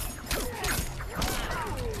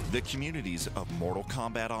 The communities of Mortal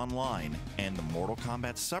Kombat Online and the Mortal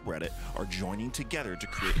Kombat subreddit are joining together to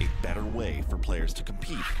create a better way for players to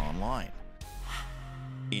compete online.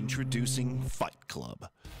 Introducing Fight Club,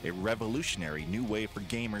 a revolutionary new way for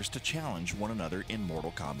gamers to challenge one another in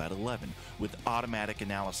Mortal Kombat 11, with automatic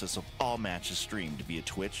analysis of all matches streamed via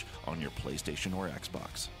Twitch on your PlayStation or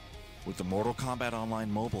Xbox. With the Mortal Kombat Online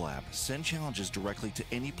mobile app, send challenges directly to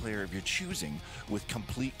any player of your choosing with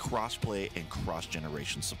complete crossplay and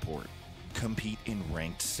cross-generation support. Compete in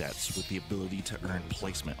ranked sets with the ability to earn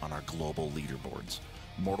placement on our global leaderboards.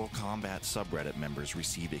 Mortal Kombat subreddit members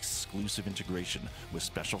receive exclusive integration with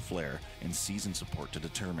special flair and season support to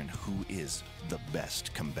determine who is the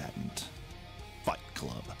best combatant. Fight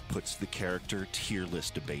Club puts the character tier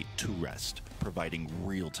list debate to rest, providing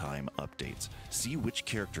real-time updates. See which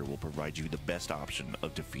character will provide you the best option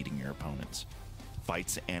of defeating your opponents.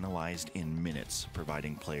 Fights analyzed in minutes,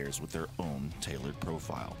 providing players with their own tailored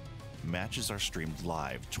profile. Matches are streamed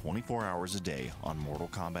live 24 hours a day on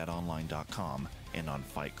MortalKombatOnline.com and on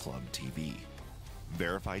Fight Club TV.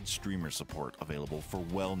 Verified streamer support available for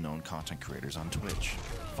well-known content creators on Twitch.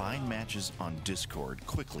 Find matches on Discord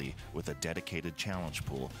quickly with a dedicated challenge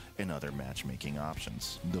pool and other matchmaking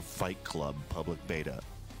options. The Fight Club public beta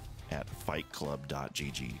at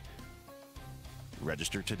fightclub.gg.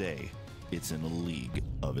 Register today. It's in a league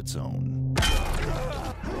of its own.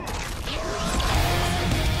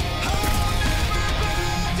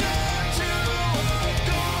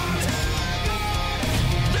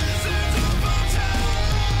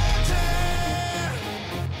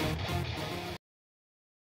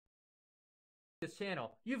 This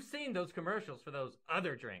channel, you've seen those commercials for those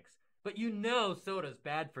other drinks, but you know soda's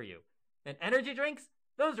bad for you. And energy drinks?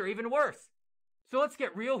 Those are even worse. So let's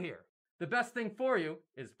get real here. The best thing for you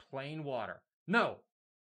is plain water. No,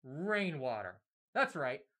 rainwater. That's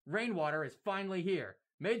right, rainwater is finally here,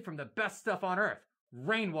 made from the best stuff on earth,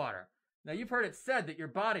 rainwater. Now you've heard it said that your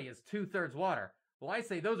body is 2/3 water. Well, I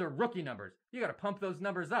say those are rookie numbers. You gotta pump those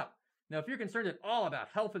numbers up. Now if you're concerned at all about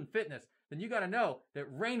health and fitness, then you gotta know that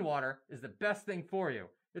rainwater is the best thing for you.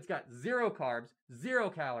 It's got 0 carbs, 0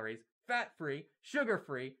 calories, fat-free,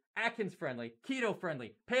 sugar-free, Atkins-friendly,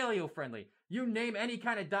 keto-friendly, paleo-friendly. You name any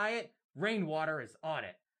kind of diet, rainwater is on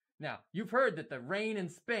it. Now, you've heard that the rain in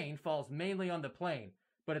Spain falls mainly on the plain,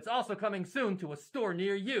 but it's also coming soon to a store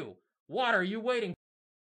near you. What are you waiting for?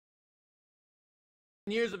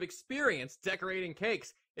 Years of experience decorating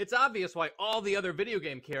cakes, it's obvious why all the other video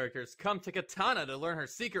game characters come to Katana to learn her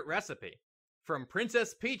secret recipe. From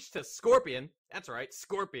Princess Peach to Scorpion, that's right,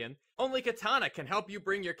 Scorpion, only Katana can help you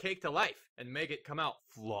bring your cake to life and make it come out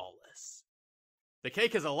flawless. The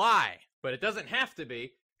cake is a lie, but it doesn't have to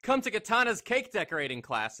be. Come to Katana's cake decorating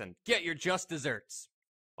class and get your just desserts.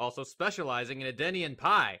 Also specializing in Edenian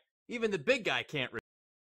pie, even the big guy can't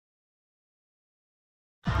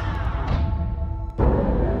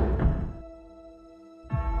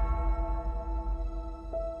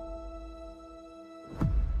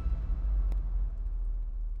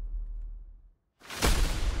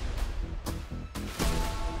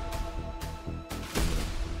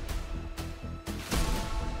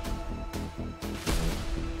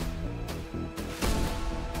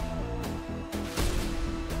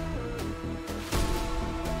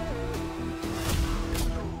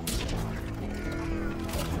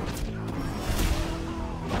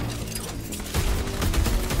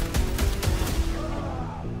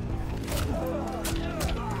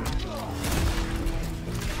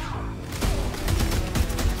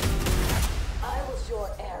I was your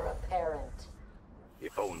heir apparent.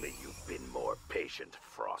 If only you'd been more patient,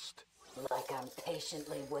 Frost. Like I'm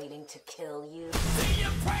patiently waiting to kill you. Say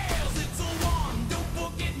your prayers, it's a one. Don't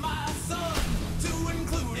forget my son to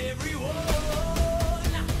include everyone.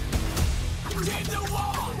 Dreams of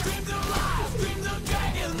war, dreams of lies, dreams of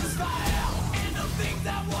dragons fire, and of things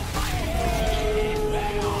that will fight.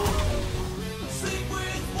 Sleep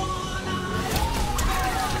with one eye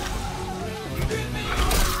open. Give me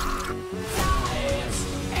times,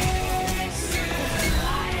 exit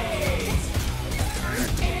life.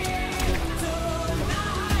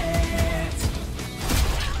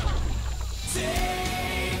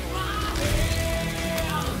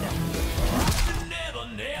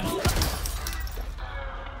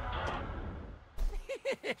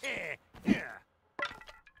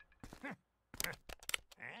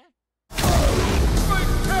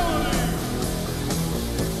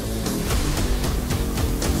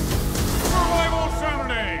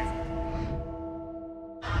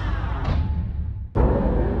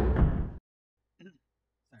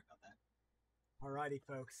 Alrighty,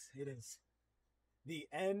 folks. It is the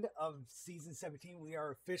end of season 17. We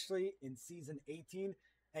are officially in season 18.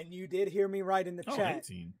 And you did hear me right in the chat.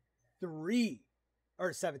 18.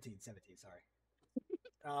 17, sorry.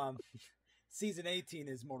 Season 18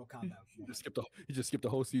 is Mortal Kombat. You just skipped the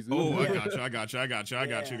whole season. Oh, I got you.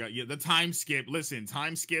 Yeah, the time skip. Listen,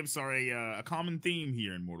 time skips are a common theme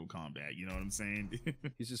here in Mortal Kombat. You know what I'm saying?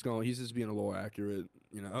 He's just being a little accurate,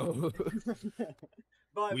 you know.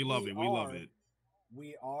 But we love it.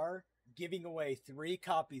 We are giving away 3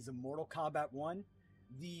 copies of Mortal Kombat 1.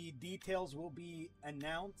 The details will be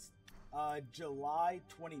announced July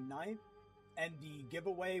 29th, and the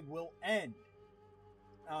giveaway will end.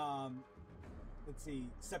 Let's see,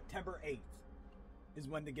 September 8th is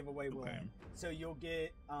when the giveaway will end. So you'll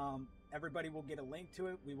get, everybody will get a link to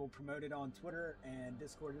it. We will promote it on Twitter and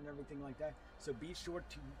Discord and everything like that. So be sure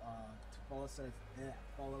to follow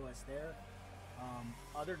us there.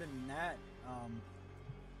 Other than that,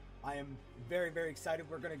 I am very, very excited.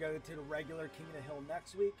 We're going to go to the regular King of the Hill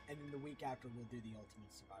next week, and then the week after we'll do the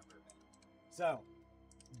Ultimate Survivor event. So,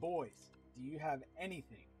 boys, do you have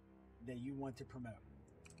anything that you want to promote?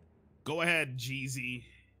 Go ahead, Jeezy.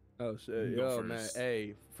 Oh shit, yo man.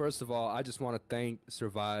 Hey, first of all, I just want to thank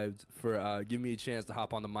Survived for giving me a chance to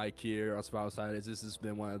hop on the mic here on Survival Saturdays. This has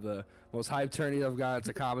been one of the most hype tourneys I've gotten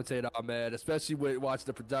to commentate on, man. Especially with watching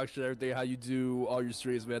the production, everything, how you do all your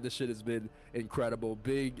streams, man. This shit has been incredible.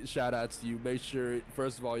 Big shout out to you. Make sure,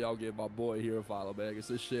 first of all, y'all give my boy here a follow, man, because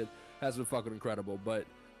this shit has been fucking incredible. But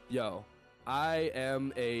yo, I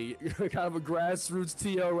am a kind of a grassroots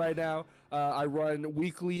TO right now. I run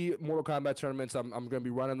weekly Mortal Kombat tournaments. I'm going to be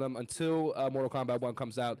running them until Mortal Kombat 1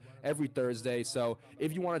 comes out every Thursday. So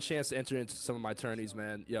if you want a chance to enter into some of my tourneys,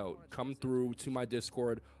 man, yo, come through to my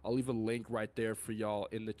Discord. I'll leave a link right there for y'all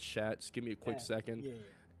in the chat. Just give me a quick second.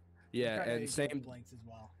 Yeah, and same links as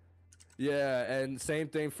well. Yeah, and same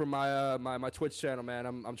thing for my my Twitch channel, man.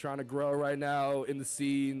 I'm trying to grow right now in the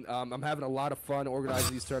scene. I'm having a lot of fun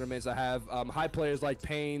organizing these tournaments. I have high players like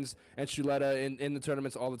Pains and Chuleta in the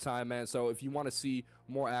tournaments all the time, man. So if you want to see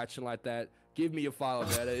more action like that, give me a follow,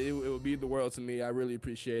 man. It would mean the world to me. I really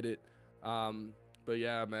appreciate it. But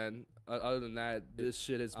yeah, man. Other than that, this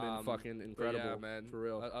shit has been fucking incredible, yeah, man. For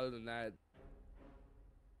real. Other than that,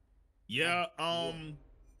 yeah.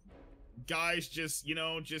 Guys, just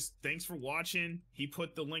thanks for watching. He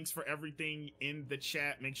put the links for everything in the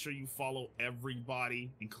chat. Make sure you follow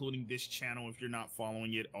everybody, including this channel if you're not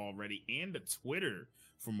following it already, and the Twitter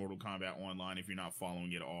for Mortal Kombat Online if you're not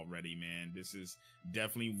following it already, man. This is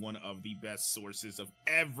definitely one of the best sources of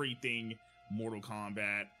everything Mortal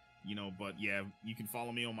Kombat, but yeah, you can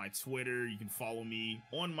follow me on my Twitter. You can follow me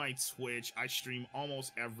on my Twitch. I stream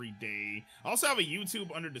almost every day. I also have a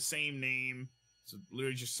YouTube under the same name. So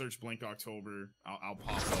literally just search BlankOctober. I'll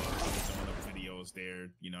pop up some of the videos there.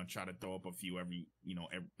 Try to throw up a few every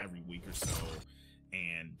week or so.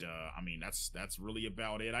 And I mean that's really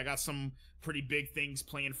about it. I got some pretty big things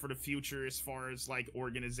planned for the future as far as like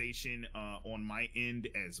organization on my end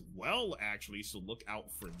as well, actually. So look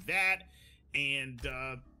out for that. And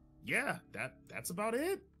yeah, that's about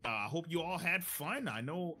it. I hope you all had fun. I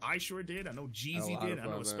know I sure did. I know Jeezy did. I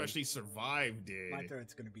know especially Survive did. My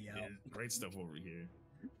throat's gonna be out. Yeah, great stuff over here.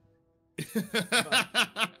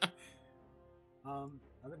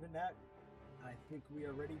 Other than that, I think we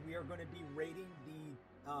are ready. We are going to be rating the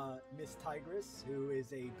Miss Tigress, who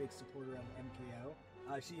is a big supporter of MKO.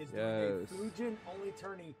 She is doing a Fujin only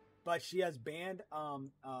tourney, but she has banned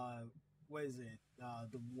what is it?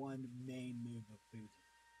 The one main move of Fujin.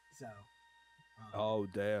 So. Oh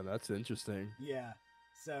damn, that's interesting. Yeah.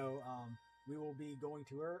 So we will be going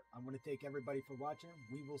to her. I want to thank everybody for watching.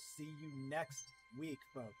 We will see you next week,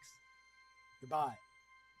 folks. Goodbye,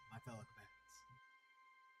 my fellow combatants.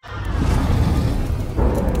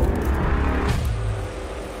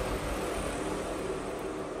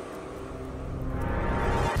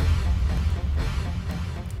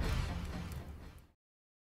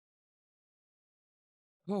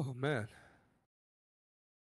 Oh man.